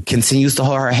continues to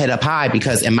hold her head up high,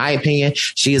 because in my opinion,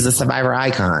 she is a Survivor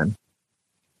icon.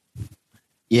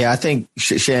 Yeah, I think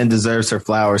Shan deserves her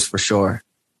flowers for sure.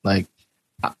 Like,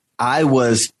 I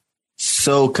was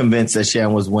so convinced that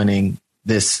Shan was winning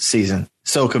this season.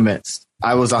 So convinced.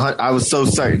 I was so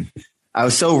certain. I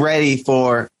was so ready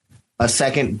for a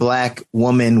second Black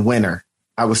woman winner.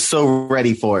 I was so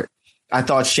ready for it. I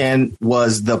thought Shan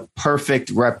was the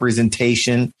perfect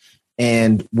representation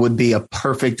and would be a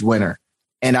perfect winner.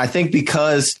 And I think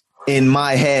because in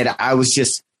my head, I was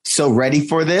just so ready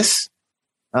for this.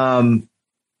 I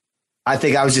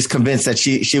think I was just convinced that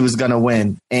she was going to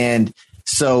win. And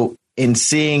so in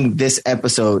seeing this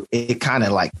episode, it kind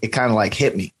of like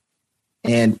hit me.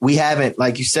 And we haven't,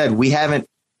 like you said, we haven't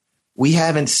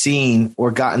seen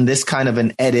or gotten this kind of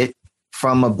an edit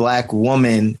from a Black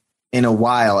woman in a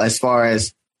while, as far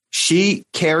as I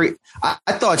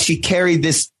thought she carried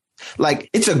this, like,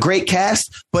 it's a great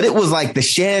cast, but it was like the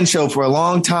Shan show for a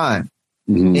long time.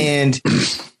 Mm-hmm. And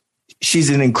she's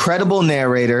an incredible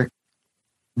narrator.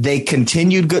 They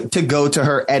continued to go to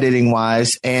her editing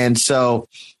wise. And so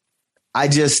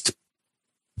it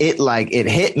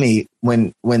hit me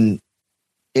when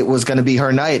it was going to be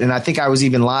her night. And I think I was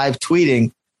even live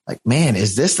tweeting, like, man,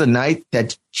 is this the night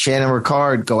that Shan and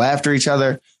Ricard go after each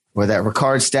other, or that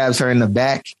Ricard stabs her in the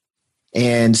back?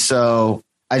 And so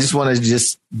I just want to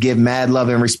just give mad love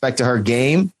and respect to her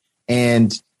game.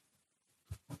 And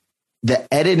the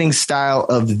editing style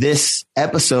of this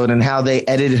episode and how they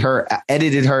edited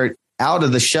her out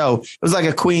of the show, it was like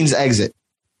a Queen's exit.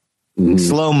 Mm-hmm.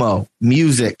 Slow-mo,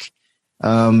 music.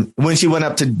 When she went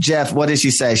up to Jeff, what did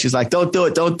she say? She's like, don't do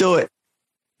it. Don't do it.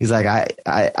 He's like,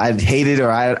 I hate it,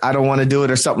 or I don't want to do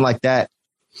it, or something like that.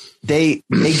 They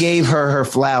gave her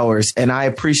flowers, and I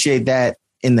appreciate that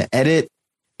in the edit.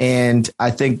 And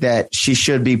I think that she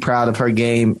should be proud of her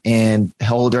game and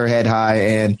hold her head high.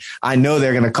 And I know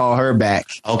they're going to call her back.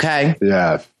 Okay.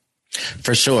 Yeah.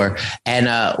 For sure. And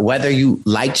whether you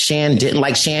liked Shan, didn't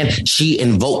like Shan, she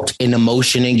invoked an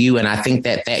emotion in you. And I think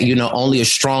that only a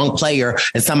strong player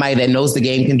and somebody that knows the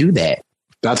game can do that.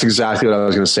 That's exactly what I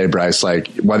was going to say, Bryce. Like,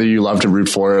 whether you love to root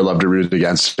for her or love to root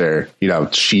against her,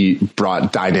 she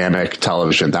brought dynamic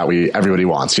television that everybody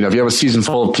wants. If you have a season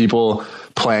full of people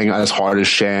playing as hard as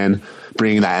Shan,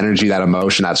 bringing that energy, that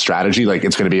emotion, that strategy, like,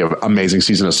 it's going to be an amazing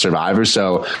season of Survivor.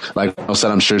 So, like I said,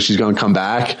 I'm sure she's going to come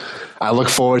back. I look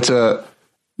forward to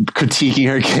critiquing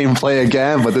her gameplay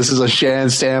again, but this is a Shan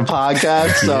Stan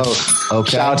podcast. So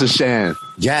okay. Shout out to Shan.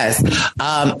 Yes.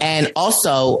 And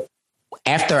also,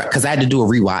 because I had to do a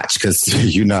rewatch because,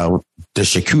 the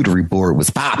charcuterie board was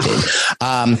popping.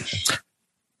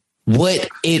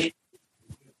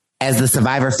 As the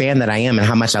Survivor fan that I am and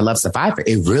how much I love Survivor,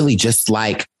 it really just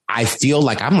like, I feel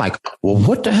like I'm like, well,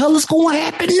 what the hell is going to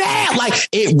happen now? Like,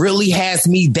 it really has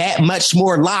me that much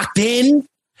more locked in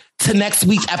to next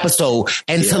week's episode.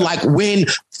 And to like when,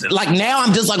 like now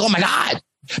I'm just like, oh my God.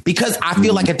 Because I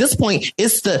feel like at this point,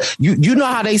 it's you know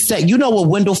how they say, when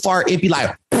Wendell fart, it'd be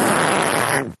like,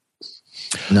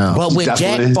 no. But when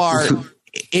Jack fart,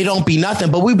 it don't be nothing,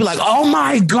 but we'd be like, oh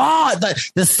my God,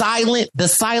 the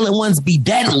silent ones be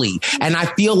deadly. And I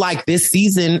feel like this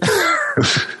season,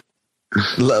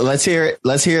 Let's hear it.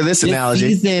 Let's hear this analogy.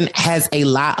 This season has a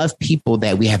lot of people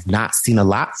that we have not seen a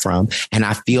lot from, and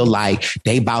I feel like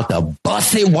they about to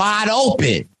bust it wide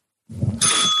open.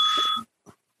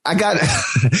 I got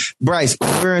Bryce.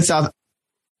 When we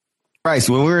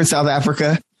were in South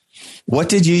Africa, what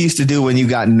did you used to do when you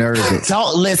got nervous?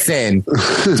 Don't listen.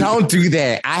 Don't do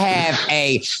that. I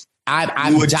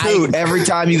have you would toot every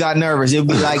time you got nervous. It'd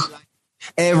be like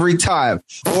every time.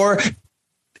 Or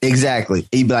exactly.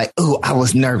 He'd be like, "Ooh, I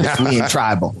was nervous. Me and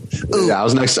Tribal." Ooh. Yeah, I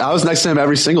was next to him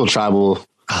every single Tribal,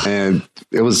 and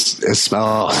it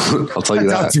smelled. I'll tell you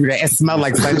that. Don't do that. It smelled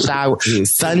like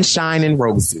sunshine and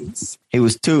roses. He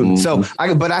was tooting. So,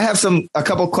 but I have a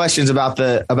couple questions about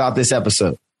this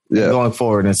episode going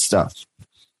forward and stuff.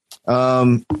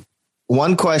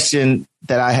 One question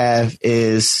that I have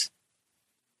is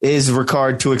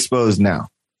Ricard too exposed now,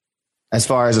 as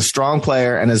far as a strong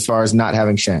player and as far as not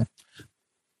having Shan?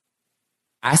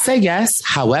 I say yes.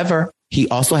 However, he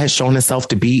also has shown himself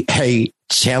to be a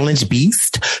challenge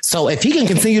beast. So if he can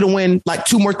continue to win like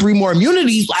 2 more, 3 more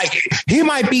immunities, like he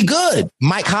might be good.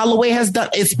 Mike Holloway has done.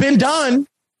 It's been done.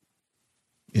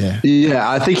 Yeah.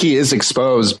 I think he is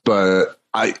exposed, but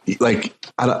I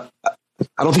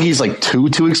don't think he's like too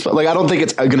exposed. Like I don't think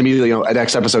it's going to be a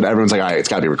next episode. Everyone's like, all right, it's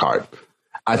got to be Ricard.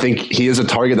 I think he is a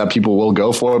target that people will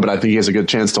go for, but I think he has a good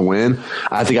chance to win.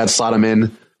 I think I'd slot him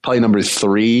in probably number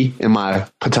 3 in my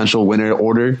potential winner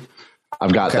order.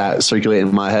 I've got that circulating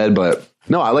in my head, but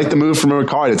no, I like the move from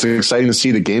Ricard. It's exciting to see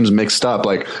the games mixed up.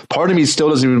 Like part of me still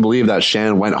doesn't even believe that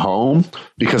Shan went home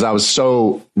because I was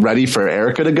so ready for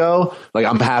Erica to go. Like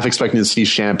I'm half expecting to see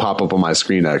Shan pop up on my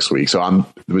screen next week. So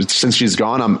since she's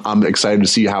gone, I'm excited to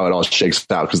see how it all shakes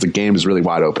out because the game is really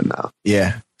wide open now.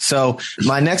 Yeah. So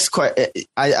my next question,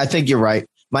 I think you're right.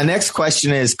 My next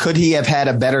question is, could he have had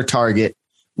a better target?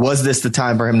 Was this the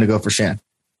time for him to go for Shan?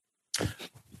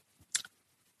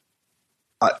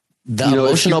 The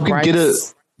emotional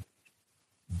price.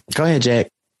 Go ahead,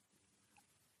 Jack.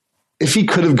 If he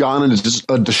could have gone into just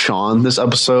a Deshaun this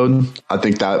episode, I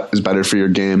think that is better for your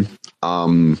game.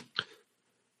 But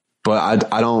I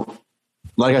don't.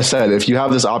 Like I said, if you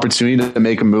have this opportunity to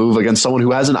make a move against someone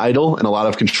who has an idol and a lot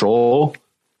of control,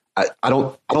 I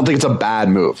don't think it's a bad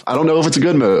move. I don't know if it's a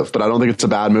good move, but I don't think it's a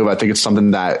bad move. I think it's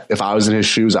something that if I was in his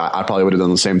shoes, I probably would have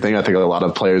done the same thing. I think a lot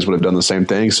of players would have done the same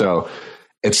thing. So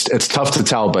it's tough to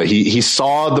tell, but he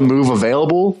saw the move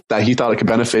available that he thought it could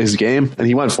benefit his game and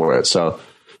he went for it. So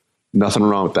nothing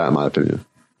wrong with that, in my opinion.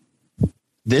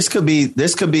 This could be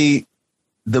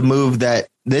the move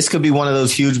this could be one of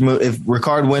those huge moves. If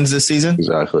Ricard wins this season,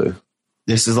 exactly.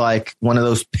 This is like one of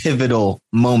those pivotal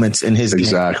moments in his game.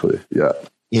 Exactly. Yeah.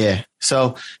 Yeah.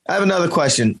 So I have another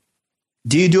question.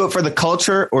 Do you do it for the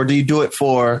culture or do you do it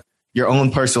for your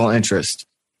own personal interest?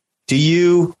 Do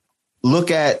you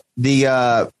look at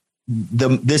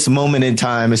this moment in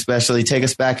time, especially take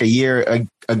us back a year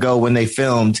ago when they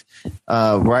filmed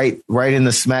right in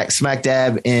the smack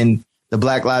dab in the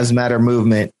Black Lives Matter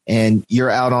movement, and you're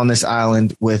out on this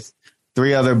island with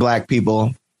 3 other black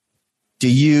people. Do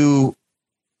you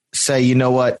say, you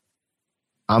know what,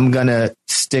 I'm going to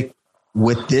stick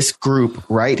with this group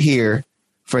right here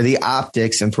for the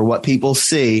optics and for what people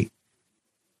see?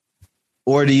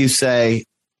 Or do you say,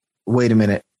 wait a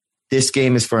minute, this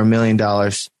game is for $1 million.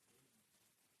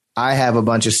 I have a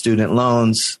bunch of student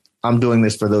loans. I'm doing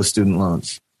this for those student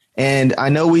loans. And I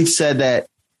know we've said that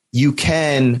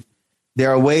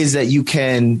there are ways that you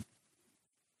can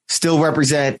still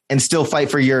represent and still fight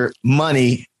for your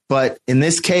money. But in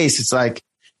this case, it's like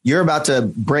you're about to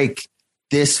break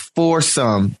this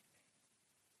foursome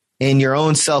in your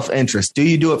own self-interest. Do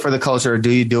you do it for the culture or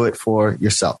do you do it for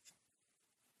yourself?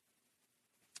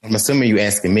 I'm assuming you're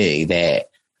asking me that.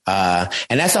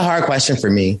 And that's a hard question for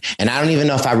me. And I don't even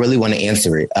know if I really want to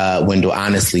answer it, Wendell,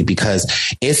 honestly,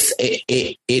 because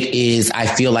it is, I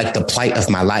feel like the plight of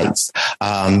my life.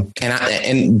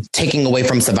 And taking away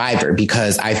from Survivor,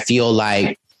 because I feel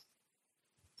like,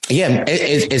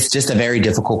 it's just a very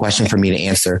difficult question for me to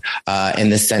answer, in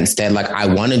the sense that, like, I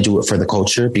want to do it for the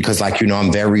culture because, like,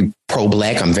 I'm very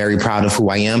pro-Black. I'm very proud of who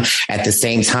I am. At the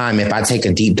same time, if I take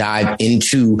a deep dive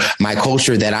into my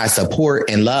culture that I support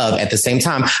and love, at the same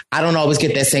time, I don't always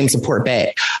get that same support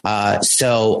back.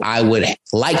 So I would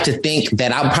like to think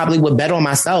that I probably would bet on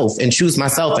myself and choose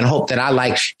myself and hope that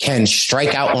I can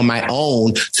strike out on my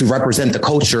own to represent the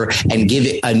culture and give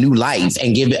it a new life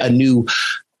and give it a new,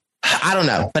 I don't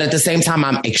know. But at the same time,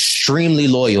 I'm extremely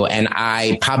loyal, and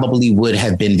I probably would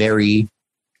have been very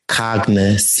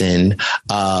cognizant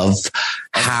of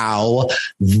how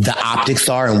the optics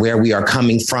are and where we are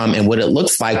coming from and what it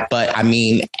looks like. But I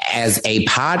mean, as a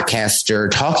podcaster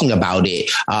talking about it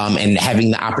and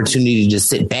having the opportunity to just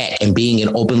sit back and being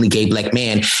an openly gay Black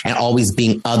man and always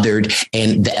being othered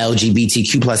in the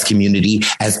LGBTQ plus community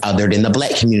as othered in the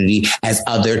Black community as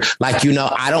othered, like, you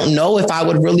know, I don't know if I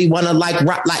would really want to like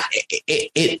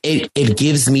it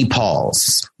gives me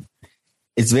pause.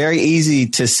 It's very easy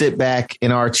to sit back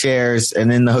in our chairs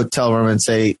and in the hotel room and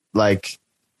say, like,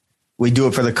 we do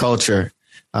it for the culture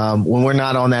when we're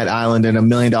not on that island and $1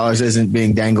 million isn't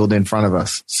being dangled in front of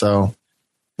us. So,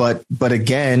 but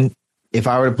again, if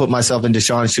I were to put myself in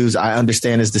Deshaun's shoes, I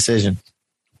understand his decision.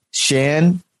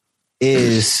 Shan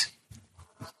is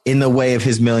in the way of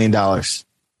his $1 million.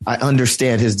 I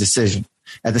understand his decision.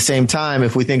 At the same time,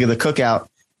 if we think of the cookout,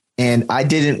 and I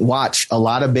didn't watch a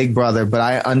lot of Big Brother, but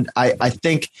I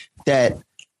think that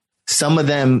some of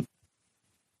them,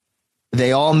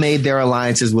 they all made their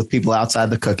alliances with people outside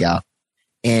the cookout,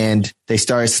 and they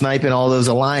started sniping all those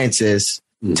alliances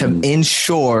to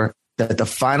ensure that the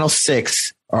final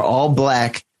 6 are all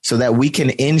Black so that we can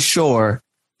ensure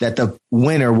that the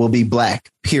winner will be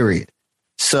Black, period.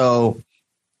 So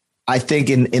I think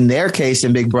in their case,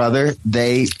 in Big Brother,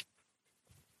 they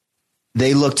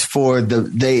looked for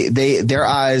their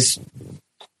eyes.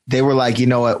 They were like, you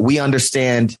know what? We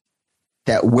understand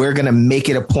that we're going to make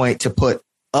it a point to put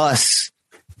us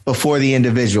before the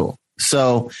individual.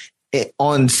 So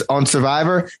on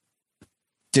Survivor,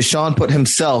 Deshaun put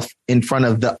himself in front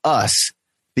of the us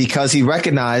because he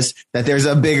recognized that there's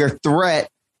a bigger threat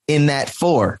in that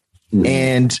 4. Mm-hmm.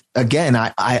 And again,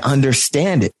 I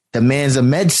understand it. The man's a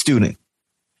med student.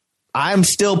 I'm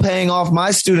still paying off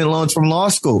my student loans from law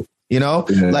school. You know,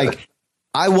 like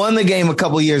I won the game a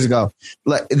couple of years ago.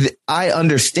 Like I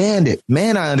understand it,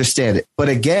 man. I understand it. But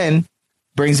again,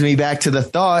 brings me back to the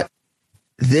thought.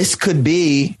 This could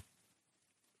be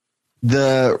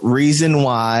the reason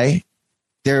why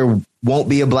there won't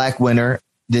be a Black winner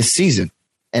this season.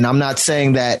 And I'm not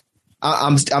saying that.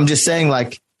 I'm just saying,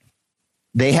 like,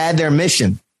 they had their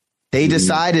mission. They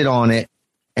decided on it.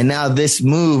 And now this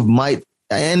move might.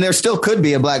 And there still could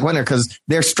be a Black winner because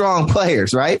they're strong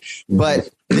players, right? But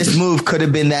this move could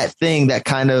have been that thing that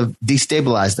kind of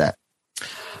destabilized that.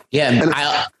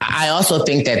 Yeah, I also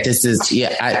think that this is,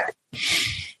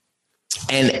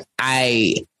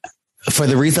 for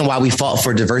the reason why we fought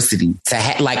for diversity,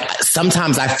 like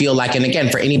sometimes I feel like, and again,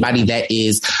 for anybody that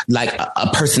is like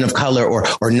a person of color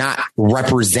or not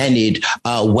represented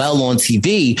well on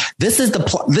TV, this is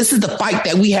the fight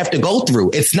that we have to go through.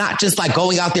 It's not just like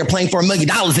going out there playing for $1 million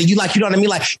and you know what I mean?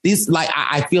 Like these, like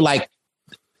I feel like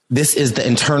this is the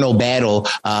internal battle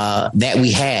that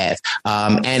we have.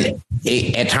 And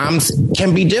it at times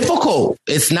can be difficult.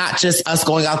 It's not just us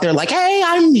going out there like, hey,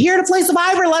 I'm here to play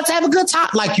Survivor. Let's have a good time.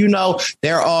 Like, you know,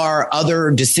 there are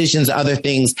other decisions, other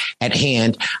things at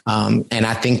hand. And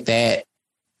I think that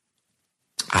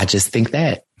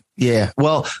Yeah.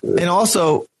 Well, and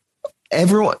also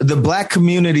the Black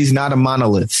community is not a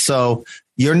monolith. So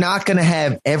you're not going to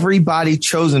have everybody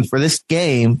chosen for this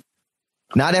game.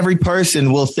 Not every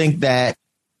person will think that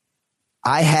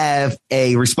I have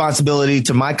a responsibility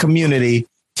to my community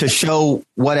to show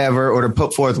whatever or to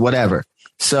put forth whatever.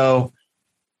 So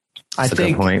I think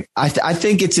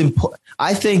it's important.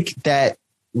 I think that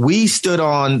we stood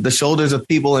on the shoulders of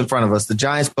people in front of us, the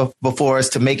giants before us,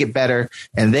 to make it better.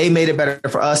 And they made it better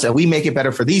for us. And we make it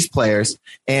better for these players.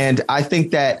 And I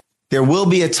think that there will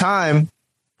be a time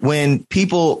when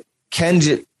people can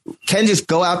just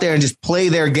go out there and just play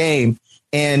their game.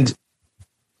 And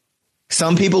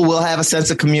some people will have a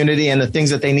sense of community and the things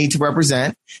that they need to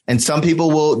represent. And some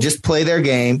people will just play their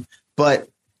game. But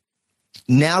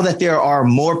now that there are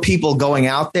more people going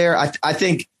out there, I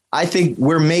think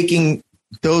we're making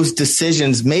those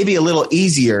decisions maybe a little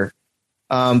easier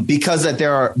because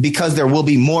there will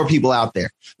be more people out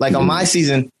there. Like on my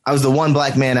season, I was the one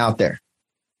Black man out there.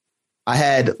 I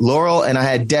had Laurel and I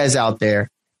had Dez out there.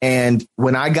 And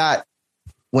when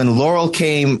Laurel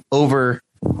came over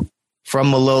from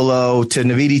Malolo to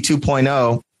Navidi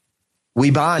 2.0,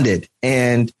 we bonded.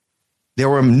 And there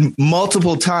were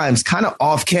multiple times kind of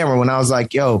off camera when I was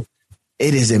like, yo,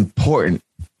 it is important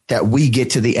that we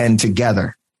get to the end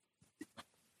together.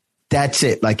 That's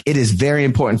it. Like, it is very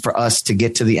important for us to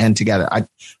get to the end together.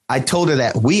 I told her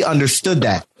that we understood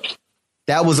that.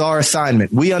 That was our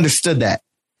assignment. We understood that.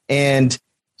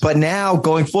 But now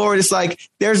going forward, it's like,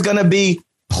 there's going to be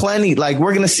plenty, like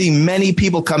we're going to see many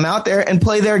people come out there and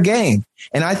play their game.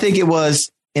 And I think it was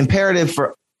imperative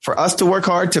for us to work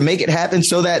hard to make it happen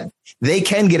so that they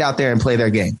can get out there and play their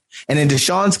game. And in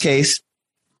Deshaun's case,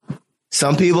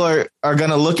 some people are going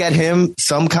to look at him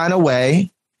some kind of way.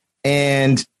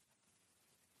 And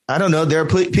I don't know, there are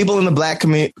people in the Black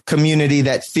community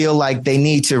that feel like they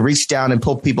need to reach down and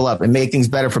pull people up and make things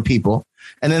better for people.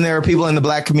 And then there are people in the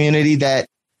Black community that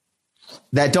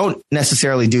don't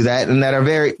necessarily do that and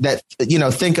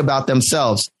that think about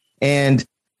themselves. And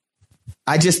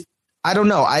I don't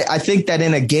know. I think that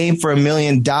in a game for $1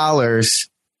 million,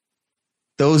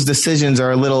 those decisions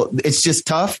are it's just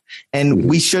tough. And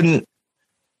we shouldn't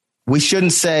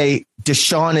say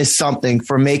Deshaun is something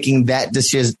for making that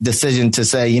decision to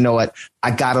say, you know what,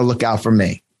 I got to look out for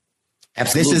me.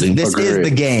 Absolutely. This is the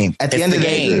game. At the end of the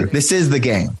day, this is the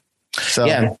game. So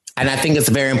yeah. And I think it's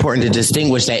very important to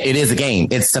distinguish that it is a game.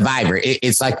 It's Survivor.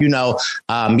 It's like, I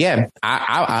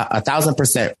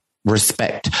 1,000%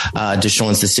 respect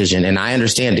Deshaun's decision, and I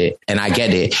understand it and I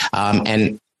get it.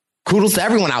 And kudos to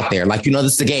everyone out there. Like,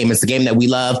 this is a game. It's a game that we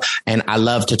love, and I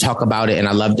love to talk about it, and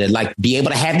I love to be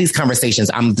able to have these conversations.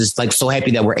 I'm just so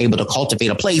happy that we're able to cultivate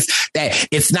a place that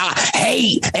it's not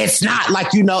hate. It's not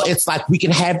it's like we can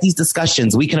have these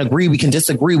discussions. We can agree. We can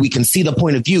disagree. We can see the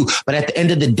point of view. But at the end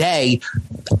of the day,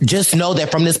 just know that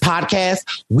from this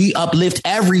podcast, we uplift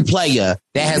every player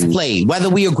that has played, whether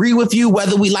we agree with you,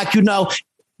 whether we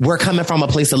we're coming from a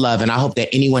place of love. And I hope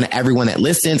that everyone that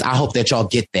listens, I hope that y'all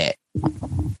get that.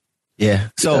 Yeah.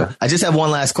 So I just have one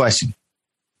last question.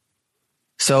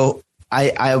 So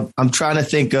I'm trying to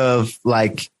think of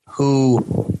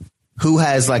who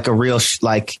has a real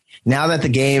now that the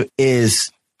game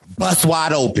is bust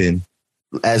wide open,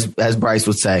 as Bryce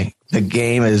would say, the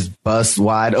game is bust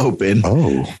wide open.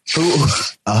 Who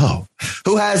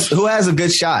has a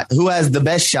good shot? Who has the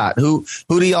best shot? Who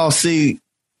do y'all see?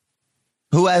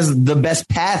 Who has the best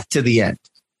path to the end?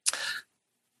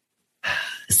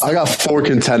 I got 4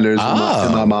 contenders in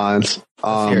my mind.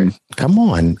 Come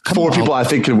on. 4 people I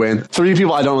think could win. 3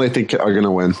 people I don't really think are going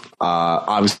to win.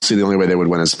 Obviously, the only way they would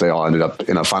win is if they all ended up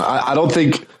in a final. I don't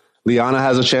think Liana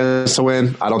has a chance to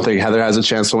win. I don't think Heather has a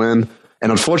chance to win.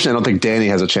 And unfortunately, I don't think Danny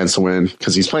has a chance to win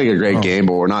because he's playing a great game,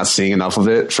 but we're not seeing enough of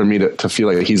it for me to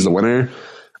feel like he's the winner.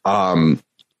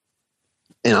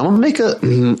 And I'm going to make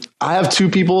I have 2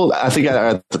 people I think are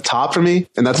at the top for me.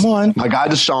 And that's my guy,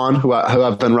 Deshaun, who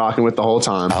I've been rocking with the whole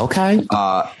time. Okay.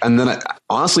 And then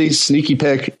honestly, sneaky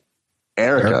pick,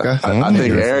 Erica. I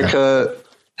think Erica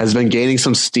has been gaining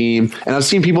some steam. And I've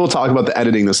seen people talk about the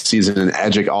editing this season and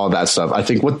Edgic, all of that stuff. I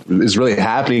think what is really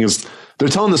happening is they're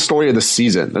telling the story of the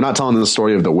season. They're not telling the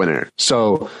story of the winner.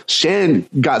 So Shan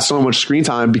got so much screen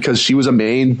time because she was a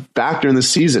main factor in the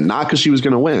season, not because she was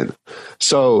going to win.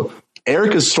 So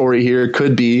Erica's story here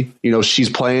could be, she's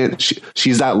playing,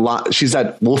 she's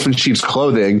that wolf in sheep's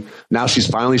clothing. Now she's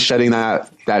finally shedding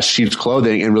that sheep's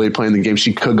clothing and really playing the game.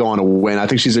 She could go on to win. I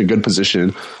think she's in a good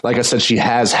position. Like I said, she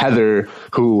has Heather,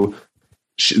 who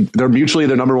they're mutually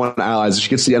their number one allies. If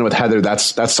she gets to the end with Heather,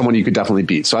 that's someone you could definitely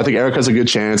beat. So I think Erica's a good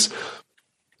chance.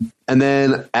 And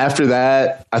then after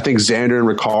that, I think Xander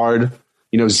and Ricard.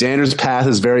 Xander's path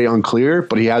is very unclear,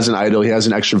 but he has an idol. He has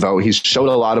an extra vote. He's showed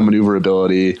a lot of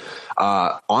maneuverability.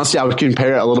 Honestly, I would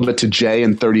compare it a little bit to Jay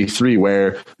in 33,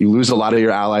 where you lose a lot of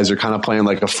your allies. You're kind of playing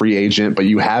like a free agent, but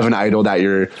you have an idol that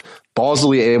you're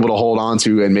ballsily able to hold on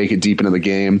to and make it deep into the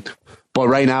game. But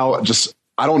right now,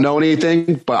 I don't know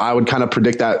anything, but I would kind of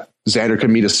predict that Xander could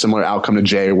meet a similar outcome to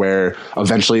Jay, where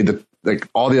eventually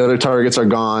all the other targets are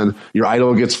gone. Your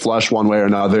idol gets flushed one way or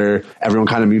another. Everyone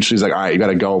kind of mutually is like, all right, you got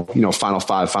to go, final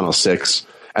 5, final 6.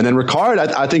 And then Ricard,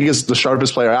 I think is the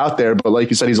sharpest player out there, but like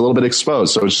you said, he's a little bit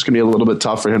exposed. So it's just gonna be a little bit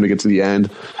tough for him to get to the end.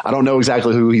 I don't know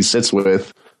exactly who he sits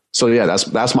with. So yeah,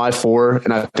 that's my 4.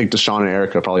 And I think Deshaun and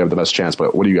Erica probably have the best chance,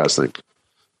 but what do you guys think?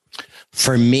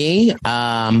 For me,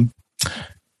 I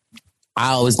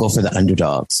always go for the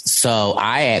underdogs. So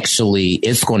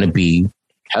it's going to be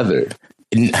Heather.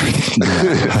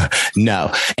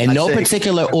 No. In no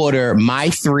particular order, my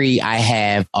 3 I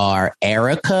have are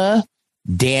Erica,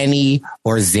 Danny,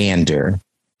 or Xander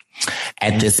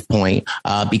at this point.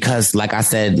 Because like I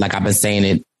said, like I've been saying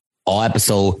it all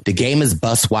episode, the game is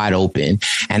bust wide open.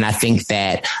 And I think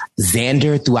that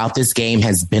Xander throughout this game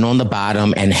has been on the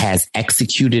bottom and has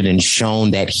executed and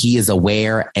shown that he is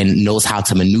aware and knows how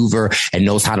to maneuver and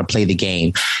knows how to play the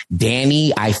game.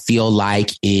 Danny, I feel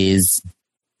like, is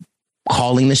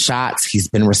calling the shots. He's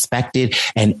been respected.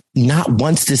 And not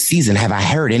once this season have I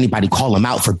heard anybody call him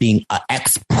out for being an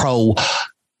ex-pro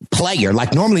player.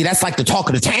 Like normally that's like the talk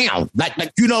of the town. That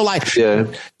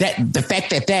the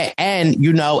fact that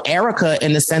and Erica,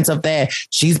 in the sense of that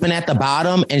she's been at the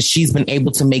bottom and she's been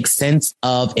able to make sense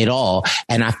of it all.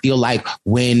 And I feel like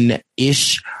when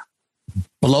Ish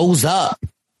blows up,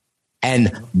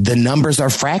 and the numbers are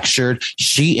fractured,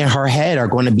 she in her head are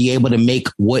going to be able to make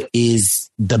what is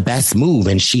the best move.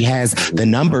 And she has the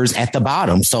numbers at the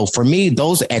bottom. So for me,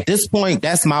 those at this point,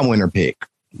 that's my winner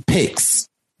picks.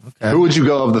 Okay. Who would you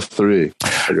go of the three?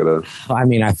 I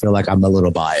mean, I feel like I'm a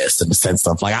little biased in the sense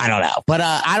of like, I don't know, but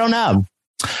I don't know.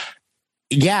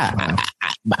 Yeah,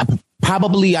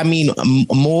 probably. I mean,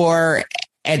 more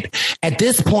at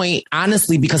this point,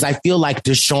 honestly, because I feel like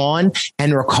Deshaun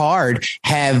and Ricard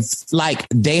have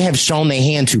shown their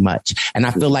hand too much. And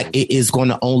I feel like it is going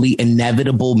to only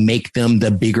inevitable make them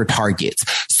the bigger targets.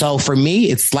 So for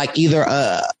me, it's like either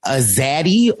a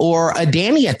Zaddy or a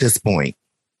Danny at this point.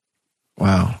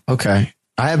 Wow. Okay.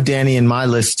 I have Danny in my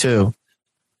list too.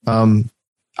 I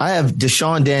have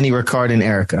Deshaun, Danny, Ricard, and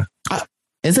Erica.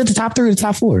 Is it the top 3 or the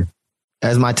top 4?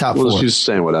 As my top 4. She's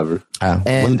saying whatever.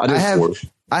 And I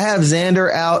have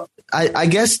Xander out. I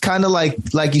guess kind of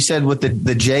like you said with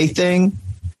the J thing.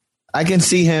 I can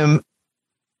see him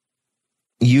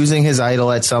using his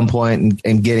idol at some point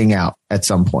and getting out at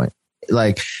some point.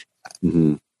 Like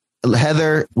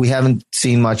Heather, we haven't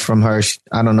seen much from her.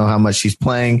 I don't know how much she's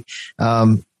playing.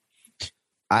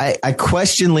 I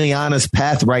question Liana's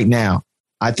path right now.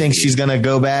 I think she's going to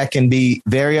go back and be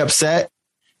very upset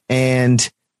and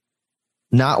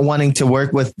not wanting to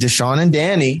work with Deshaun and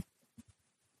Danny.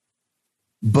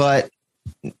 But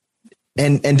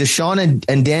and Deshaun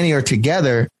and Danny are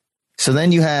together. So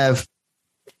then you have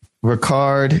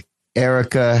Ricard,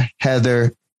 Erica,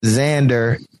 Heather,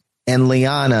 Xander, and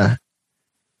Liana.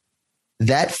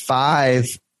 That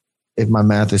 5, if my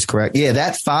math is correct. Yeah,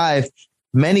 that 5,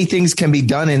 many things can be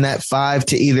done in that 5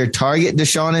 to either target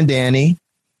Deshaun and Danny,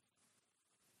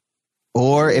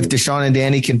 or if Deshaun and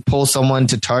Danny can pull someone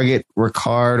to target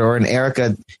Ricard or an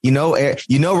Erica,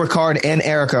 Ricard and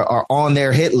Erica are on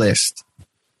their hit list.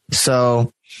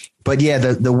 So, but yeah,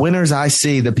 the winners I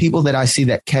see, the people that I see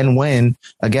that can win,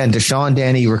 again, Deshaun,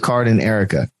 Danny, Ricard, and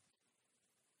Erica.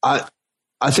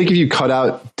 I think if you cut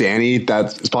out Danny,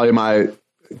 that's probably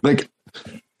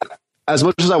as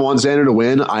much as I want Xander to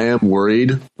win, I am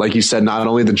worried. Like you said, not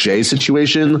only the Jay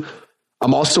situation,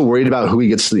 I'm also worried about who he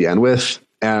gets to the end with.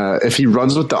 If he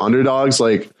runs with the underdogs,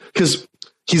 because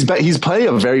he's playing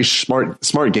a very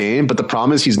smart game, but the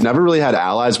problem is he's never really had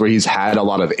allies where he's had a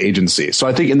lot of agency. So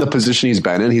I think in the position he's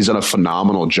been in, he's done a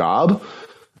phenomenal job,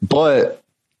 but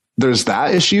there's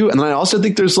that issue. And then I also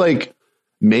think there's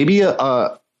maybe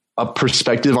a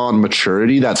perspective on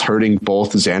maturity that's hurting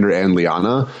both Xander and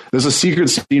Liana. There's a secret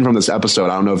scene from this episode,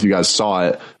 I don't know if you guys saw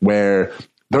it, where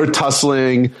they're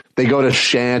tussling. They go to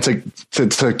Shan to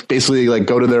basically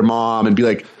go to their mom and be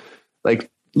like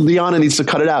Liana needs to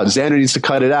cut it out. Xander needs to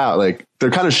cut it out.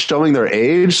 They're kind of showing their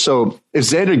age. So if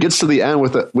Xander gets to the end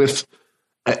with a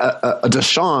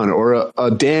Deshaun or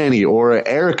a Danny or a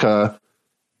Erica,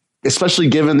 especially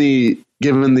given the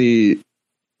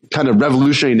kind of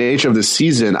revolutionary nature of this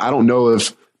season, I don't know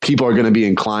if people are going to be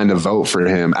inclined to vote for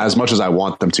him as much as I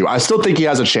want them to. I still think he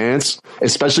has a chance,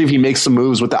 especially if he makes some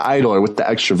moves with the idol or with the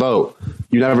extra vote.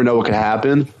 You never know what could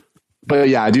happen. But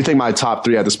yeah, I do think my top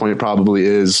 3 at this point probably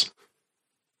is,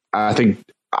 I think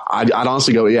I'd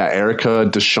honestly go, Erica,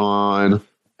 Deshaun,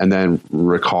 and then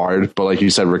Ricard. But like you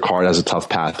said, Ricard has a tough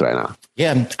path right now.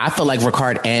 Yeah, I feel like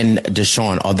Ricard and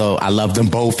Deshaun, although I love them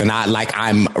both and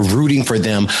I'm rooting for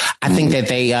them, I think that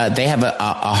they have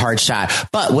a hard shot.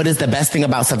 But what is the best thing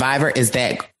about Survivor is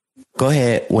that, go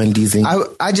ahead, Wendy.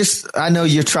 I know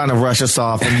you're trying to rush us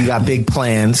off and you got big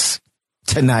plans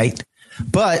tonight,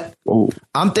 but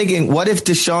I'm thinking, what if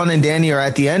Deshaun and Danny are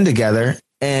at the end together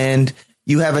and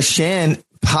you have a Shan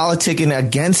politicking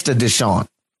against a Deshaun?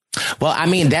 Well, I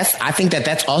mean, I think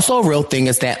that's also a real thing,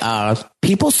 is that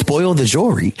people spoil the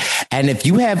jury. And if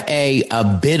you have a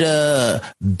bitter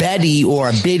Betty or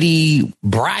a bitty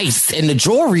Bryce in the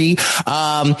jury,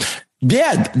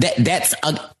 that's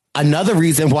another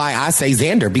reason why I say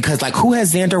Xander, because who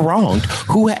has Xander wronged?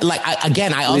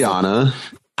 Liana.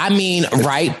 I mean,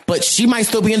 right, but she might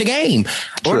still be in the game.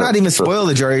 Or not even spoil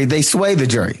the jury. They sway the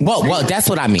jury. Well, that's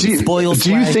what I mean. Do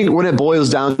you think, when it boils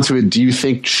down to it, do you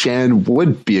think Shan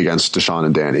would be against Deshaun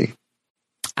and Danny?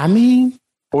 I mean...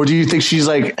 Or do you think she's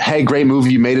like, hey, great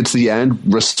movie, you made it to the end,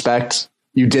 respect,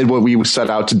 you did what we set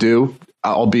out to do,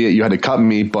 albeit you had to cut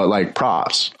me, but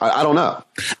props. I don't know.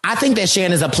 I think that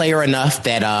Shan is a player enough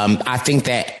that I think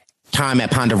that time at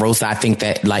Ponderosa, I think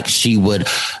that she would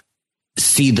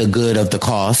see the good of the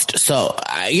cost. So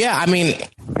I mean,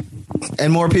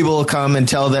 and more people will come and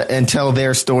tell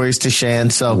their stories to Shan.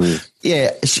 So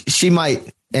yeah, she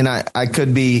might, and I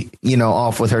could be,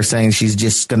 off with her saying she's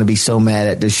just going to be so mad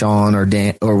at Deshaun or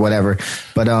Dan or whatever.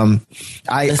 But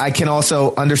I can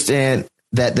also understand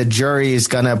that the jury is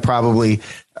going to probably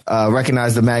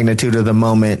recognize the magnitude of the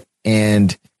moment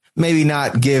and maybe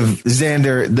not give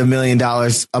Xander the $1 million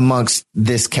amongst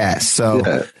this cast. So,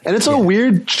 and it's a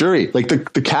weird jury. Like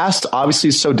the cast obviously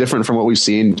is so different from what we've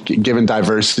seen, given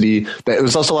diversity.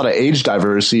 There's also a lot of age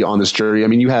diversity on this jury. I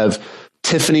mean, you have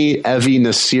Tiffany, Evie,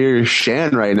 Nasir,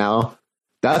 Shan right now.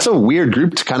 That's a weird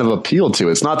group to kind of appeal to.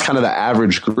 It's not kind of the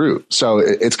average group. So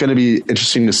it's going to be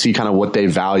interesting to see kind of what they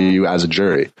value as a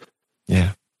jury.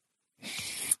 Yeah.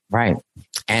 Right.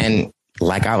 And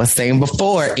like I was saying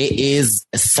before, it is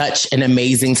such an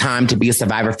amazing time to be a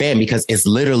Survivor fan because it's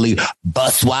literally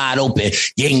bust wide open,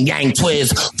 yin yang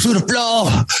twist, to the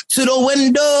floor, to the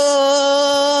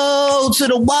window, to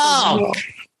the wall,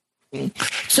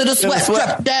 to the sweat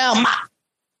drip down my.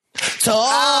 So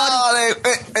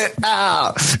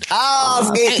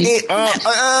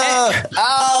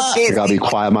gotta be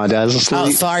quiet. My dad's asleep.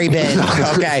 Oh, sorry, Ben.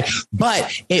 Okay,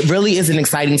 but it really is an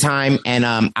exciting time, and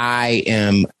I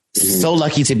am so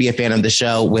lucky to be a fan of the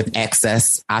show with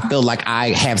Access. I feel like I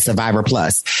have Survivor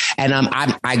Plus, and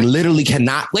I literally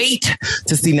cannot wait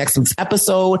to see next week's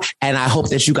episode. And I hope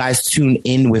that you guys tune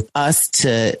in with us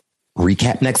to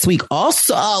recap next week.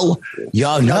 Also,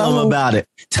 y'all know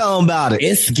Tell them about it.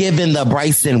 It's given the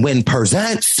Bryson Wynn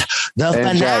presents the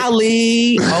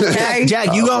finale. Okay,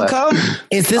 Jack, you gonna come?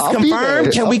 Is this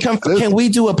confirmed? Can we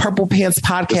do a Purple Pants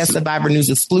podcast Survivor News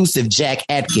exclusive? Jack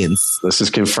Atkins. This is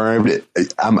confirmed.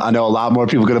 I know a lot more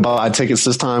people are going to buy tickets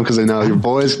this time because they know your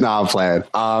boys. I'm playing.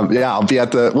 I'll be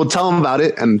at we'll tell them about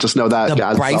it and just know that the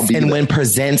guys. Bryson Wynn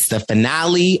presents the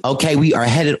finale. Okay, we are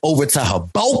headed over to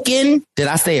Hoboken. Did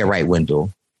I say it right,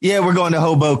 Wendell? Yeah, we're going to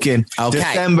Hoboken. Okay.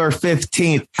 December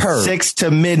 15th, 6 to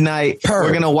midnight. We're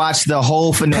going to watch the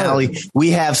whole finale.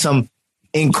 We have some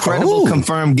incredible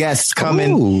confirmed guests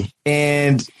coming,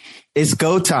 and it's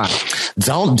go time.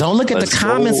 Don't look at the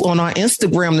comments on our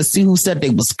Instagram to see who said they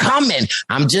was coming.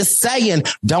 I'm just saying,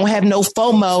 don't have no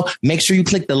FOMO. Make sure you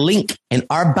click the link in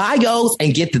our bios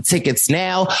and get the tickets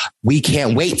now. We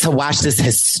can't wait to watch this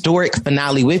historic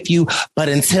finale with you. But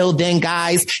until then,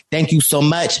 guys, thank you so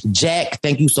much, Jack.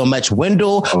 Thank you so much,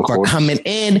 Wendell, for coming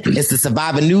in. It's the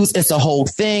Survivor News. It's a whole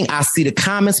thing. I see the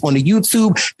comments on the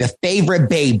YouTube. The favorite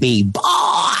baby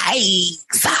boys.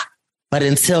 But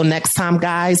until next time,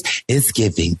 guys, it's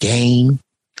giving game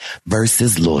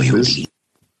versus loyalty.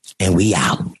 And we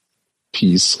out.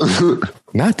 Peace.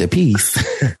 Not the peace.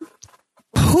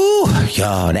 Whew,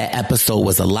 y'all, that episode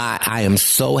was a lot. I am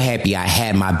so happy I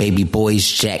had my baby boys,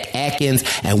 Jack Atkins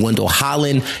and Wendell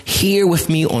Holland, here with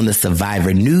me on the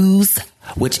Survivor News,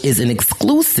 which is an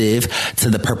exclusive to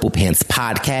the Purple Pants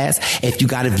podcast. If you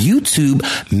got a YouTube,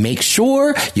 make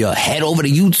sure you head over to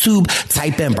YouTube,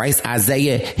 type in Bryce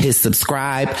Isaiah, hit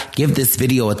subscribe, give this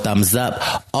video a thumbs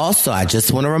up. Also, I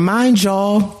just want to remind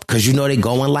y'all, because you know they're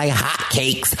going like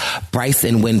hotcakes,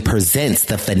 Bryson Wynn presents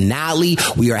the finale.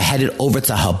 We are headed over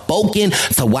to Hoboken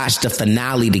to watch the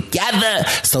finale together.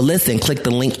 So listen, click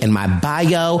the link in my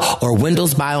bio or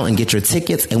Wendell's bio and get your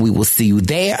tickets, and we will see you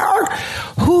there.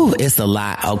 Whew, it's a lot.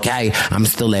 Okay, I'm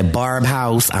still at Barb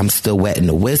House. I'm still wetting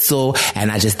the whistle.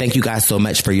 And I just thank you guys so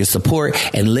much for your support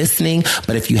and listening.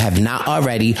 But if you have not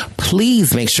already,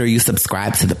 please make sure you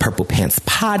subscribe to the Purple Pants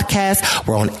podcast.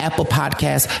 We're on Apple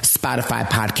Podcasts, Spotify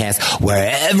Podcasts,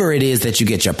 wherever it is that you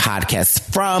get your podcasts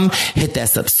from. Hit that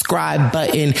subscribe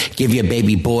button. Give your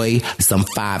baby boy some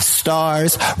 5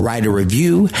 stars. Write a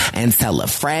review and tell a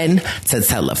friend to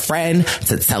tell a friend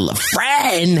to tell a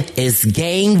friend. It's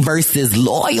gang versus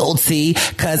loyalty.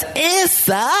 Cause it's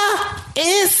the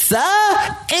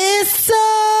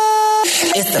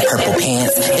Purple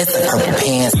Pants. It's the Purple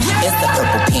Pants. It's the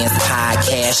Purple Pants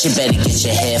podcast. You better get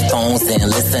your headphones and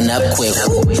listen up quick.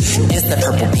 It's the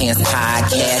Purple Pants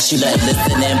podcast. You better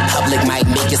listen in public, might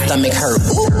make your stomach hurt.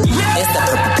 It's the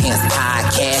Purple Pants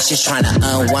podcast. You're trying to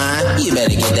unwind, you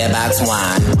better get that box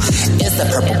wine. It's the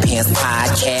Purple Pants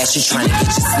podcast. You're trying to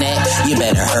get your snack, you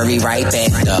better hurry right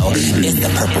back though. It's the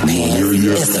Purple Pants.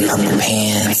 It's the Purple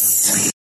Pants.